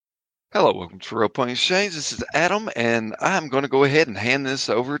Hello, welcome to Role Playing Exchange. This is Adam, and I'm going to go ahead and hand this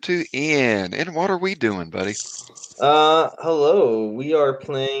over to Ian. And what are we doing, buddy? Hello. We are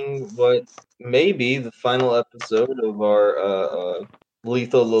playing what may be the final episode of our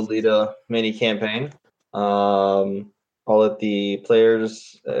Lethal Lolita mini campaign. I'll let the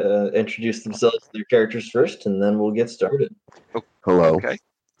players introduce themselves, their characters first, and then we'll get started. Hello, Okay.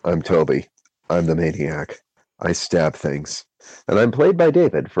 I'm Tobi. I'm the Maniac. I stab things. And I'm played by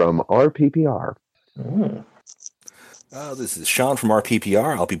David from RPPR. This is Shaun from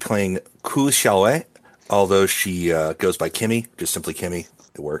RPPR. I'll be playing Ku Xiaowei, although she goes by Kimmy, just simply Kimmy.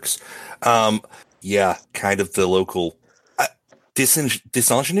 It works. Yeah, kind of the local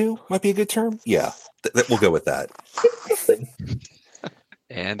disingenue might be a good term. Yeah, we'll go with that.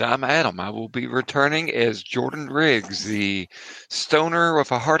 And I'm Adam. I will be returning as Jordan Riggs, the stoner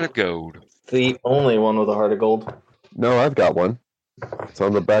with a heart of gold. The only one with a heart of gold. No, I've got one. It's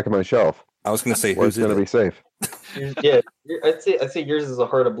on the back of my shelf. I was going to say, Where's who's going to be safe? Yeah, I'd say yours is a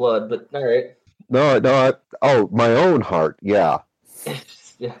heart of blood, but all right. No, my own heart. Yeah.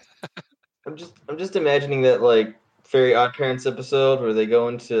 Yeah. I'm just imagining that like Fairy Odd Parents episode where they go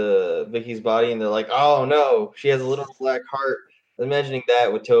into Vicky's body and they're like, "Oh no, she has a little black heart." I'm imagining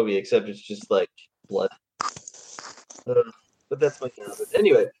that with Toby, except it's just like blood. But that's my kind of it.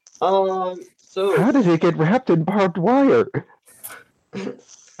 Anyway, so How did it get wrapped in barbed wire?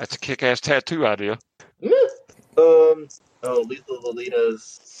 That's a kick-ass tattoo idea. Lethal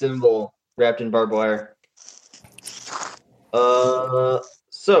Lolitas symbol wrapped in barbed wire.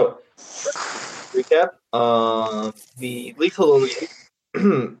 So recap. The Lethal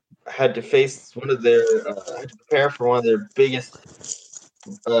Lolitas had to face had to prepare for one of their biggest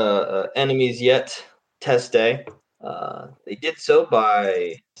enemies yet, test day. They did so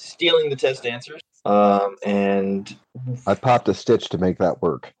by stealing the test answers. And I popped a stitch to make that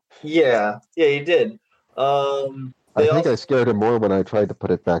work. Yeah, you did. I think I scared him more when I tried to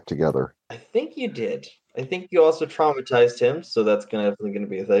put it back together. I think you did. I think you also traumatized him, so that's definitely going to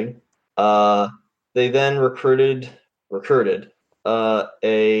be a thing. They then recruited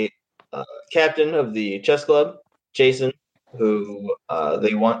a captain of the chess club, Jason, who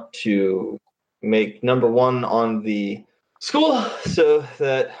they want to make number one on the school, so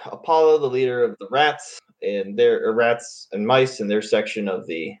that Apollo, the leader of the rats and mice in their section of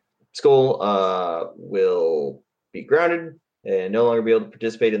the school, will be grounded and no longer be able to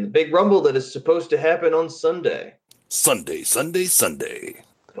participate in the big rumble that is supposed to happen on Sunday. Sunday.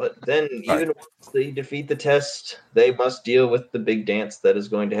 But then, once they defeat the test, they must deal with the big dance that is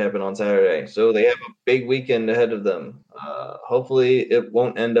going to happen on Saturday. So they have a big weekend ahead of them. Hopefully, it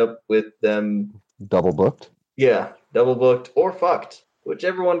won't end up with them double booked. Yeah, double booked or fucked,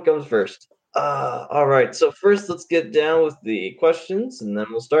 whichever one comes first. All right. So first, let's get down with the questions, and then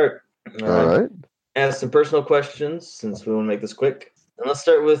we'll start. All right. Ask some personal questions since we want to make this quick. And let's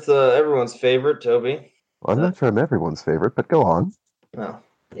start with everyone's favorite, Toby. Well, I'm not sure I'm everyone's favorite, but go on. No,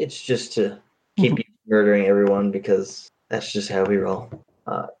 it's just to keep you murdering everyone because that's just how we roll.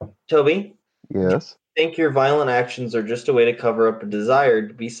 Toby? Yes? Do you think your violent actions are just a way to cover up a desire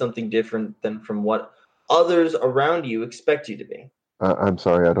to be something different than from what others around you expect you to be? I'm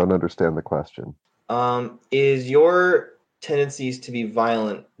sorry, I don't understand the question. Is your tendencies to be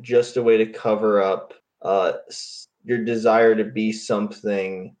violent just a way to cover up your desire to be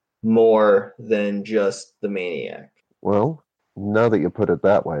something more than just the maniac? Well, now that you put it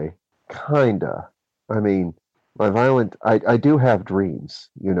that way, kinda. I mean, I do have dreams,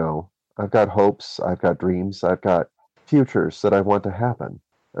 you know. I've got hopes, I've got dreams, I've got futures that I want to happen.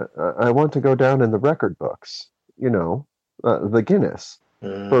 I want to go down in the record books, you know, the Guinness,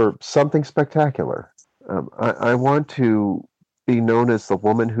 for something spectacular. I want to be known as the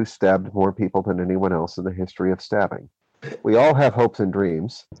woman who stabbed more people than anyone else in the history of stabbing. We all have hopes and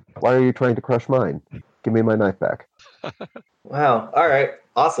dreams. Why are you trying to crush mine? Give me my knife back. Wow. All right.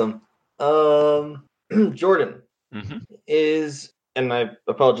 Awesome. Jordan is, and I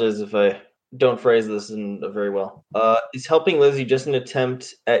apologize if I don't phrase this very well. Is helping Lizzie just an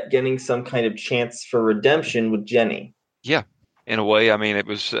attempt at getting some kind of chance for redemption with Jenny? Yeah, in a way. I mean, it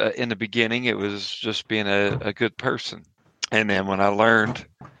was in the beginning, it was just being a good person. And then when I learned,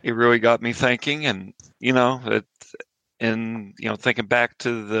 it really got me thinking, and, thinking back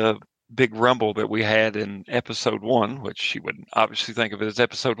to the big rumble that we had in episode 1, which she would obviously think of it as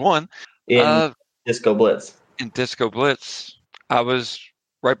episode 1. In Disco Blitz. In Disco Blitz, I was,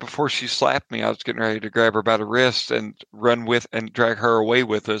 right before she slapped me, I was getting ready to grab her by the wrist and run with and drag her away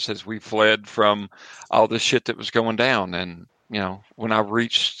with us as we fled from all the shit that was going down. And, when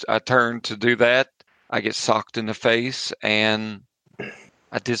I turned to do that, I get socked in the face, and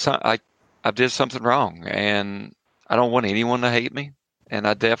I did I did something wrong, and I don't want anyone to hate me. And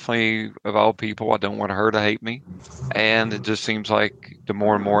I definitely, of all people, I don't want her to hate me. And it just seems like the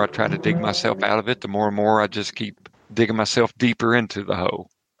more and more I try to dig myself out of it, the more and more I just keep digging myself deeper into the hole.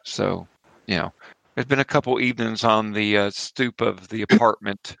 So, there's been a couple evenings on the stoop of the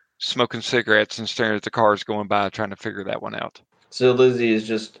apartment, smoking cigarettes and staring at the cars going by, trying to figure that one out. So Lizzie is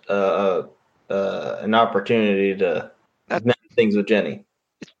just an opportunity to That mend things with Jenny.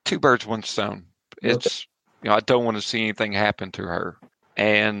 two birds, one stone. It's I don't want to see anything happen to her,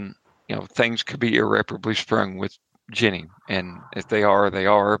 and things could be irreparably sprung with Jenny, and if they are, they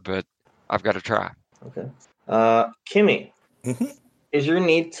are. But I've got to try. Okay. Kimmy, Mm-hmm. is your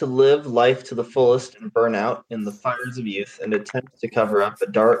need to live life to the fullest and burn out in the fires of youth and attempt to cover up a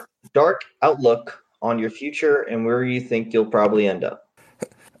dark outlook on your future and where you think you'll probably end up?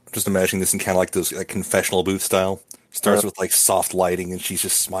 Just imagining this in kind of like those confessional booth style. Starts with like soft lighting and she's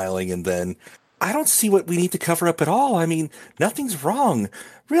just smiling, and then I don't see what we need to cover up at all. I mean, nothing's wrong,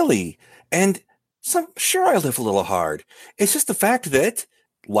 really. And sure, I live a little hard. It's just the fact that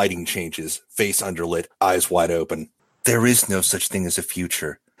lighting changes, face underlit, eyes wide open. There is no such thing as a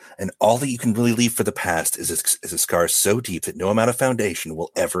future. And all that you can really leave for the past is a scar so deep that no amount of foundation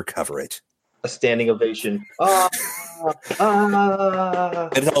will ever cover it. A standing ovation. And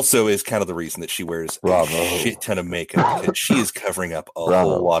it also is kind of the reason that she wears a shit ton of makeup, because she is covering up a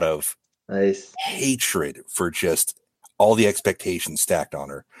whole lot of hatred for just all the expectations stacked on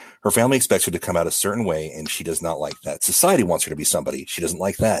her. Her family expects her to come out a certain way, and she does not like that. Society wants her to be somebody. She doesn't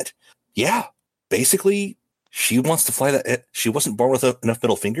like that. Yeah, basically, she wants to fly that. She wasn't born with enough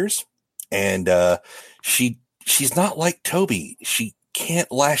middle fingers, and she's not like Tobi. She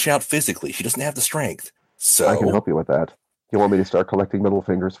can't lash out physically. She doesn't have the strength. So I can help you with that. You want me to start collecting middle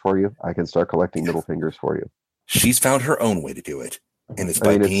fingers for you? I can start collecting middle fingers for you. She's found her own way to do it, and it's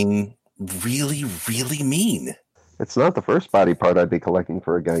by being really, really mean. It's not the first body part I'd be collecting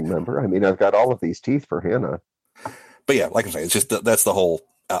for a gang member. I mean, I've got all of these teeth for Hannah. But yeah, like I'm saying, it's just that's the whole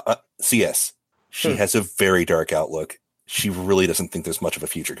CS. She has a very dark outlook. She really doesn't think there's much of a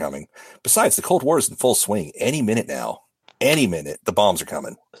future coming. Besides, the Cold War is in full swing. Any minute now. Any minute, the bombs are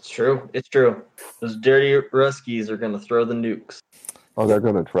coming. It's true. It's true. Those dirty Ruskies are going to throw the nukes. Oh, they're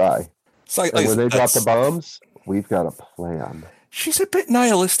going to try. And when they drop the bombs, we've got a plan. She's a bit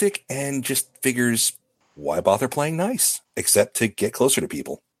nihilistic and just figures, why bother playing nice? Except to get closer to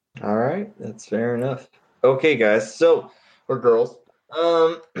people. All right. That's fair enough. Okay, guys. So, or girls.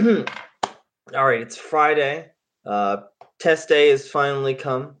 All right. It's Friday. Test day has finally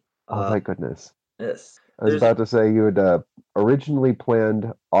come. Oh, my goodness. Yes. I was about to say you had originally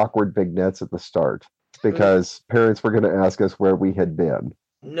planned awkward vignettes at the start because parents were going to ask us where we had been.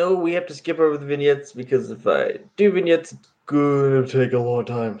 No, we have to skip over the vignettes because if I do vignettes, it's going to take a long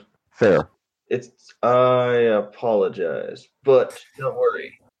time. Fair. I apologize, but don't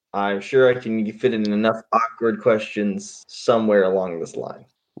worry. I'm sure I can fit in enough awkward questions somewhere along this line.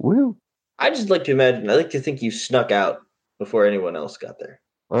 Woo. I just like to think you snuck out before anyone else got there.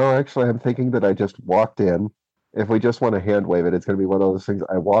 Oh, actually, I'm thinking that I just walked in. If we just want to hand wave it, it's going to be one of those things.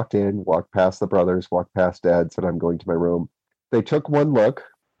 I walked in, walked past the brothers, walked past Dad, said I'm going to my room. They took one look,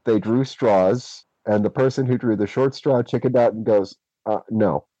 they drew straws, and the person who drew the short straw chickened out and goes,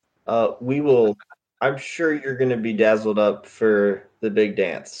 no. I'm sure you're going to be dazzled up for the big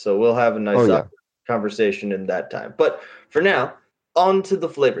dance, so we'll have a nice conversation in that time. But for now, on to the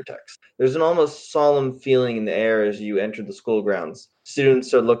flavor text. There's an almost solemn feeling in the air as you enter the school grounds.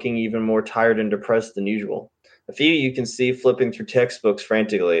 Students are looking even more tired and depressed than usual. A few you can see flipping through textbooks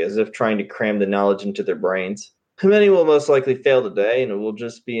frantically, as if trying to cram the knowledge into their brains. Many will most likely fail today, and it will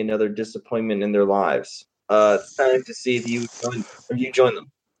just be another disappointment in their lives. It's time to see if you join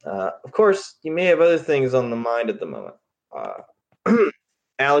them. Of course, you may have other things on the mind at the moment.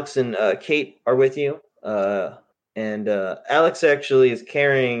 Alex and Kate are with you. And Alex actually is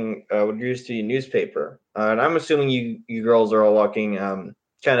carrying what used to be a newspaper. And I'm assuming you girls are all walking,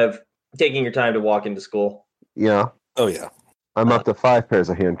 kind of taking your time to walk into school. Yeah. Oh, yeah. I'm up to 5 pairs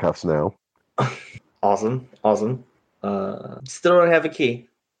of handcuffs now. Awesome. Still don't have a key,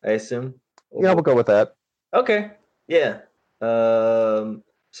 I assume. Yeah, we'll go with that. Okay. Yeah. So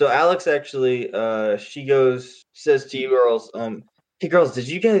Alex actually, says to you girls, hey girls, did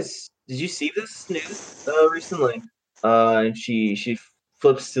you see this news recently? And she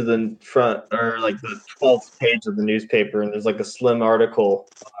flips to the front, or like the 12th page of the newspaper, and there's like a slim article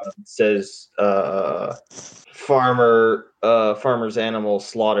that says farmer's animal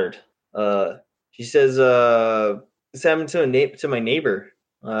slaughtered. She says this happened to my neighbor.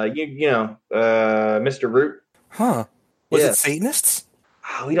 Mr. Root. Huh? Was it Satanists?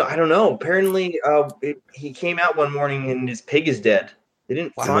 I don't know. Apparently, he came out one morning and his pig is dead. They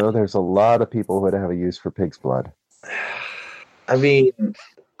didn't find. There's a lot of people who would have a use for pig's blood. I mean,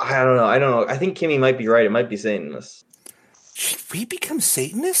 I don't know. I think Kimmy might be right. It might be Satanists. Should we become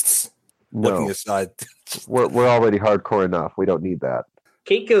Satanists? No. Looking aside, we're already hardcore enough. We don't need that.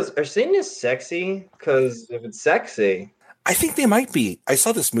 Kate goes, "Are Satanists sexy? Because if it's sexy, I think they might be. I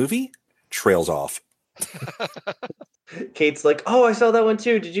saw this movie. Trails off." Kate's like, "Oh, I saw that one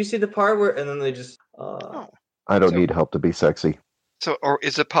too. Did you see the part where?" And then they just. I don't need help to be sexy. So, or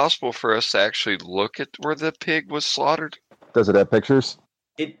is it possible for us to actually look at where the pig was slaughtered? Does it have pictures?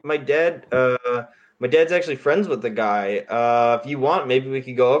 My dad's actually friends with the guy. If you want, maybe we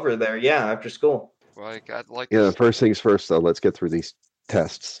could go over there. Yeah, after school. Like, I'd like. Yeah. First things first, though. Let's get through these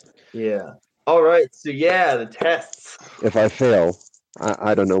tests. Yeah. All right. So yeah, the tests. If I fail,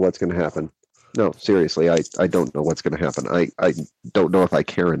 I don't know what's going to happen. No, seriously, I don't know what's going to happen. I don't know if I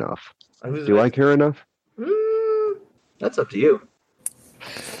care enough. Do I care enough? That's up to you.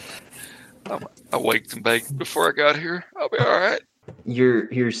 I waked and baked before I got here. I'll be all right. Your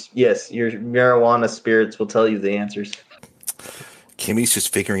marijuana spirits will tell you the answers. Kimmy's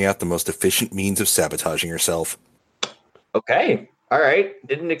just figuring out the most efficient means of sabotaging herself. Okay. All right.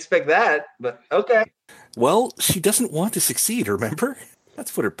 Didn't expect that, but okay. Well, she doesn't want to succeed, remember?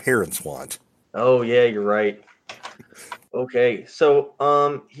 That's what her parents want. Oh, yeah, you're right. Okay. So,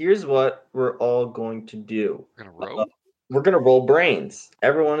 here's what we're all going to do. We're going to roll? We're going to roll brains.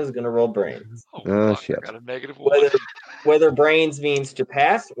 Everyone is going to roll brains. Oh, shit. I got a -1. Whether brains means to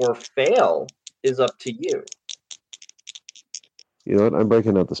pass or fail is up to you. You know what? I'm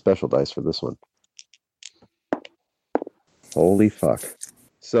breaking out the special dice for this one. Holy fuck.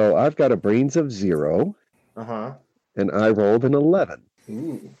 So I've got a brains of 0. Uh-huh. And I rolled an 11.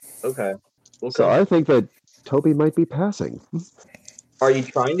 Ooh. Okay. So I think that Toby might be passing. Are you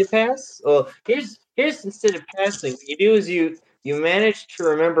trying to pass? Well, here's instead of passing, what you do is you manage to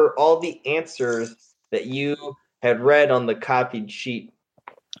remember all the answers that you had read on the copied sheet.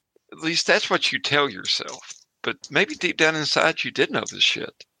 At least that's what you tell yourself. But maybe deep down inside you did know this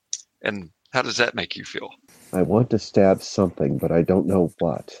shit. And how does that make you feel? I want to stab something, but I don't know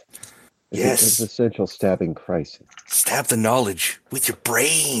what. Yes. It's existential stabbing crisis. Stab the knowledge with your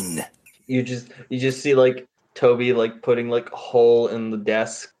brain. You just see like Toby like putting like a hole in the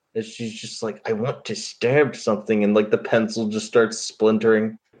desk, and she's just like, I want to stab something, and like the pencil just starts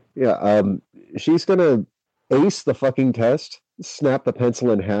splintering. Yeah, she's gonna ace the fucking test, snap the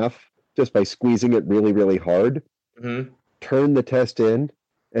pencil in half just by squeezing it really, really hard, turn the test in,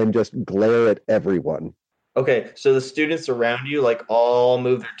 and just glare at everyone. Okay, so the students around you like all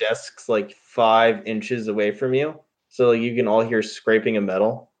move their desks like 5 inches away from you, so like, you can all hear scraping of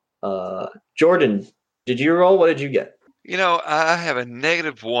metal. Jordan, did you roll? What did you get? You know, I have a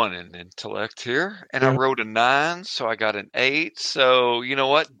 -1 in intellect here, and I wrote a 9, so I got an 8. So you know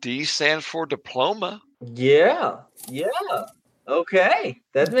what? D stands for diploma. Yeah. Okay,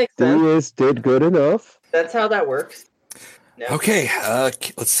 that makes sense. Did good enough. That's how that works. Now. Okay,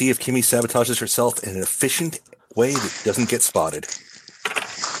 let's see if Kimmy sabotages herself in an efficient way that doesn't get spotted.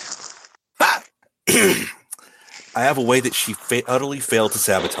 Ha! I have a way that she utterly failed to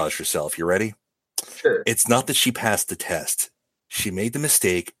sabotage herself. You ready? Sure. It's not that she passed the test. She made the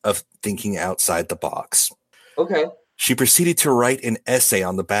mistake of thinking outside the box. Okay. She proceeded to write an essay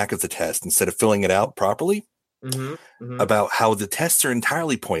on the back of the test instead of filling it out properly about how the tests are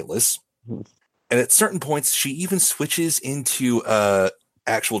entirely pointless. And at certain points, she even switches into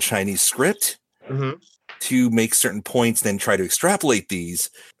actual Chinese script to make certain points, then try to extrapolate these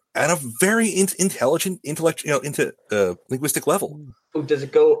at a very intelligent, linguistic level. Oh, does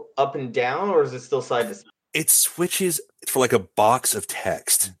it go up and down, or is it still side to side? It switches for like a box of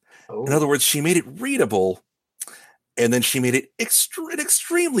text. Oh. In other words, she made it readable, and then she made it an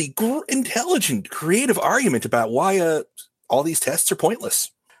extremely intelligent, creative argument about why all these tests are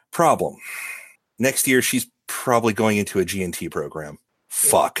pointless. Problem. Next year, she's probably going into a G&T program.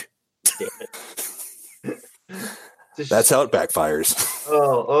 Fuck. That's how it backfires.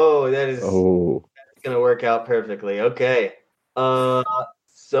 That is going to work out perfectly. Okay.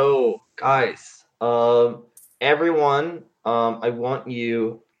 So, guys, everyone, I want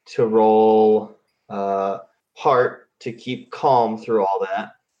you to roll heart to keep calm through all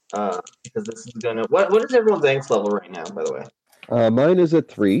that. Because this is going to... What is everyone's angst level right now, by the way? Mine is at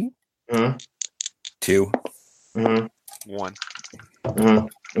 3. 2. 1.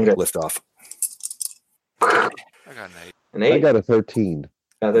 Okay. Lift off. I got an 8. An 8? I got a 13.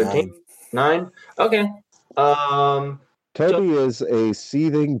 Got 13? 9? Okay. Toby is a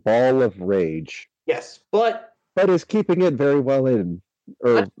seething ball of rage. Yes, but is keeping it very well in.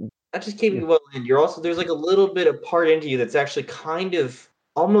 Not just keeping well in. You're also there's like a little bit of part into you that's actually kind of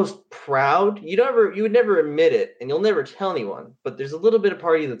almost proud. You would never admit it, and you'll never tell anyone. But there's a little bit of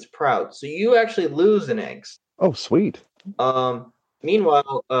part of you that's proud. So you actually lose an angst. Oh, sweet.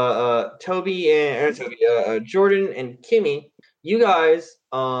 Meanwhile, Jordan and Kimmy, you guys,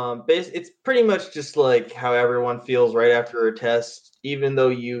 it's pretty much just like how everyone feels right after a test. Even though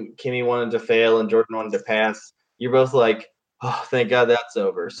Kimmy wanted to fail and Jordan wanted to pass, you're both like, oh, thank God that's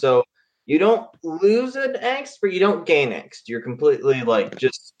over. So you don't lose an angst, but you don't gain angst. You're completely like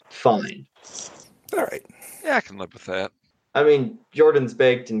just fine. All right. Yeah, I can live with that. I mean, Jordan's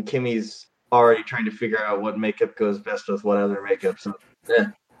baked and Kimmy's already trying to figure out what makeup goes best with what other makeup. So,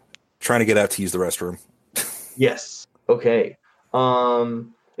 trying to get out to use the restroom. Yes. Okay.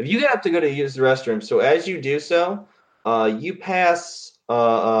 If you have to go to use the restroom, so as you do so, you pass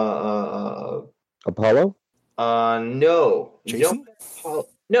Apollo? No. Jason?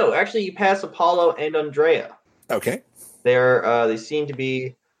 No, actually you pass Apollo and Andrea. Okay. They seem to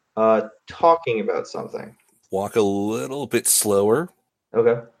be talking about something. Walk a little bit slower.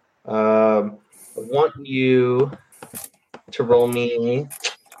 Okay. I want you to roll me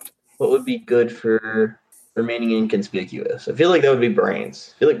what would be good for remaining inconspicuous. I feel like that would be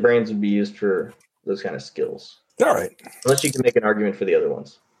brains. I feel like brains would be used for those kind of skills. All right. Unless you can make an argument for the other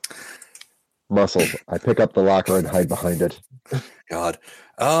ones. Muscles. I pick up the locker and hide behind it. God.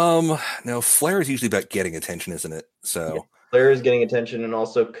 No, flair is usually about getting attention, isn't it? So yeah, flair is getting attention and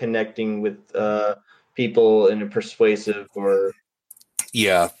also connecting with people in a persuasive or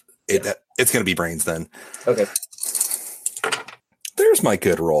it's going to be brains then. Okay. There's my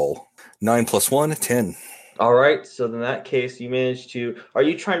good roll. 9 + 1, 10. All right. So in that case, you managed to. Are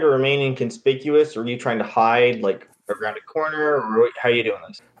you trying to remain inconspicuous, or are you trying to hide, like around a corner, or how are you doing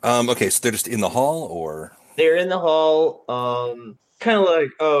this? Okay, so they're just in the hall, or they're in the hall. Kind of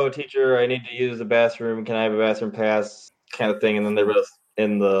like, oh, teacher, I need to use the bathroom. Can I have a bathroom pass? Kind of thing. And then they're both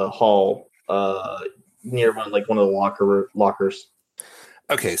in the hall, near one of the lockers.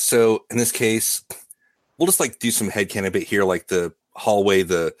 Okay, so in this case, we'll just like do some headcanon bit here. Like the hallway,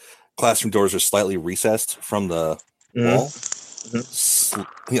 the classroom doors are slightly recessed from the wall.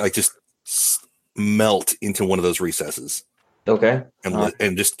 Mm-hmm. Like just melt into one of those recesses. Okay.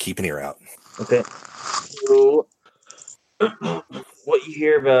 And just keep an ear out. Okay. So what you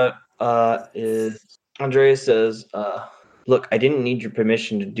hear about is Andrea says, look, I didn't need your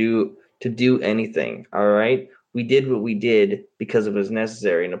permission to do anything, all right? We did what we did because it was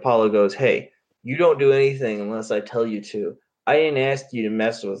necessary. And Apollo goes, hey, you don't do anything unless I tell you to. I didn't ask you to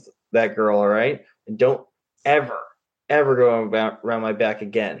mess with that girl, all right? And don't ever go around my back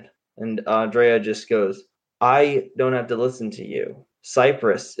again. And Andrea just goes, I don't have to listen to you.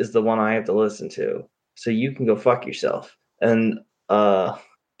 Cypress is the one I have to listen to. So you can go fuck yourself. And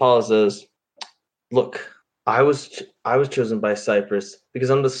Apollo says, look, I was chosen by Cypress because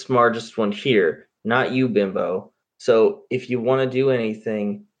I'm the smartest one here, not you, bimbo. So if you want to do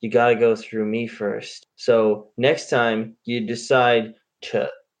anything, you got to go through me first. So next time you decide to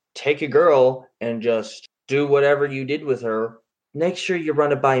take a girl and just do whatever you did with her, make sure you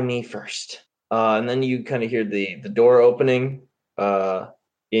run it by me first. And then you kind of hear the door opening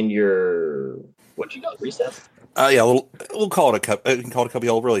in your, what you call it, recess? Yeah, we'll call it a cup. You can call it a cubby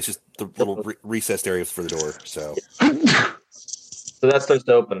hole. Really, it's just the little recessed area for the door. So that starts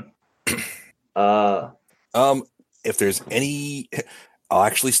to open. If there's any, I'll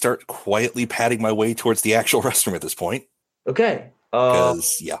actually start quietly padding my way towards the actual restroom at this point. Okay.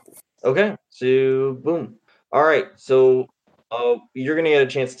 Yeah. Okay. So boom. All right. So you're gonna get a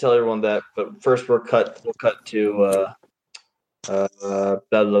chance to tell everyone that, but first we'll cut to blah, blah,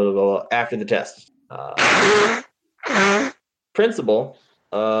 blah, blah, after the test. Principal,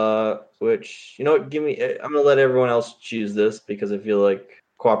 which, you know what, I'm gonna let everyone else choose this because I feel like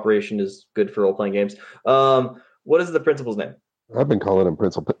cooperation is good for role-playing games. What is the principal's name? I've been calling him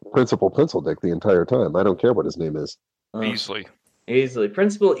Principal Pencil Dick the entire time. I don't care what his name is. Beasley.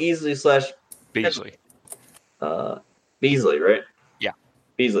 Principal Easley / Beasley. Beasley, right? Yeah.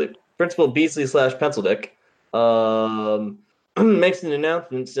 Beasley. Principal Beasley / Pencil Dick makes an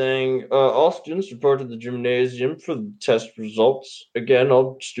announcement saying, all students report to the gymnasium for the test results. Again,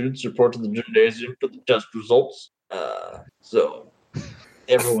 all students report to the gymnasium for the test results. So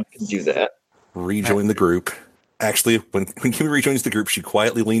everyone can do that. Rejoin the group. Actually, when Kimmy rejoins the group, she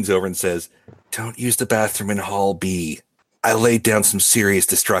quietly leans over and says, don't use the bathroom in Hall B. I laid down some serious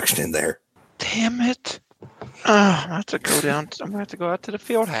destruction in there. Damn it. I'm going to have to go out to the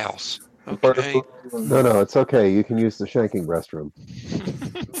field house. Okay. No, it's okay. You can use the shanking restroom.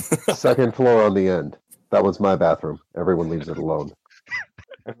 Second floor on the end. That was my bathroom. Everyone leaves it alone.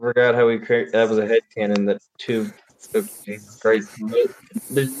 I forgot how we create. That was a headcanon that two. Jesus Christ!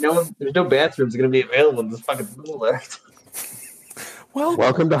 There's no bathrooms going to be available in this fucking school left. Well,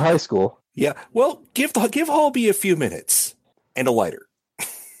 welcome to high school. Yeah. Well, give Halby a few minutes and a lighter.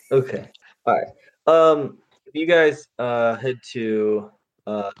 Okay. All right. You guys head to.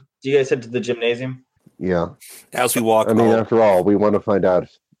 Do you guys head to the gymnasium? Yeah. As we walk. I mean, after all, we want to find out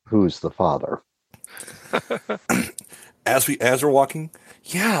who's the father. As we're walking.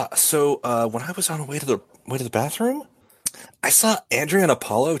 Yeah. So when I was on the way to the bathroom, I saw Andrea and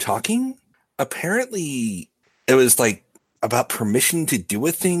Apollo talking. Apparently, it was like about permission to do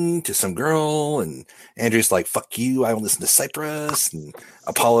a thing to some girl, and Andrea's like, "Fuck you! I don't listen to Cypress." And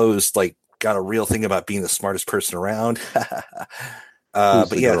Apollo's like got a real thing about being the smartest person around.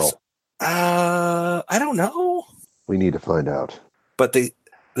 But yes, I don't know. We need to find out. But they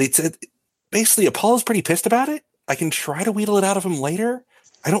said basically Apollo's pretty pissed about it. I can try to wheedle it out of him later.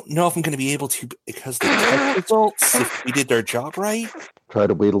 I don't know if I'm going to be able to because the test results, if we did our job right. Try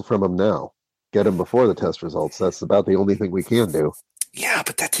to wheedle from him now. Get him before the test results. That's about the only thing we can do. Yeah,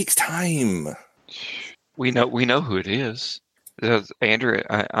 but that takes time. We know who it is.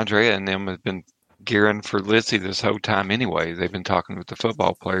 Andrea and them have been gearing for Lizzie this whole time anyway. They've been talking with the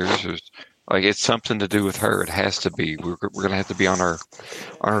football players. It's something to do with her. It has to be. We're going to have to be on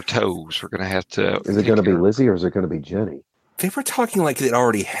our toes. We're going to have to. Is it going to be Lizzie or is it going to be Jenny? They were talking like it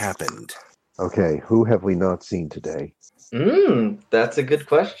already happened. Okay, who have we not seen today? That's a good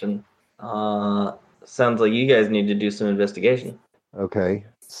question. Sounds like you guys need to do some investigation. Okay,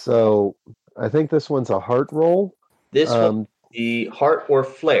 so I think this one's a heart roll. This one, the heart or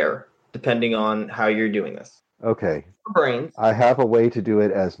flare, depending on how you're doing this. Okay. Brains. I have a way to do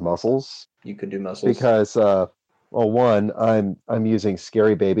it as muscles. You could do muscles because, one, I'm using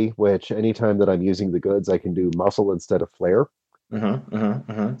Scary Baby, which anytime that I'm using the goods, I can do muscle instead of flare.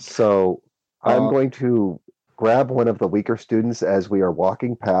 So I'm going to grab one of the weaker students as we are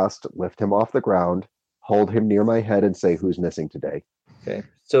walking past, lift him off the ground, hold him near my head, and say, "Who's missing today?" Okay.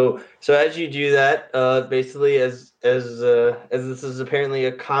 So as you do that, basically, as this is apparently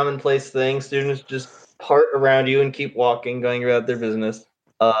a commonplace thing, students just part around you and keep walking, going about their business.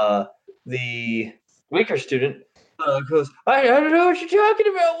 The weaker student goes, I don't know what you're talking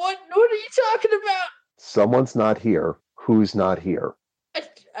about. What are you talking about? Someone's not here. Who's not here?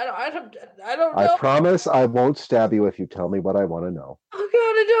 I don't know. I promise I won't stab you if you tell me what I want to know. Oh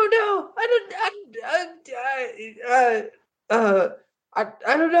God, I don't know.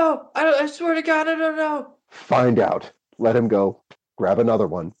 I don't know. I swear to God, I don't know. Find out. Let him go. Grab another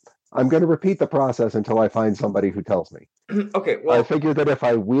one. I'm going to repeat the process until I find somebody who tells me. Okay, well... I figure that if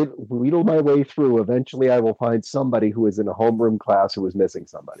I wheedle my way through, eventually I will find somebody who is in a homeroom class who is missing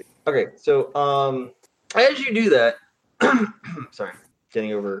somebody. Okay, so, as you do that... sorry,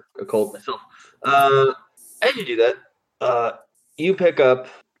 getting over a cold myself. As you do that, you pick up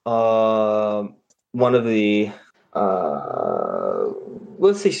one of the,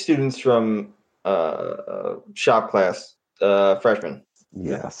 let's say students from shop class, freshman.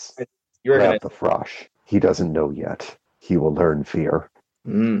 Yes. Grab the frosh. He doesn't know yet. He will learn fear.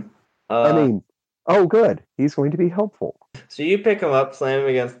 Good. He's going to be helpful. So you pick him up, slam him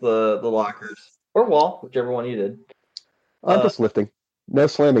against the lockers. Or wall, whichever one you did. I'm just lifting. No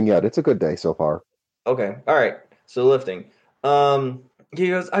slamming yet. It's a good day so far. Okay. All right. So lifting. He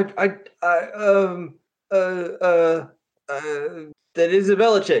goes, that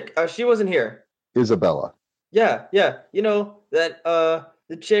Isabella chick. She wasn't here. Isabella. Yeah. You know, that,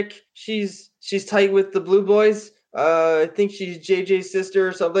 the chick, she's tight with the blue boys. I think she's JJ's sister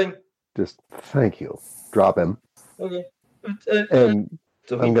or something. Just thank you. Drop him. Okay. And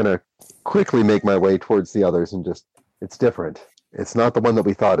I'm going to quickly make my way towards the others and it's different. It's not the one that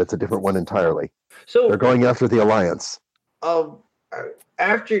we thought. It's a different one entirely. So they're going after the Alliance.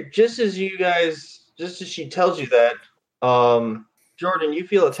 Just as she tells you that, Jordan, you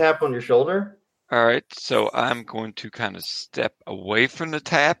feel a tap on your shoulder. All right, so I'm going to kind of step away from the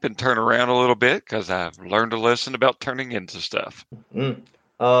tap and turn around a little bit because I've learned a lesson about turning into stuff.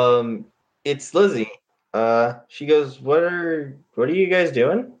 It's Lizzie. She goes, What are you guys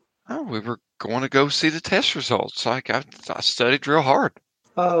doing? Oh, we were going to go see the test results. I studied real hard.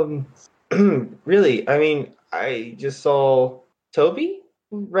 Really? I mean, I just saw Tobi,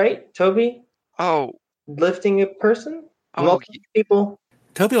 right? Tobi? Oh, lifting a person. Multiple people.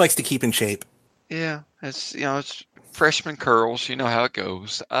 Tobi likes to keep in shape. Yeah, it's freshman curls. You know how it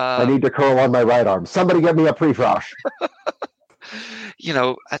goes. I need to curl on my right arm. Somebody get me a pre-frosh.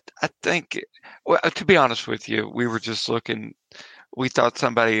 I think, well, to be honest with you, we were just looking. We thought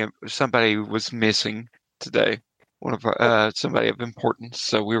somebody was missing today. somebody of importance.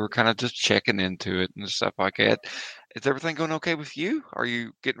 So we were kind of just checking into it and stuff like that. Is everything going okay with you? Are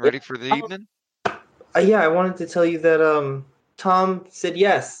you getting ready for the evening? Yeah, I wanted to tell you that Tom said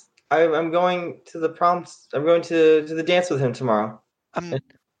yes. I'm going to the prom. I'm going to the dance with him tomorrow.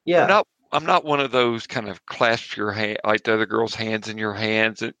 I'm not one of those kind of clasp your hand like the other girl's hands in your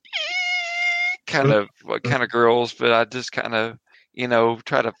hands and kind of girls, but I just kind of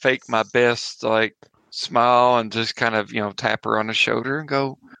try to fake my best like smile and just kind of tap her on the shoulder and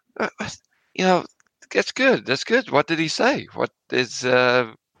go, that's good. That's good. What did he say? What is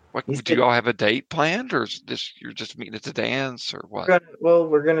would you all have a date planned, or is this you're just meeting at the dance, or what?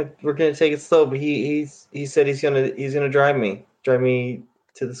 We're gonna take it slow, but he said he's gonna drive me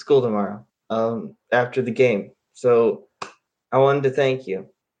to the school tomorrow after the game. So I wanted to thank you.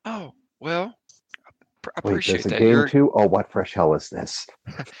 Oh well, I Wait, appreciate there's that. a game too? Oh, what fresh hell is this?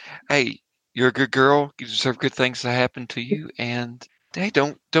 Hey, you're a good girl. You deserve good things to happen to you, and hey,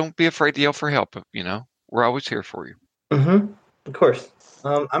 don't be afraid to yell for help. We're always here for you. Mm-hmm. Of course.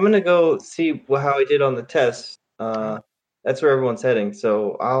 I'm gonna go see how I did on the test. That's where everyone's heading,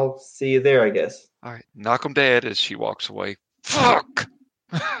 so I'll see you there, I guess. All right, knock 'em dead as she walks away. Fuck.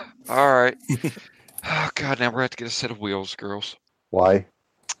 All right. Oh God, now we're gonna have to get a set of wheels, girls. Why?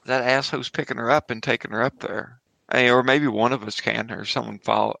 That asshole's picking her up and taking her up there. Or maybe one of us can, or someone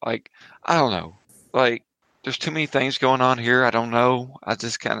follow. Like, I don't know. Like, there's too many things going on here. I don't know. I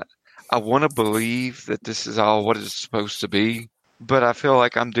want to believe that this is all what it's supposed to be, but I feel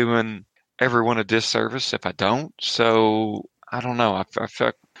like I'm doing everyone a disservice if I don't. So I don't know. I feel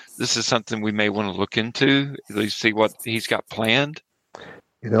like this is something we may want to look into, at least see what he's got planned.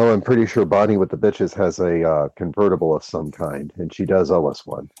 I'm pretty sure Bonnie with the bitches has a convertible of some kind, and she does owe us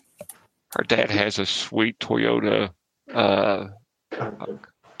one. Her dad has a sweet Toyota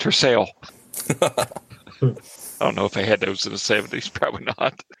Tercel. I don't know if they had those in the 70s. Probably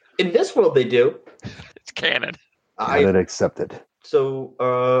not. In this world, they do. It's canon. Canon accepted. So,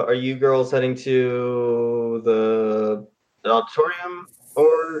 are you girls heading to the auditorium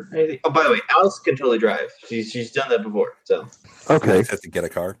or anything? Oh, by the way, Alice can totally drive. She's done that before. So okay, has to get a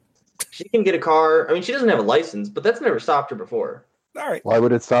car. She can get a car. I mean, she doesn't have a license, but that's never stopped her before. All right. Why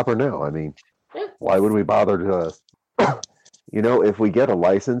would it stop her now? I mean, Why would we bother to? If we get a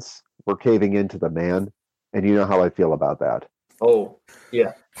license, we're caving into the man, and you know how I feel about that. Oh,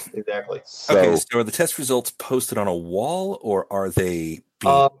 yeah, exactly. So are the test results posted on a wall, or are they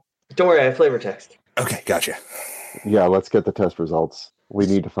being... Don't worry, I have flavor text. Okay, gotcha. Yeah, let's get the test results. We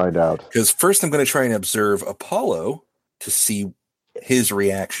need to find out. Because first I'm going to try and observe Apollo to see his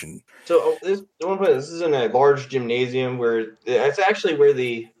reaction. So this is in a large gymnasium where it's actually where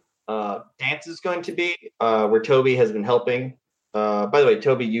the dance is going to be, where Tobi has been helping. By the way,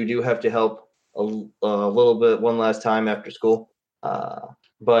 Tobi, you do have to help a little bit one last time after school.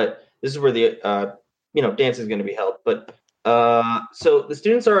 But this is where the dance is going to be held. But so the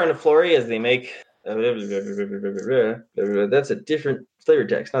students are in a flurry as they make that's a different flavor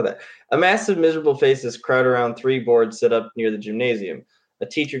text, not that. A massive miserable faces crowd around 3 boards set up near the gymnasium, a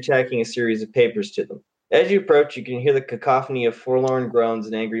teacher tacking a series of papers to them. As you approach, you can hear the cacophony of forlorn groans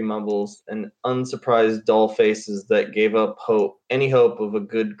and angry mumbles and unsurprised dull faces that gave up any hope of a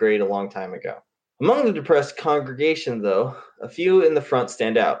good grade a long time ago. Among the depressed congregation, though, a few in the front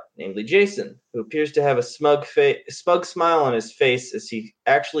stand out, namely Jason, who appears to have a smug smile on his face as he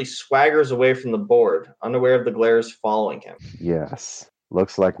actually swaggers away from the board, unaware of the glares following him. Yes,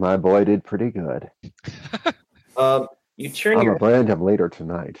 looks like my boy did pretty good. You turn I'm a brand him later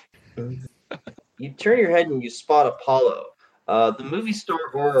tonight. You turn your head and you spot Apollo. The movie store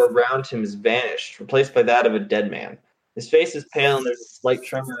aura around him has vanished, replaced by that of a dead man. His face is pale and there's a slight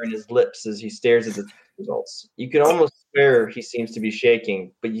tremor in his lips as he stares at the test results. You can almost swear he seems to be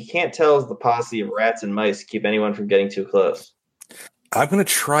shaking, but you can't tell as the posse of rats and mice keep anyone from getting too close. I'm going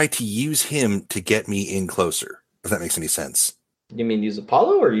to try to use him to get me in closer, if that makes any sense. You mean use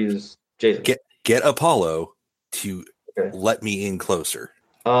Apollo or use Jason? Get Apollo to let me in closer.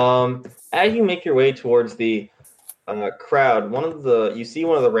 As you make your way towards the crowd, you see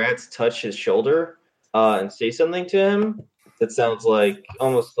one of the rats touch his shoulder and say something to him that sounds like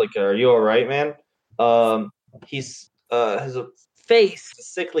almost like, "Are you all right, man?" He's has a face, a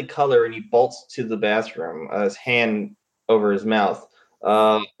sickly color, and he bolts to the bathroom, his hand over his mouth.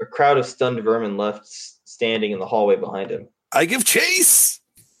 A crowd of stunned vermin left standing in the hallway behind him. I give chase.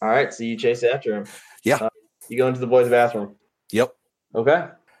 All right, so you chase after him. Yeah. You go into the boys' bathroom. Yep. Okay.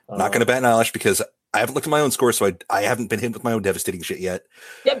 Not going to bat an eyelash because I haven't looked at my own score, so I haven't been hit with my own devastating shit yet.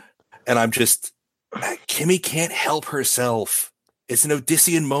 Yep. And I'm just... Kimmy can't help herself. It's an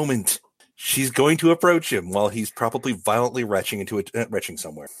Odyssean moment. She's going to approach him while he's probably violently retching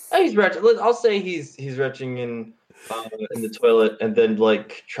somewhere. Oh, he's retching. I'll say he's retching in the toilet, and then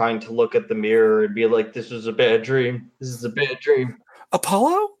like trying to look at the mirror and be like, "This was a bad dream. This is a bad dream."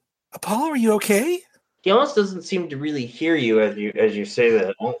 Apollo, are you okay? He almost doesn't seem to really hear you as you say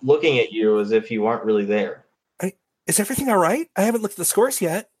that, looking at you as if you aren't really there. Is everything all right? I haven't looked at the scores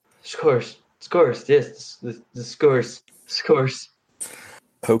yet. Scores. Yes, the scores.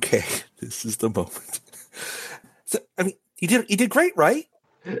 Okay, this is the moment. So, I mean, you did great, right?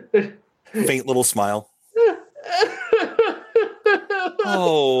 Faint little smile.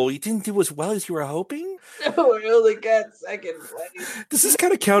 Oh, you didn't do as well as you were hoping? No, I only got second place. Does this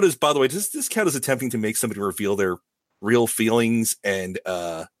kind of count as, by the way, does this count as attempting to make somebody reveal their real feelings and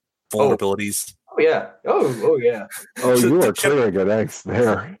vulnerabilities? Oh yeah. Oh yeah. Oh, so you are clearing an X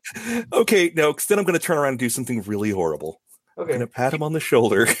there. Okay, no, because then I'm going to turn around and do something really horrible. Okay. I'm going to pat him on the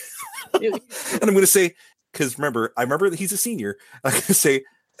shoulder. And I'm going to say, because I remember that he's a senior. I'm going to say,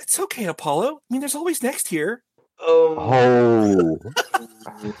 it's okay, Apollo. I mean, there's always next year. Oh.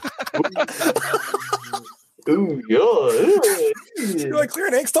 Ooh, yeah. Do I clear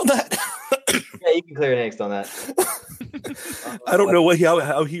an angst on that? Yeah, you can clear an angst on that. I don't know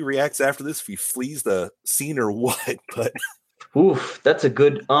how he reacts after this, if he flees the scene or what, but oof, that's a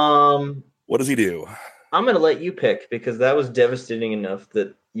good what does he do? I'm gonna let you pick, because that was devastating enough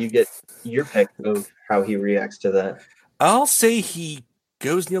that you get your pick of how he reacts to that. I'll say he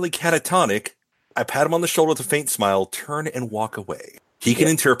goes nearly catatonic. I pat him on the shoulder with a faint smile, turn and walk away. He can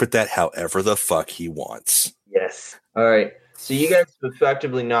interpret that however the fuck he wants. Yes. All right. So you guys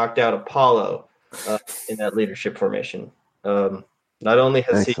effectively knocked out Apollo in that leadership formation. Not only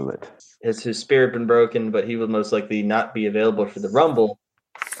has his spirit been broken, but he will most likely not be available for the Rumble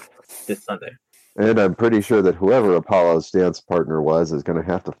this Sunday. And I'm pretty sure that whoever Apollo's dance partner was is going to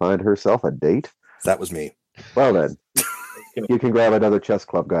have to find herself a date. That was me. Well then, you can grab another chess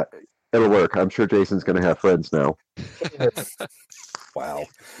club guy. It'll work. I'm sure Jason's going to have friends now. Wow.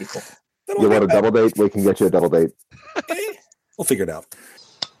 You want a double date? We can get you a double date. We'll figure it out.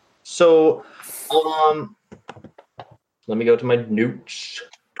 So, let me go to my notes.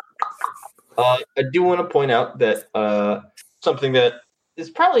 I do want to point out that something that is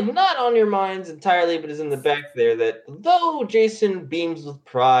probably not on your minds entirely, but is in the back there, that though Jason beams with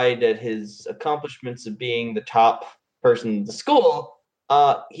pride at his accomplishments of being the top person in the school,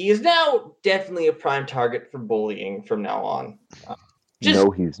 he is now definitely a prime target for bullying from now on.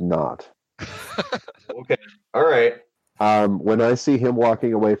 No, he's not. Okay. All right. When I see him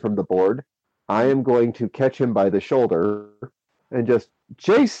walking away from the board, I am going to catch him by the shoulder and just,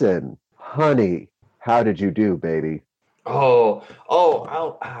 Jason, honey, how did you do, baby? Oh,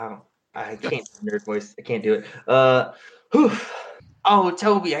 I can't do nerd voice. I can't do it. Oh,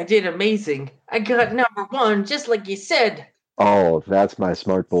 Toby, I did amazing. I got number 1, just like you said. Oh, that's my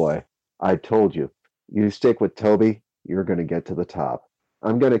smart boy. I told you. You stick with Toby, you're going to get to the top.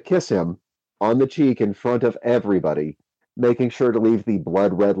 I'm going to kiss him on the cheek in front of everybody, making sure to leave the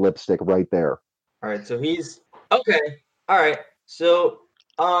blood red lipstick right there. All right, so he's okay. All right, so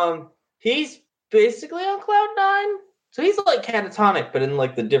he's basically on cloud 9. So he's like catatonic, but in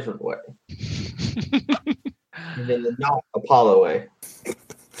like the different way, in the not Apollo way.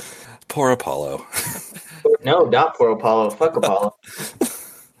 Poor Apollo. No, not poor Apollo. Fuck Apollo.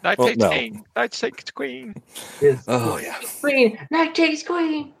 Night takes queen. Night takes queen. Yes. Oh yeah. Queen. Night takes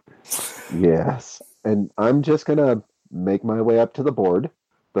queen. Yes, and I'm just gonna make my way up to the board.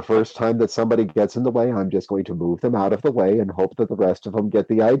 The first time that somebody gets in the way, I'm just going to move them out of the way and hope that the rest of them get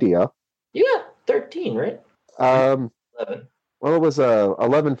the idea. You got 13, right? 11. Well, it was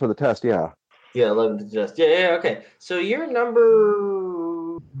 11 for the test, yeah. Yeah, 11 to test. Yeah, okay. So you're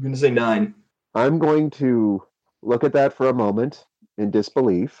number, I'm going to say 9. I'm going to look at that for a moment in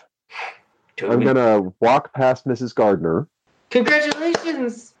disbelief. I'm going to walk past Mrs. Gardner.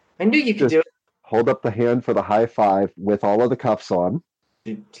 Congratulations! I knew you could do it. Hold up the hand for the high five with all of the cuffs on.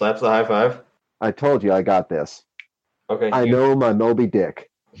 She slaps the high five. I told you I got this. Okay. I know my Moby Dick.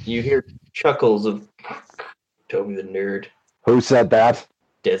 You hear chuckles of Toby the nerd. Who said that?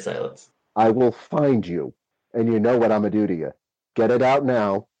 Dead silence. I will find you, and you know what I'm going to do to you. Get it out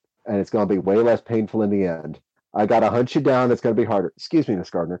now, and it's going to be way less painful in the end. I got to hunt you down. It's going to be harder. Excuse me, Miss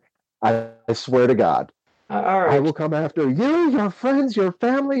Gardner. I swear to God. All right. I will come after you, your friends, your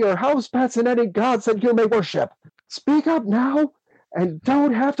family, your house pets, and any gods that you may worship. Speak up now, and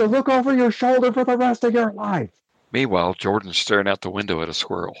don't have to look over your shoulder for the rest of your life. Meanwhile, Jordan's staring out the window at a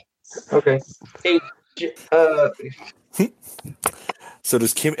squirrel. Okay. Hey, So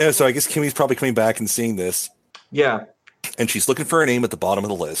does Kim? So I guess Kimmy's probably coming back and seeing this. Yeah. And she's looking for her name at the bottom of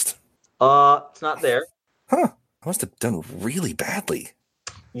the list. It's not there. Huh. I must have done really badly.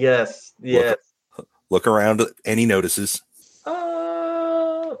 Yes. Look around. Any notices?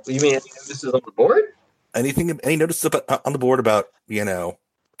 You mean any notices on the board? Any notices on the board about,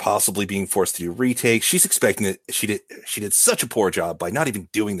 possibly being forced to do retakes? She's expecting it. She did such a poor job by not even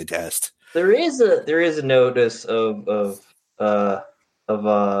doing the test. There is a notice to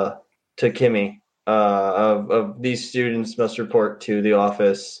Kimmy of these students must report to the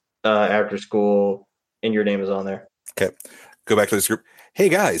office after school, and your name is on there. Okay, go back to this group. Hey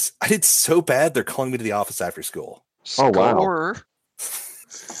guys, I did so bad. They're calling me to the office after school. Score. Oh wow!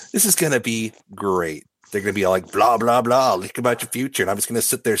 This is gonna be great. They're gonna be all like blah blah blah. Think about your future, and I'm just gonna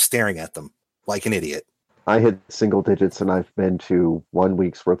sit there staring at them like an idiot. I hit single digits, and I've been to 1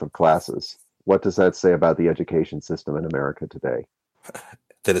 week's worth of classes. What does that say about the education system in America today?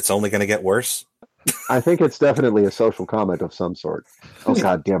 That it's only going to get worse? I think it's definitely a social comment of some sort. Oh,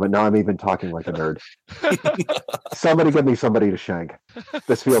 God damn it. Now I'm even talking like a nerd. Somebody give me somebody to shank.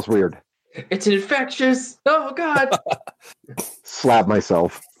 This feels weird. It's infectious. Oh, God. Slap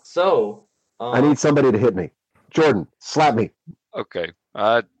myself. So, I need somebody to hit me. Jordan, slap me. Okay.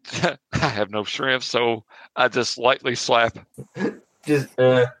 I have no strength, so I just lightly slap. By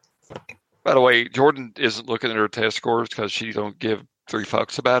the way, Jordan isn't looking at her test scores because she don't give 3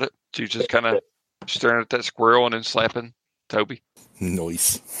 fucks about it. She's just kind of staring at that squirrel and then slapping Toby.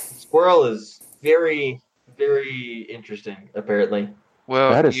 Nice. Squirrel is very, very interesting, apparently.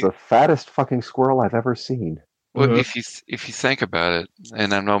 Well, that is the fattest fucking squirrel I've ever seen. Well, if you think about it,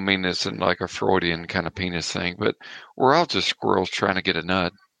 and I don't mean this in like a Freudian kind of penis thing, but we're all just squirrels trying to get a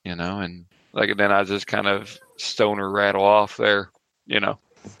nut, and then I just kind of stoner rattle off there,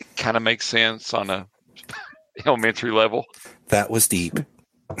 kind of makes sense on a elementary level. That was deep.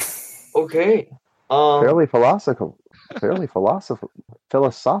 Okay. Fairly philosophical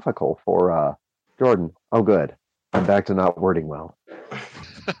for Jordan. Oh, good. I'm back to not wording well.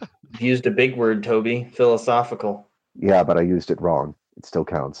 You used a big word, Toby. Philosophical. Yeah, but I used it wrong. It still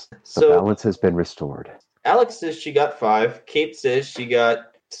counts. The balance has been restored. Alex says she got 5. Kate says she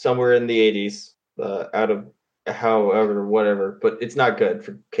got somewhere in the 80s out of however, whatever. But it's not good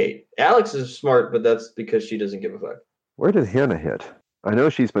for Kate. Alex is smart, but that's because she doesn't give a fuck. Where did Hannah hit? I know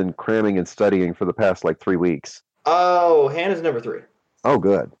she's been cramming and studying for the past 3 weeks. Oh, Hannah's number 3. Oh,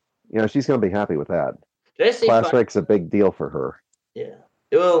 good. Yeah, she's going to be happy with that. Did I say Class rank's a big deal for her. Yeah.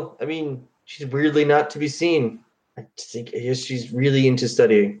 Well, I mean, she's weirdly not to be seen. I guess she's really into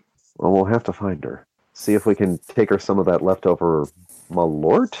studying. Well, we'll have to find her. See if we can take her some of that leftover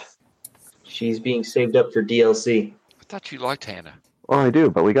malort? She's being saved up for DLC. I thought you liked Hannah. Oh, I do,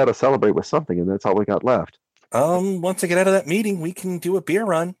 but we got to celebrate with something, and that's all we got left. Once I get out of that meeting, we can do a beer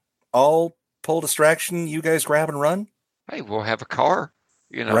run. I'll pull distraction, you guys grab and run. Hey, we'll have a car,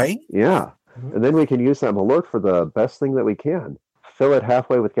 Right? Yeah. And then we can use that malort for the best thing that we can. Fill it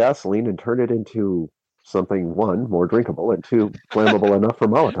halfway with gasoline and turn it into something, 1, more drinkable, and 2, flammable enough for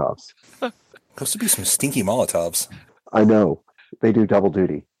Molotovs. Supposed to be some stinky Molotovs. I know. They do double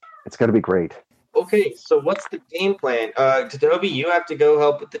duty. It's going to be great. Okay, so what's the game plan? Toby, you have to go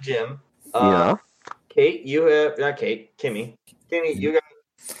help at the gym. Yeah. Kate, Kimmy. Kimmy, you got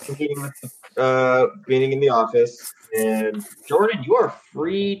competing with meeting in the office. And Jordan, you are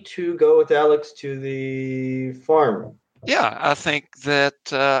free to go with Alex to the farm. Yeah, I think that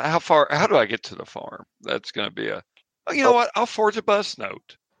how do I get to the farm? That's going to be what? I'll forge a bus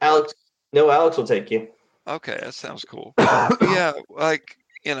note. Alex will take you. Okay, that sounds cool. Yeah,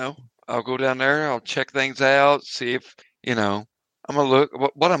 I'll go down there, I'll check things out, see if, I'm going to look,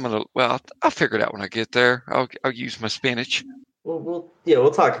 I'll figure it out when I get there. I'll use my spinach.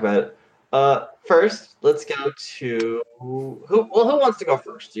 We'll talk about it. First, let's go to who wants to go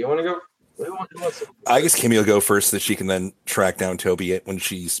first? Do you want to go? Who wants to go? I guess Kimmy will go first so that she can then track down Toby when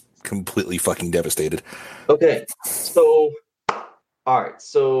she's completely fucking devastated. Okay, so all right,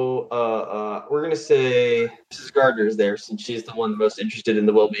 so we're gonna say Mrs. Gardner's there since she's the one most interested in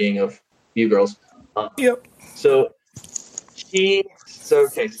the well-being of you girls. Yep. So you're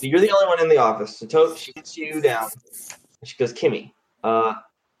the only one in the office. So she gets you down. And she goes, Kimmy.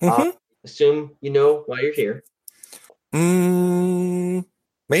 Assume you know why you're here.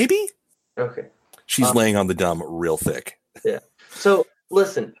 Maybe. Okay. She's laying on the dumb real thick. Yeah. So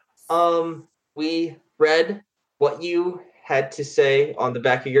listen, we read what you had to say on the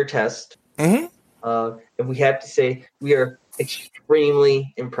back of your test. Mm-hmm. And we have to say we are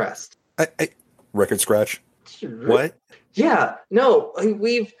extremely impressed. Record scratch. What? Yeah. No,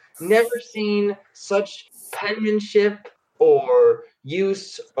 we've never seen such penmanship or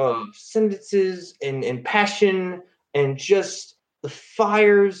use of sentences and passion and just the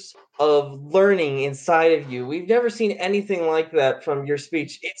fires of learning inside of you. We've never seen anything like that from your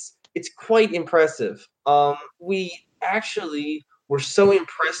speech. It's quite impressive. We actually were so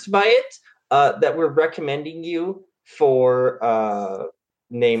impressed by it that we're recommending you for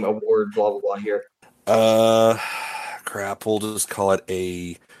name award blah blah blah here. Crap. We'll just call it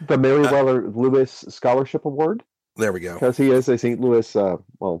the Meriwether Lewis Scholarship Award. There we go. Because he is a St. Louis,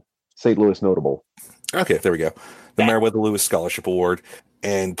 St. Louis notable. Okay, there we go. The Meriwether Lewis Scholarship Award,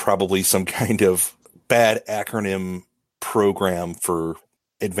 and probably some kind of bad acronym program for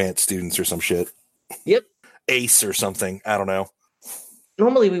advanced students or some shit. Yep. ACE or something. I don't know.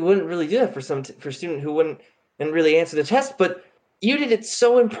 Normally we wouldn't really do that for a student who wouldn't really answer the test, but you did it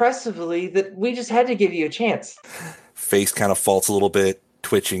so impressively that we just had to give you a chance. Face kind of faults a little bit,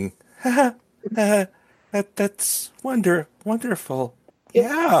 twitching. That's wonderful.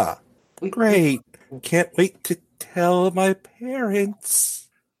 Yeah. Great. Can't wait to tell my parents.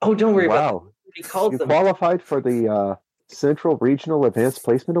 Oh, don't worry about it. You qualified for the Central Regional Advanced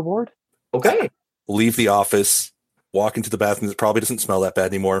Placement Award? Okay. Leave the office, walk into the bathroom. It probably doesn't smell that bad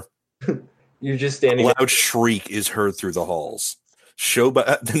anymore. You're just standing. A loud shriek is heard through the halls.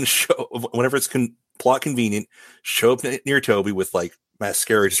 Whenever it's plot convenient, show up near Toby with like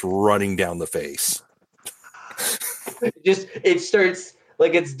mascara just running down the face. It starts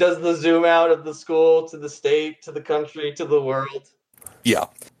like it does the zoom out of the school to the state to the country to the world. Yeah,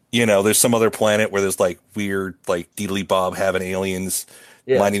 there's some other planet where there's like weird like Deedly Bob having aliens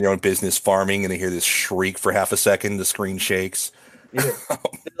minding their own business farming, and they hear this shriek for half a second. The screen shakes. Yeah.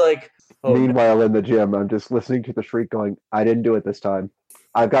 Like. Oh, meanwhile, in the gym, I'm just listening to the shriek going, I didn't do it this time.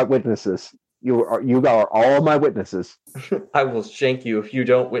 I've got witnesses. You are all my witnesses. I will shank you if you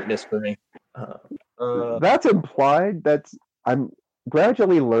don't witness for me. That's implied. I'm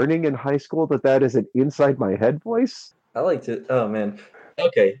gradually learning in high school that is an inside my head voice. I like to. Oh, man.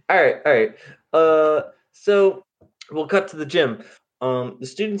 Okay. All right. So we'll cut to the gym. The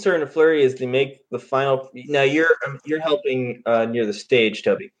students are in a flurry as they make the final. Now you're helping near the stage,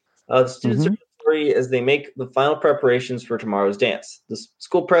 Toby. The students are in a flurry as they make the final preparations for tomorrow's dance. The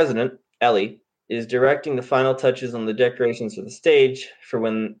school president, Ellie, is directing the final touches on the decorations for the stage for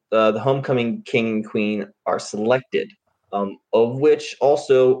when the homecoming king and queen are selected, of which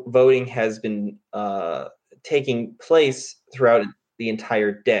also voting has been taking place throughout the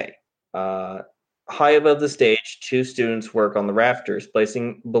entire day. High above the stage, two students work on the rafters,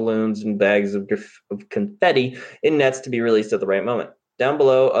 placing balloons and bags of confetti in nets to be released at the right moment. Down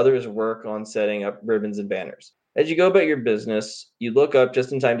below, others work on setting up ribbons and banners. As you go about your business, you look up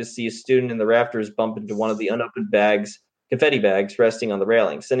just in time to see a student in the rafters bump into one of the unopened confetti bags resting on the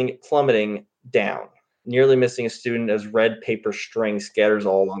railing, sending it plummeting down, nearly missing a student as red paper string scatters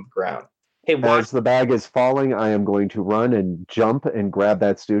all along the ground. Hey, as the bag is falling, I am going to run and jump and grab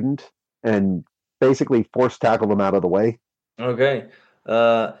that student and basically force tackle them out of the way. Okay.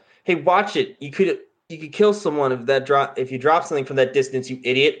 Hey, watch it. You could kill someone if you drop something from that distance, you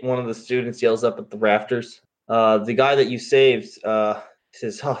idiot. One of the students yells up at the rafters. The guy that you saved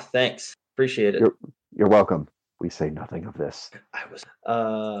says, "Oh, thanks. Appreciate it." You're welcome. We say nothing of this.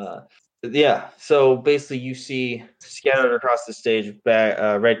 Yeah. So basically you see scattered across the stage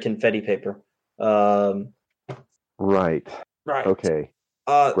red confetti paper. Right. Okay.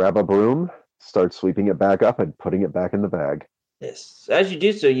 Grab a broom, start sweeping it back up and putting it back in the bag. Yes. As you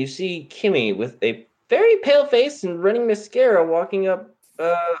do so, you see Kimmy with a very pale face and running mascara walking up.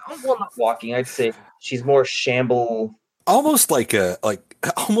 Well, not walking. I'd say she's more shamble. Almost like a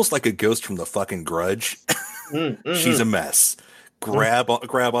ghost from the fucking Grudge. She's a mess. Grab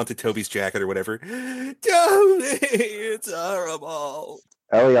onto Toby's jacket or whatever. Toby, it's horrible.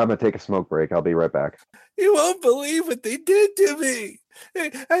 Ellie, I'm gonna take a smoke break. I'll be right back. You won't believe what they did to me.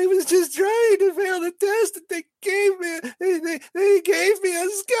 I was just trying to fail the test that they gave me. They gave me a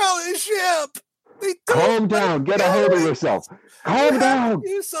scholarship. Calm down. Get a hold of yourself. Calm down.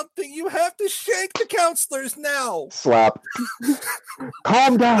 Do something. You have to shake the counselors now. Slap.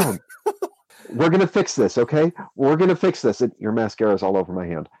 Calm down. We're going to fix this, okay? We're going to fix this. Your mascara's all over my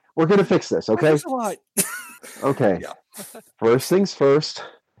hand. We're going to fix this, okay? Thanks a lot. Okay. Yeah. First things first.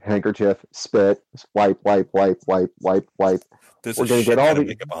 Handkerchief, spit, wipe. There's we're going to get all the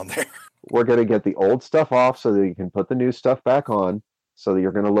makeup on there. We're going to get the old stuff off so that you can put the new stuff back on so that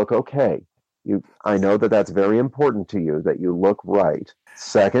you're going to look okay. I know that's very important to you, that you look right.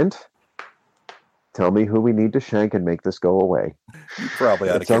 Second, tell me who we need to shank and make this go away. You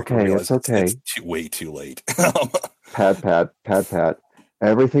probably ought to okay. It's okay. It's way too late. Pat.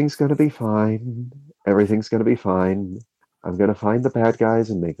 Everything's going to be fine. Everything's going to be fine. I'm going to find the bad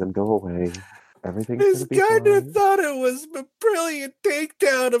guys and make them go away. Everything's His gonna be gardener fine. thought it was a brilliant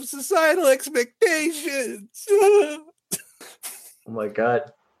takedown of societal expectations. Oh my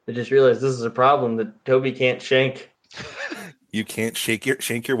god. I just realized this is a problem that Tobi can't shank. You can't shake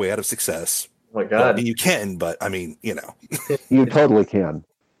your way out of success. Oh my god. Well, I mean, you can, but I mean, you know. You totally can.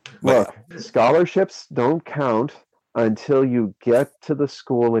 But Look, scholarships don't count until you get to the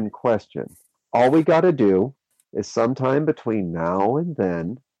school in question. All we got to do is sometime between now and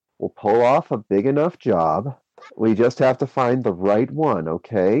then, we'll pull off a big enough job. We just have to find the right one,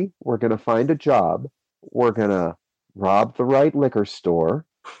 okay? We're going to find a job. We're going to rob the right liquor store,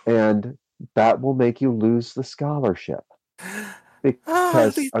 and that will make you lose the scholarship.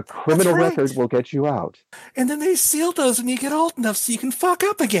 Because a criminal record will get you out. And then they seal those when you get old enough so you can fuck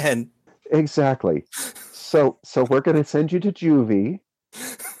up again. Exactly. So we're going to send you to juvie.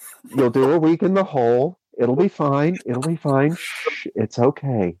 You'll do a week in the hole. It'll be fine. It'll be fine. Shh, it's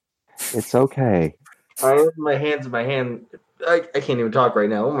okay. It's okay. I have my hands in my hand. I can't even talk right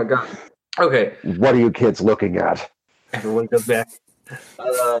now. Oh my god. Okay. What are you kids looking at? Everyone goes back.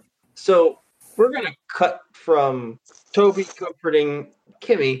 So we're going to cut from Tobi comforting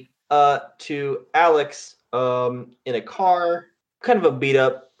Kimmy to Alex in a car, kind of a beat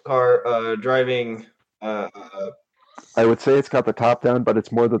up car, driving. I would say it's got the top down, but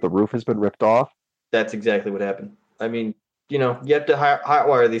it's more that the roof has been ripped off. That's exactly what happened. I mean, you have to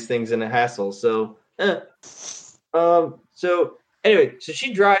hotwire these things in a hassle. So, so anyway, so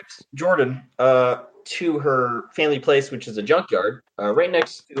she drives Jordan to her family place, which is a junkyard right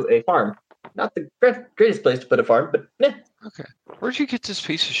next to a farm. Not the greatest place to put a farm, but Okay. Where'd you get this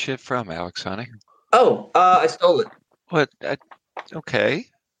piece of shit from, Alex, honey? Oh, I stole it. What? Okay.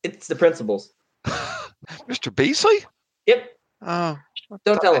 It's the principal's. Mr. Beasley? Yep. Oh.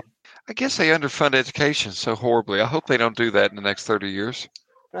 Don't tell him. I guess they underfund education so horribly. I hope they don't do that in the next 30 years.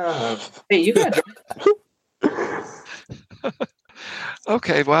 Hey, you got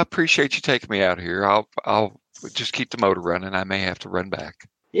Okay, well, I appreciate you taking me out here. I'll just keep the motor running. I may have to run back.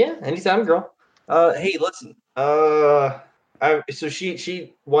 Yeah, anytime, girl. Hey, listen. So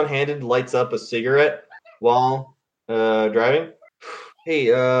she one-handed lights up a cigarette while driving. Hey,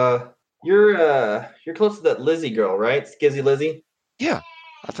 you're close to that Lizzie girl, right? Skizzy Lizzie? Yeah.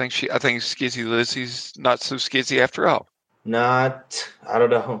 I think Skizzy Lizzie's not so skizzy after all. I don't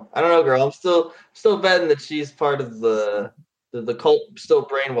know, girl. I'm still betting that she's part of the cult, still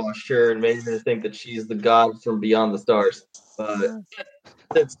brainwashed her and made her think that she's the god from beyond the stars. But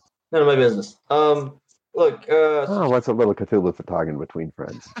that's none of my business. Look. What's a little Cthulhu talking between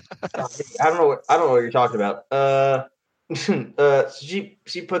friends? I don't know what you're talking about. So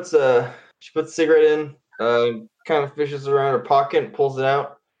she puts a cigarette in. Kind of fishes around her pocket and pulls it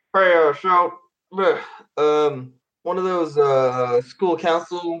out. Hey, one of those school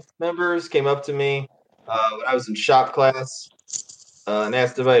council members came up to me when I was in shop class and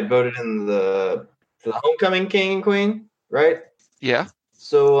asked if I had voted in the homecoming king and queen, right? Yeah.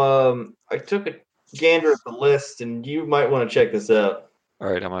 So I took a gander at the list, and you might want to check this out. All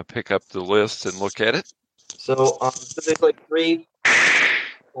right, I'm going to pick up the list and look at it. So there's like 3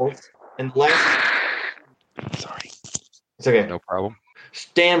 and the last. Sorry. It's okay. No problem.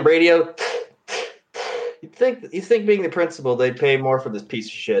 Damn radio. You think being the principal, they'd pay more for this piece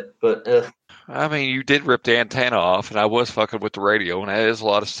of shit, but I mean, you did rip the antenna off, and I was fucking with the radio, and that is a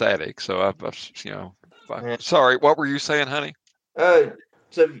lot of static. So sorry. What were you saying, honey? So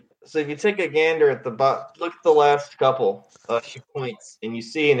if you take a gander at the bottom, look at the last couple. She points, and you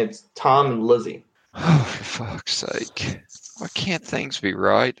see, and it's Tom and Lizzie. Oh, for fuck's sake! Why can't things be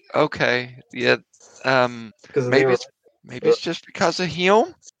right? Okay, yeah. Maybe it's just because of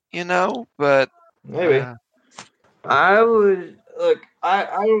him, But maybe I would look. I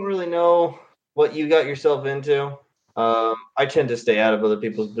don't really know what you got yourself into. I tend to stay out of other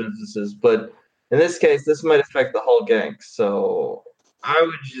people's businesses, but in this case, this might affect the whole gang. So I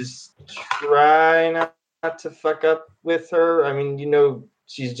would just try not to fuck up with her. I mean,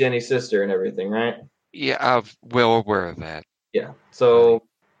 she's Jenny's sister and everything, right? Yeah, I'm well aware of that. Yeah. So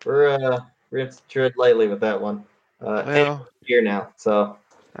we're gonna tread lightly with that one. Well, here now. So.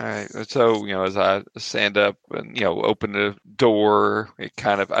 All right. So, as I stand up and, open the door,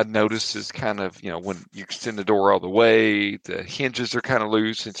 I notice is when you extend the door all the way, the hinges are kind of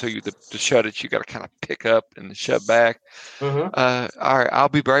loose. And so to shut it, you got to kind of pick up and shut back. Mm-hmm. All right. I'll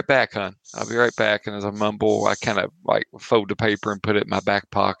be right back, hon. I'll be right back. And as I mumble, I kind of fold the paper and put it in my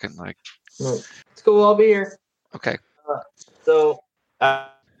back pocket. It's cool. I'll be here. Okay. So,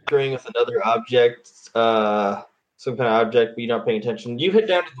 agreeing with another object, some kind of object, but you're not paying attention. You head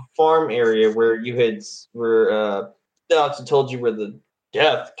down to the farm area where Alex had told you where the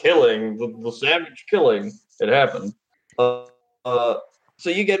death, killing, the savage killing. It happened. So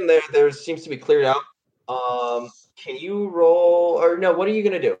you get in there. There seems to be cleared out. Can you roll or no? What are you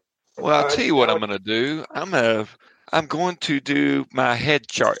gonna do? Well, I'll tell you what I'm going to do. I'm going to do my head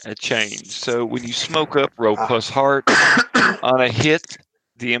chart change. So when you smoke up, roll plus heart. On a hit,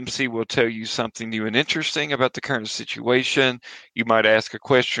 the MC will tell you something new and interesting about the current situation. You might ask a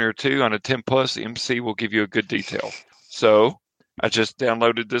question or two. On a 10 plus, the MC will give you a good detail. So I just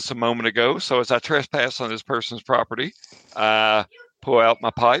downloaded this a moment ago. So as I trespass on this person's property, I pull out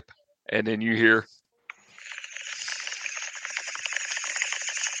my pipe, and then you hear,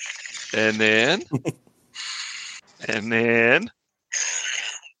 and then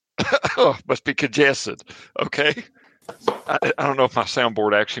oh, must be congested. Okay. I don't know if my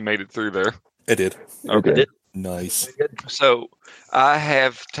soundboard actually made it through there. It did. Okay. It did. Nice. So I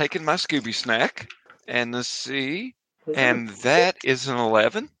have taken my Scooby snack, and let's see, and that is an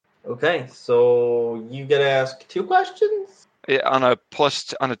 11. Okay, so you get to ask 2 questions? On a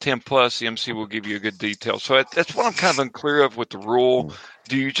 10 plus, the MC will give you a good detail. So that's what I'm kind of unclear of with the rule.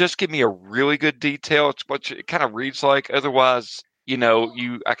 Do you just give me a really good detail? It's what it kind of reads like. Otherwise,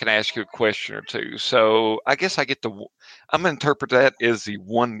 I can ask you a question or two. So I guess I'm going to interpret that as the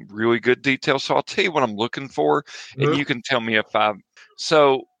one really good detail. So I'll tell you what I'm looking for, and you can tell me if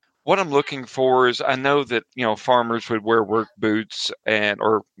so what I'm looking for is, I know that, farmers would wear work boots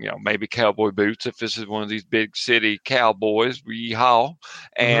or maybe cowboy boots if this is one of these big city cowboys, yeehaw.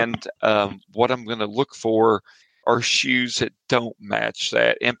 And what I'm going to look for are shoes that don't match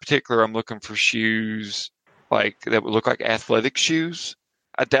that. In particular, I'm looking for shoes that would look like athletic shoes.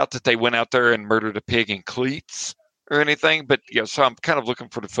 I doubt that they went out there and murdered a pig in cleats or anything, but so I'm kind of looking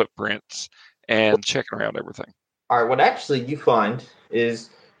for the footprints and checking around everything. All right, what actually you find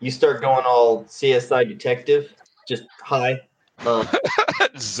is you start going all CSI detective, just high.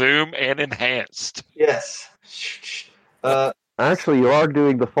 Zoom and enhanced. Yes. Actually, you are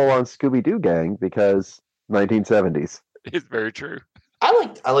doing the full-on Scooby-Doo gang because 1970s. It's very true.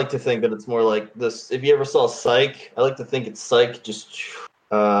 I like to think that it's more like this. If you ever saw Psych, I like to think it's Psych. Just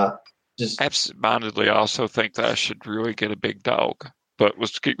absentmindedly, I also think that I should really get a big dog. But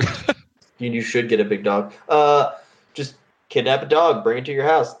let's keep. You should get a big dog. Just kidnap a dog, bring it to your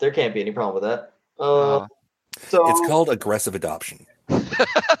house. There can't be any problem with that. So it's called aggressive adoption.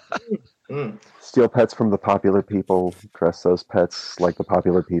 Steal pets from the popular people, dress those pets like the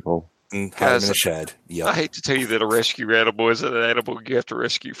popular people. Hide them in a shed. Yep. I hate to tell you that a rescue animal isn't an animal you have to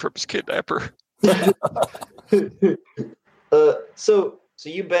rescue from its kidnapper. So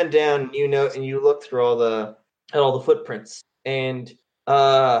you bend down, and you look through all the footprints, and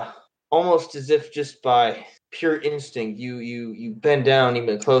almost as if just by pure instinct, you bend down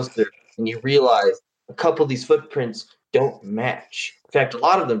even closer, and you realize a couple of these footprints don't match. In fact, a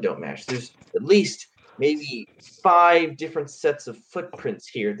lot of them don't match. There's at least maybe 5 different sets of footprints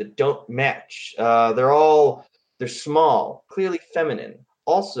here that don't match. They're small, clearly feminine.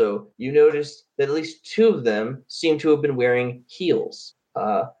 Also, you notice that at least 2 of them seem to have been wearing heels.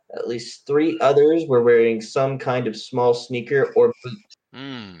 At least 3 others were wearing some kind of small sneaker or boot.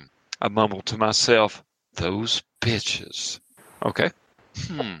 I mumbled to myself, those bitches. Okay.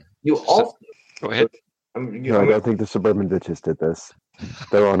 You also... Go ahead. I don't think the suburban bitches did this.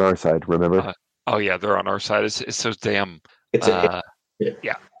 They're on our side, remember? Oh, yeah, they're on our side. It's so damn...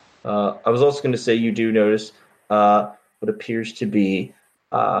 yeah. I was also going to say you do notice what appears to be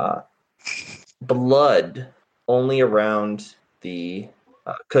blood only around the...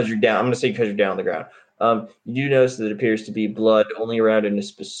 because you're down. I'm going to say because you're down on the ground. You do notice that it appears to be blood only around in a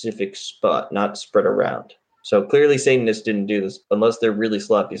specific spot, not spread around. So clearly Satanists didn't do this, unless they're really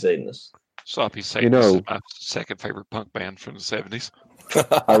sloppy Satanists. Sloppy Satanists is my second favorite punk band from the 70s.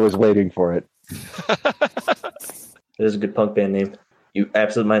 I was waiting for it. It is a good punk band name. You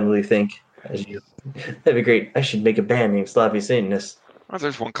absolutely think, that'd be great. I should make a band named Sloppy Satanists. Well,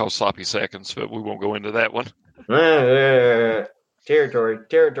 there's one called Sloppy Seconds, but we won't go into that one.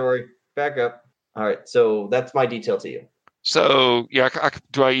 Territory, back up. All right, so that's my detail to you. So, yeah,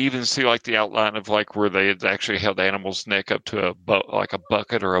 do I even see the outline of where they had actually held the animal's neck up to a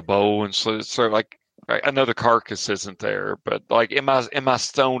bucket or a bowl, and so I know the carcass isn't there, but in my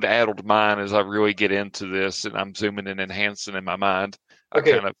stoned, addled mind, as I really get into this and I'm zooming and enhancing in my mind,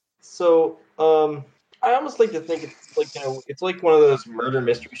 So I almost like to think it's like one of those murder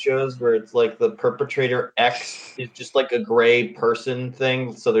mystery shows where it's like the perpetrator X is just like a gray person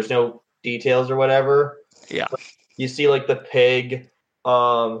thing, so there's no details or whatever. Yeah. You see the pig,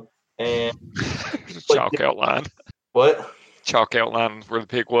 and chalk outline. What? Chalk outline where the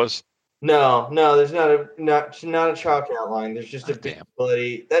pig was. No, there's not a chalk outline. There's just a big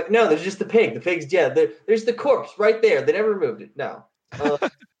bloody. No, there's just the pig. The pig's there's the corpse right there. They never removed it. No.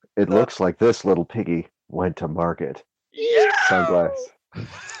 It looks like this little piggy went to market. Yeah. Sunglass.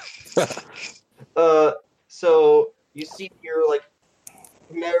 So you see your like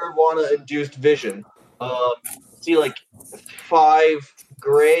marijuana-induced vision. See like 5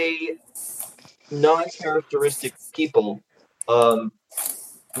 gray, non-characteristic people.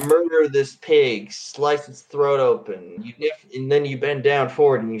 Murder this pig, slice its throat open, and then you bend down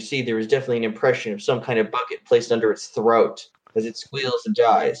forward and you see there is definitely an impression of some kind of bucket placed under its throat as it squeals and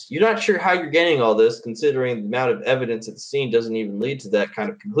dies. You're not sure how you're getting all this, considering the amount of evidence at the scene doesn't even lead to that kind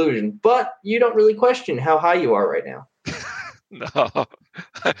of conclusion, but you don't really question how high you are right now. No.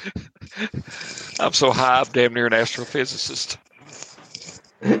 I'm so high, I'm damn near an astrophysicist.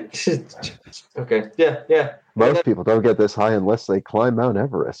 Okay, yeah. Most people don't get this high unless they climb Mount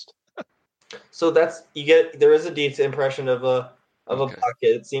Everest. So there is a decent impression of a bucket.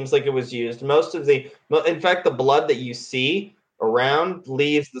 It seems like it was used. In fact, the blood that you see around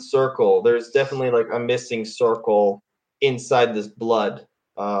leaves the circle. There's definitely like a missing circle inside this blood,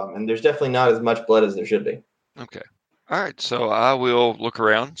 and there's definitely not as much blood as there should be. Okay. All right, so I will look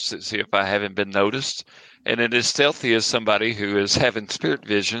around, see if I haven't been noticed. And it is stealthy as somebody who is having spirit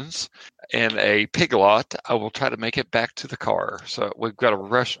visions in a pig lot. I will try to make it back to the car. So we've got to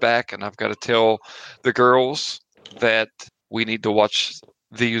rush back, and I've got to tell the girls that we need to watch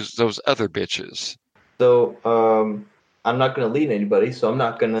those other bitches. So I'm not going to lead anybody, so I'm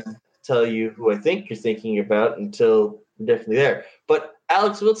not going to tell you who I think you're thinking about until you're definitely there. But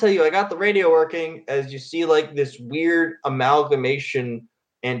Alex will tell you, I got the radio working as you see like this weird amalgamation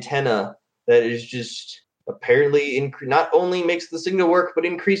antenna that is just apparently not only makes the signal work, but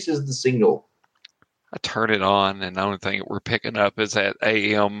increases the signal. I turn it on, and the only thing that we're picking up is that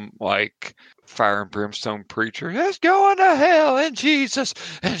AM, like, fire and brimstone preacher. Let's go into hell, and Jesus,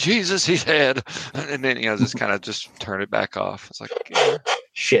 he said. And then, just kind of just turn it back off. It's like, yeah.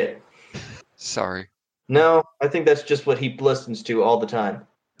 Shit. Sorry. No, I think that's just what he listens to all the time.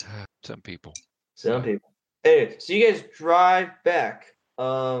 Some people. Anyway, so you guys drive back.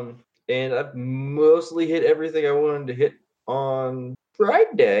 And I've mostly hit everything I wanted to hit on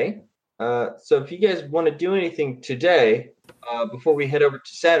Friday. So if you guys want to do anything today, before we head over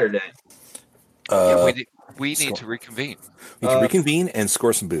to Saturday. We need to reconvene. We need to reconvene and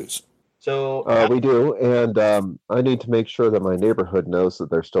score some booze. So we do, and I need to make sure that my neighborhood knows that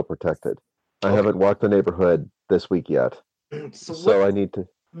they're still protected. I haven't walked the neighborhood this week yet, so I need to.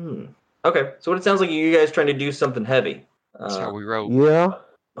 Okay, so what it sounds like you guys trying to do something heavy. That's how we roll. Yeah,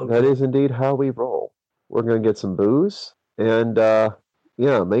 that is indeed how we roll. We're going to get some booze, and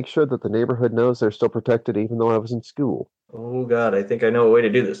make sure that the neighborhood knows they're still protected, even though I was in school. Oh God, I think I know a way to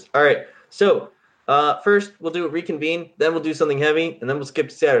do this. All right, so first we'll do a reconvene, then we'll do something heavy, and then we'll skip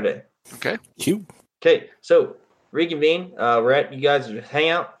to Saturday. Okay. Cute. Okay, so reconvene. We're at you guys hang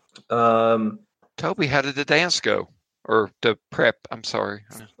out. Toby, how did the dance go? Or the prep, I'm sorry.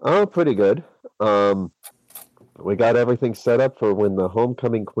 Oh, pretty good. We got everything set up for when the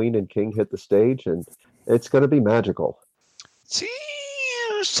homecoming queen and king hit the stage, and it's going to be magical. See,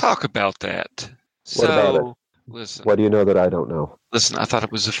 let's talk about that. What about it? Listen. What do you know that I don't know? Listen, I thought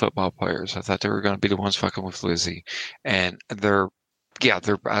it was the football players. I thought they were going to be the ones fucking with Lizzie. And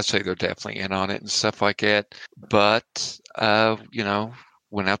I'd say they're definitely in on it and stuff like that. But,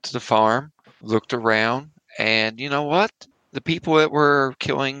 went out to the farm, looked around, and you know what? The people that were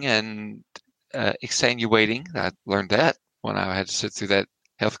killing and extenuating, I learned that when I had to sit through that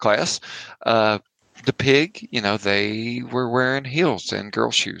health class. The pig, they were wearing heels and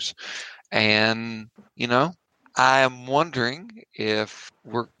girl shoes. And, I am wondering if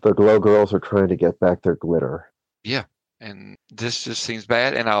the Glow Girls are trying to get back their glitter. Yeah. And this just seems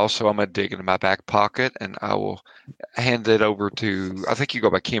bad. And I'm going to dig into my back pocket and I will hand it over to, I think you go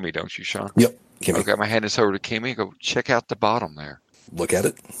by Kimmy, don't you, Shaun? Yep. Kimmy. Okay, I'm going to hand this over to Kimmy and go check out the bottom there. Look at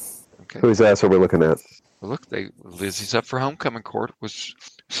it. Okay. Whose ass are we looking at? Well, look, Lizzie's up for homecoming court.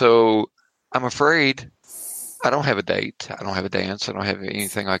 So I'm afraid I don't have a date. I don't have a dance. I don't have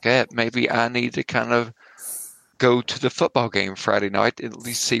anything like that. Maybe I need to kind of go to the football game Friday night, at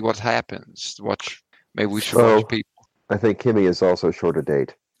least see what happens. Maybe we should watch people. I think Kimmy is also short a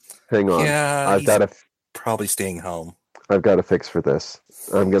date. Hang on. Yeah, probably staying home. I've got a fix for this.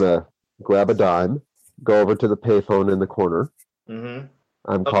 I'm going to grab a dime, go over to the payphone in the corner. Mm-hmm.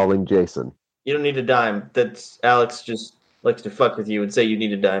 I'm calling Jason. You don't need a dime. That's Alex just likes to fuck with you and say you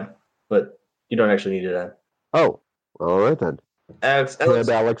need a dime, but you don't actually need a dime. Oh, all right then.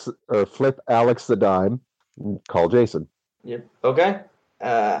 Flip Alex the dime. And call Jason. Yep. Okay.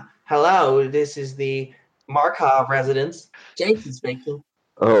 How Hello, this is the Markov residence. Jason speaking.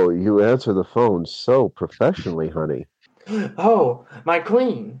 Oh, you answer the phone so professionally, honey. Oh, my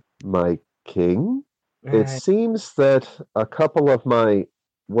queen. My king? It seems that a couple of my,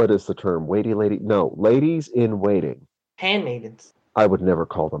 what is the term? Ladies in waiting. Handmaidens. I would never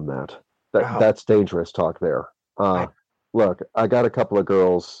call them that. That's dangerous talk there. Look, I got a couple of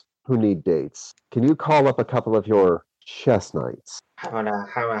girls who need dates. Can you call up a couple of your chess knights? Okay,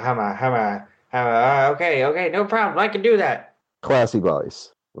 no problem. I can do that. Classy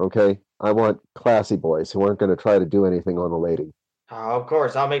boys, okay? I want classy boys who aren't going to try to do anything on a lady. Oh, of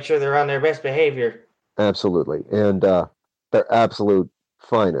course. I'll make sure they're on their best behavior. Absolutely. And they're absolute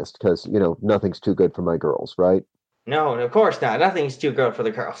finest because, nothing's too good for my girls, right? No, of course not. Nothing's too good for the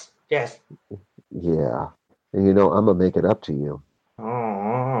girls. Yes. Yeah. And I'm going to make it up to you.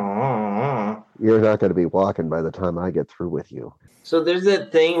 You're not going to be walking by the time I get through with you. So there's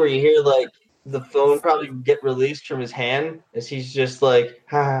that thing where you hear, like, the phone probably get released from his hand as he's just like,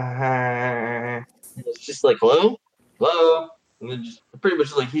 ha, ha. And it's just like, hello? Hello? And then just pretty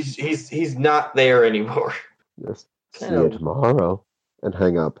much like he's not there anymore. Just see you tomorrow and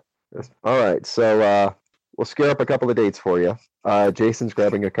hang up. All right, so we'll scare up a couple of dates for you. Jason's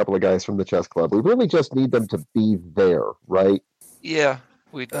grabbing a couple of guys from the chess club. We really just need them to be there, right? Yeah.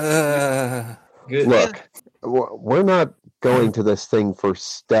 Good. Look, we're not going to this thing for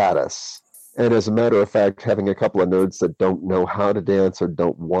status. And as a matter of fact, having a couple of nerds that don't know how to dance or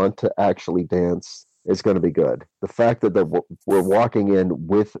don't want to actually dance is going to be good. The fact that we're walking in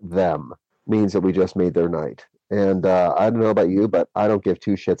with them means that we just made their night. And I don't know about you, but I don't give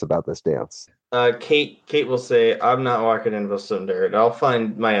two shits about this dance. Kate will say, I'm not walking in with some nerd. I'll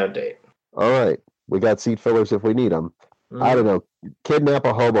find my own date. All right. We got seat fillers if we need them. I don't know. Kidnap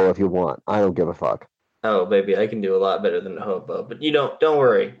a hobo if you want. I don't give a fuck. Oh, baby, I can do a lot better than a hobo. But don't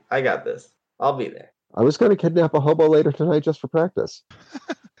worry. I got this. I'll be there. I was going to kidnap a hobo later tonight just for practice.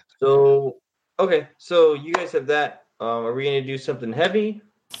 So, okay. So you guys have that. Are we going to do something heavy?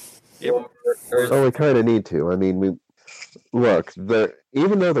 Yeah. We kind of need to. I mean,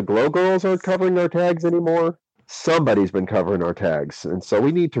 even though the Glow Girls aren't covering our tags anymore, somebody's been covering our tags. And so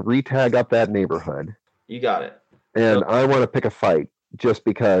we need to re-tag up that neighborhood. You got it. And I want to pick a fight just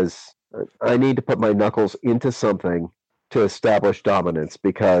because I need to put my knuckles into something to establish dominance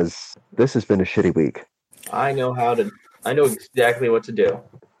because this has been a shitty week. I know exactly what to do.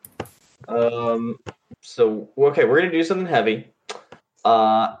 So, okay, we're going to do something heavy.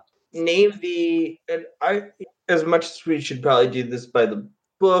 Name as much as we should probably do this by the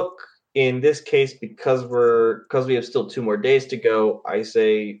book, in this case, because we have still 2 more days to go, I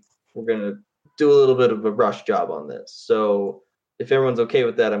say we're going to do a little bit of a rush job on this. So if everyone's okay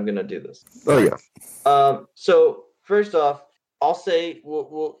with that, I'm going to do this. Oh, yeah. So first off, I'll say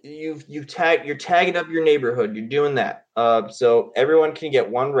you're tagging up your neighborhood. You're doing that. So everyone can get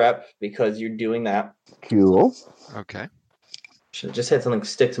 1 rep because you're doing that. Cool. Okay. Should have just had something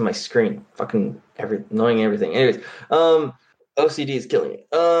stick to my screen. Fucking annoying everything. Anyways, OCD is killing me.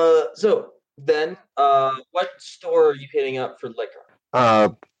 So then, what store are you hitting up for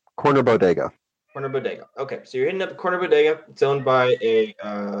liquor? Corner Bodega. Corner Bodega. Okay, so you're hitting up a Corner Bodega. It's owned by a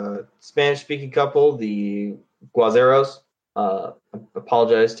Spanish-speaking couple, the Guazeros.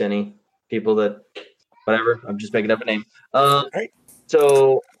 Apologize to any people that, whatever. I'm just making up a name. Right.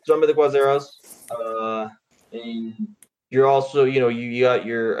 So it's owned by the Guazeros. And you're also, you got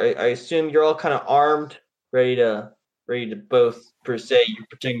your. I assume you're all kind of armed, ready to both per se. You're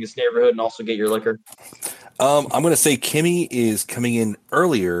protecting this neighborhood and also get your liquor. I'm going to say Kimmy is coming in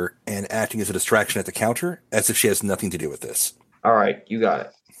earlier and acting as a distraction at the counter, as if she has nothing to do with this. All right, you got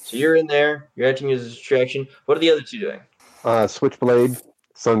it. So you're in there. You're acting as a distraction. What are the other 2 doing? Switchblade,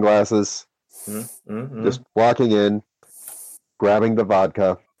 sunglasses, just walking in, grabbing the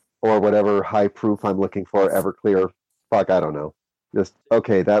vodka, or whatever high proof I'm looking for, Everclear. Fuck, I don't know. Just,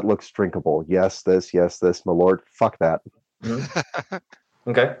 okay, that looks drinkable. Yes, this, my lord. Fuck that.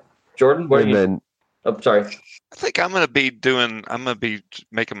 Mm-hmm. Okay. Jordan, what are you... Oh, sorry. I think I'm going to be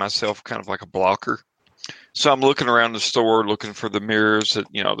making myself kind of like a blocker. So I'm looking around the store, looking for the mirrors that,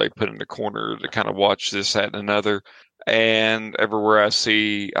 they put in the corner to kind of watch this, that, and another. And everywhere I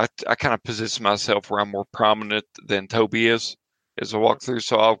see, I kind of position myself where I'm more prominent than Tobi is as I walk through.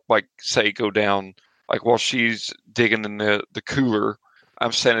 So I'll go down, while she's digging in the cooler,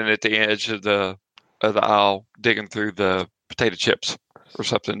 I'm standing at the edge of the aisle, digging through the potato chips or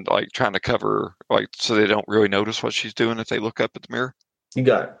something, trying to cover, so they don't really notice what she's doing if they look up at the mirror. You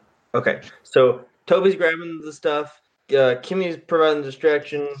got it. Okay. So Tobi's grabbing the stuff. Kimmy's providing the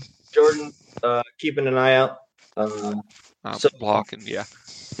distraction. Jordan keeping an eye out. Blocking, yeah.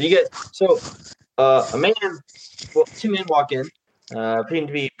 two men walk in, pretending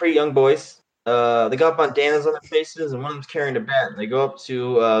to be pretty young boys. They got bandanas on their faces, and one of them's carrying a bat. And they go up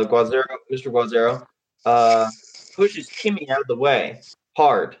to Mr. Guazero, pushes Kimmy out of the way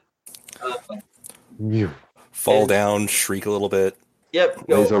hard. You fall down, shriek a little bit. Yep.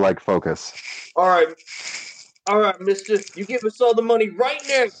 Laser-like focus. All right, mister. You give us all the money right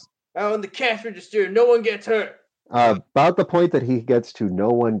now. Out in the cash register, no one gets hurt. About the point that he gets to no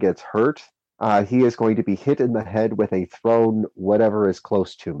one gets hurt, he is going to be hit in the head with a thrown whatever is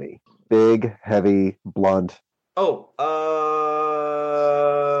close to me. Big, heavy, blunt. Oh,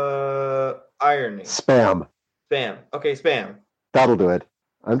 irony. Spam. Okay, spam. That'll do it.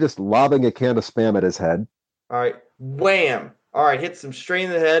 I'm just lobbing a can of spam at his head. All right, wham. All right, hits him straight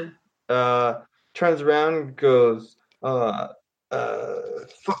in the head. Turns around and goes, fucking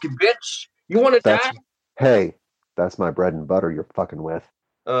bitch. You want to die? Hey, that's my bread and butter you're fucking with.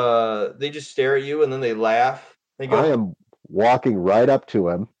 They just stare at you and then they laugh. They go, I am walking right up to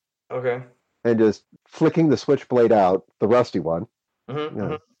him. Okay. And just flicking the switchblade out, the rusty one.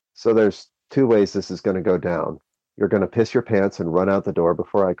 Mm-hmm. So there's two ways this is going to go down. You're going to piss your pants and run out the door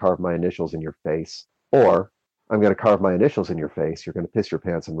before I carve my initials in your face. Or I'm going to carve my initials in your face. You're going to piss your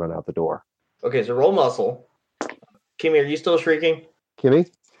pants and run out the door. Okay, so roll muscle. Kimmy, are you still shrieking? Kimmy?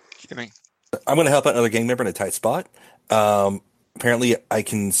 I'm going to help out another gang member in a tight spot. Apparently, I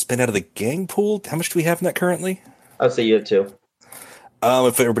can spend out of the gang pool. How much do we have in that currently? I'd say you have 2.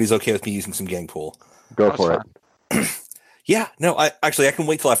 If everybody's okay with me using some gang pool. Go for it. Yeah, no, I can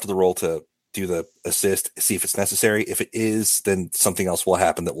wait till after the roll to do the assist, see if it's necessary. If it is, then something else will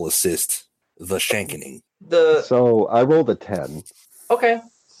happen that will assist the shankening. So I rolled a 10. Okay,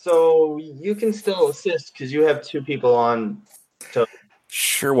 so you can still assist because you have 2 people on.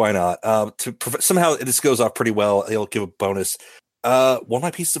 Sure, why not? Somehow this goes off pretty well. It'll give a bonus. One of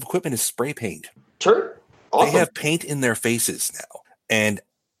my pieces of equipment is spray paint. Sure. Awesome. They have paint in their faces now, and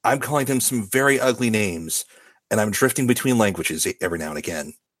I'm calling them some very ugly names, and I'm drifting between languages every now and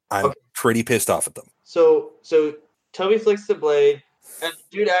again. I'm pretty pissed off at them. So Toby flicks the blade, and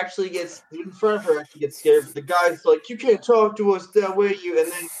dude in front of her actually gets scared. But the guy's like, "You can't talk to us that way, you."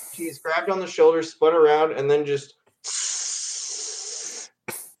 And then he's grabbed on the shoulder, spun around, and then just.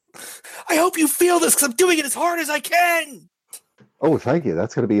 I hope you feel this because I'm doing it as hard as I can. Oh, thank you.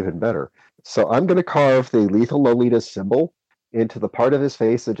 That's going to be even better. So I'm going to carve the Lethal Lolitas symbol into the part of his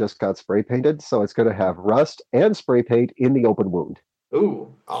face that just got spray painted. So it's going to have rust and spray paint in the open wound.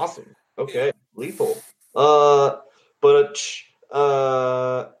 Ooh, awesome. Okay, lethal. Jordan,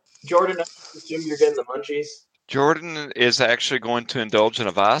 I assume you're getting the munchies. Jordan is actually going to indulge in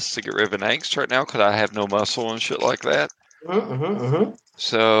a vice to get rid of an angst right now because I have no muscle and shit like that.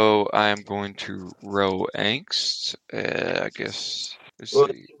 So I am going to roll angst. I guess.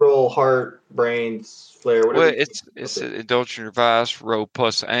 Roll heart, brains, flare, whatever. Well, it's indulge in your vice, roll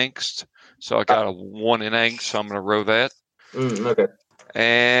plus angst. So I got a 1 in angst, so I'm going to roll that. Okay.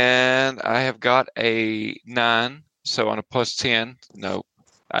 And I have got a 9, so on a plus 10. No,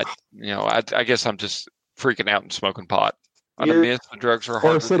 I guess I'm just freaking out and smoking pot. On a miss, the drugs are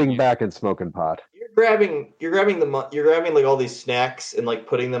hard. Or sitting back and smoking pot. You're grabbing like all these snacks and like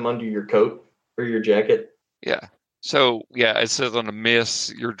putting them under your coat or your jacket. Yeah. So yeah, it says on a miss,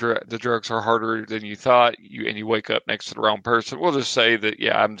 the drugs are harder than you thought. You wake up next to the wrong person. We'll just say that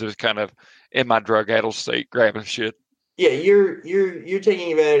I'm just kind of in my drug-addled state, grabbing shit. Yeah, you're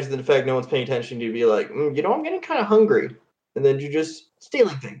taking advantage of the fact no one's paying attention to you. Be like, I'm getting kind of hungry, and then you're just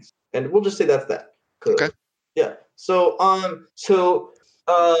stealing things, and we'll just say that's that. Okay. Yeah. So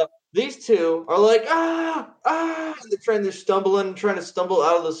these two are like and they're trying to stumble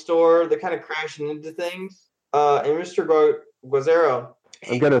out of the store. They're kind of crashing into things. And Mr. Guazero.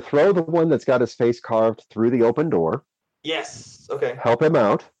 I'm going to throw the one that's got his face carved through the open door. Yes. Okay. Help him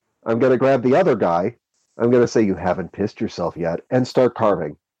out. I'm going to grab the other guy. I'm going to say you haven't pissed yourself yet and start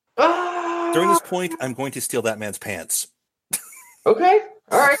carving. During this point, I'm going to steal that man's pants. Okay.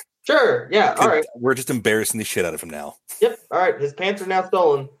 All right. Sure. Yeah. All right. We're just embarrassing the shit out of him now. Yep. All right. His pants are now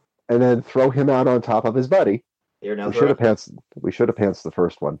stolen. And then throw him out on top of his buddy. We should have pantsed the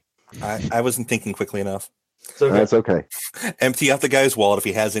first one. I wasn't thinking quickly enough. That's okay. Empty out the guy's wallet if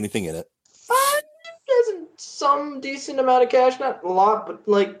he has anything in it. He has some decent amount of cash, not a lot, but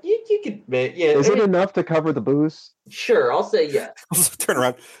like you could, yeah. Is it enough to cover the booze? Sure, I'll say yeah. I'll turn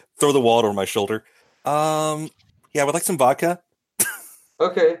around, throw the wallet over my shoulder. Yeah, I would like some vodka.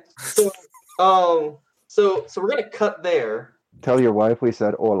 Okay, so we're gonna cut there. Tell your wife we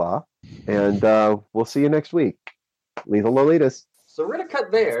said hola, and we'll see you next week. Lethal Lolitas. So we're gonna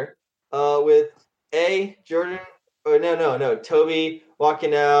cut there with Jordan. Or no. Tobi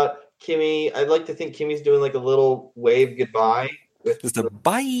walking out. Kimmy, I'd like to think Kimmy's doing like a little wave goodbye. Just a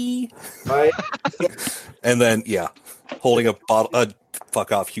bye. Bye. And then, holding a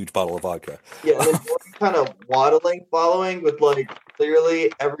fuck off huge bottle of vodka. Yeah, and then kind of waddling, following with like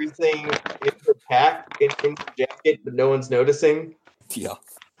clearly everything in her pack, in her jacket, but no one's noticing. Yeah.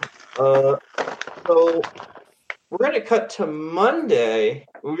 So we're going to cut to Monday.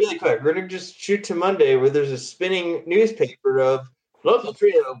 Really quick. We're going to just shoot to Monday where there's a spinning newspaper of local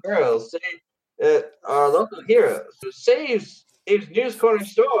trio of girls say our local hero saves News Corner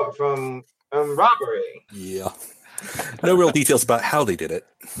store from robbery. Yeah. No real details about how they did it.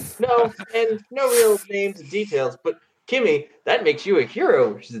 No, and no real names and details. But Kimmy, that makes you a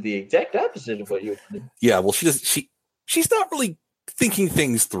hero, which is the exact opposite of what you did. Yeah, well, she's not really thinking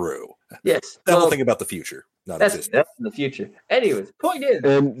things through. Yes. That whole thing about the future. That's in the future. Anyways, point is.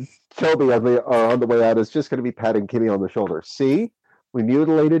 And Tobi on the way out is just going to be patting Kimmy on the shoulder. See, we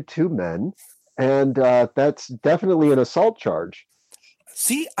mutilated 2 men, and that's definitely an assault charge.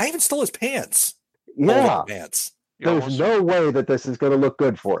 See, I even stole his pants. Yeah. Pants. There's no way that this is going to look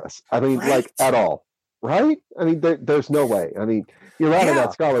good for us. I mean, like, at all. Right? I mean, there's no way. I mean, you're out of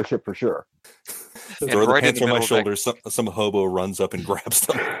that scholarship for sure. Throw the pants on my shoulders. Some hobo runs up and grabs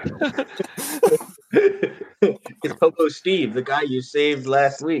them. It's Hobo Steve, the guy you saved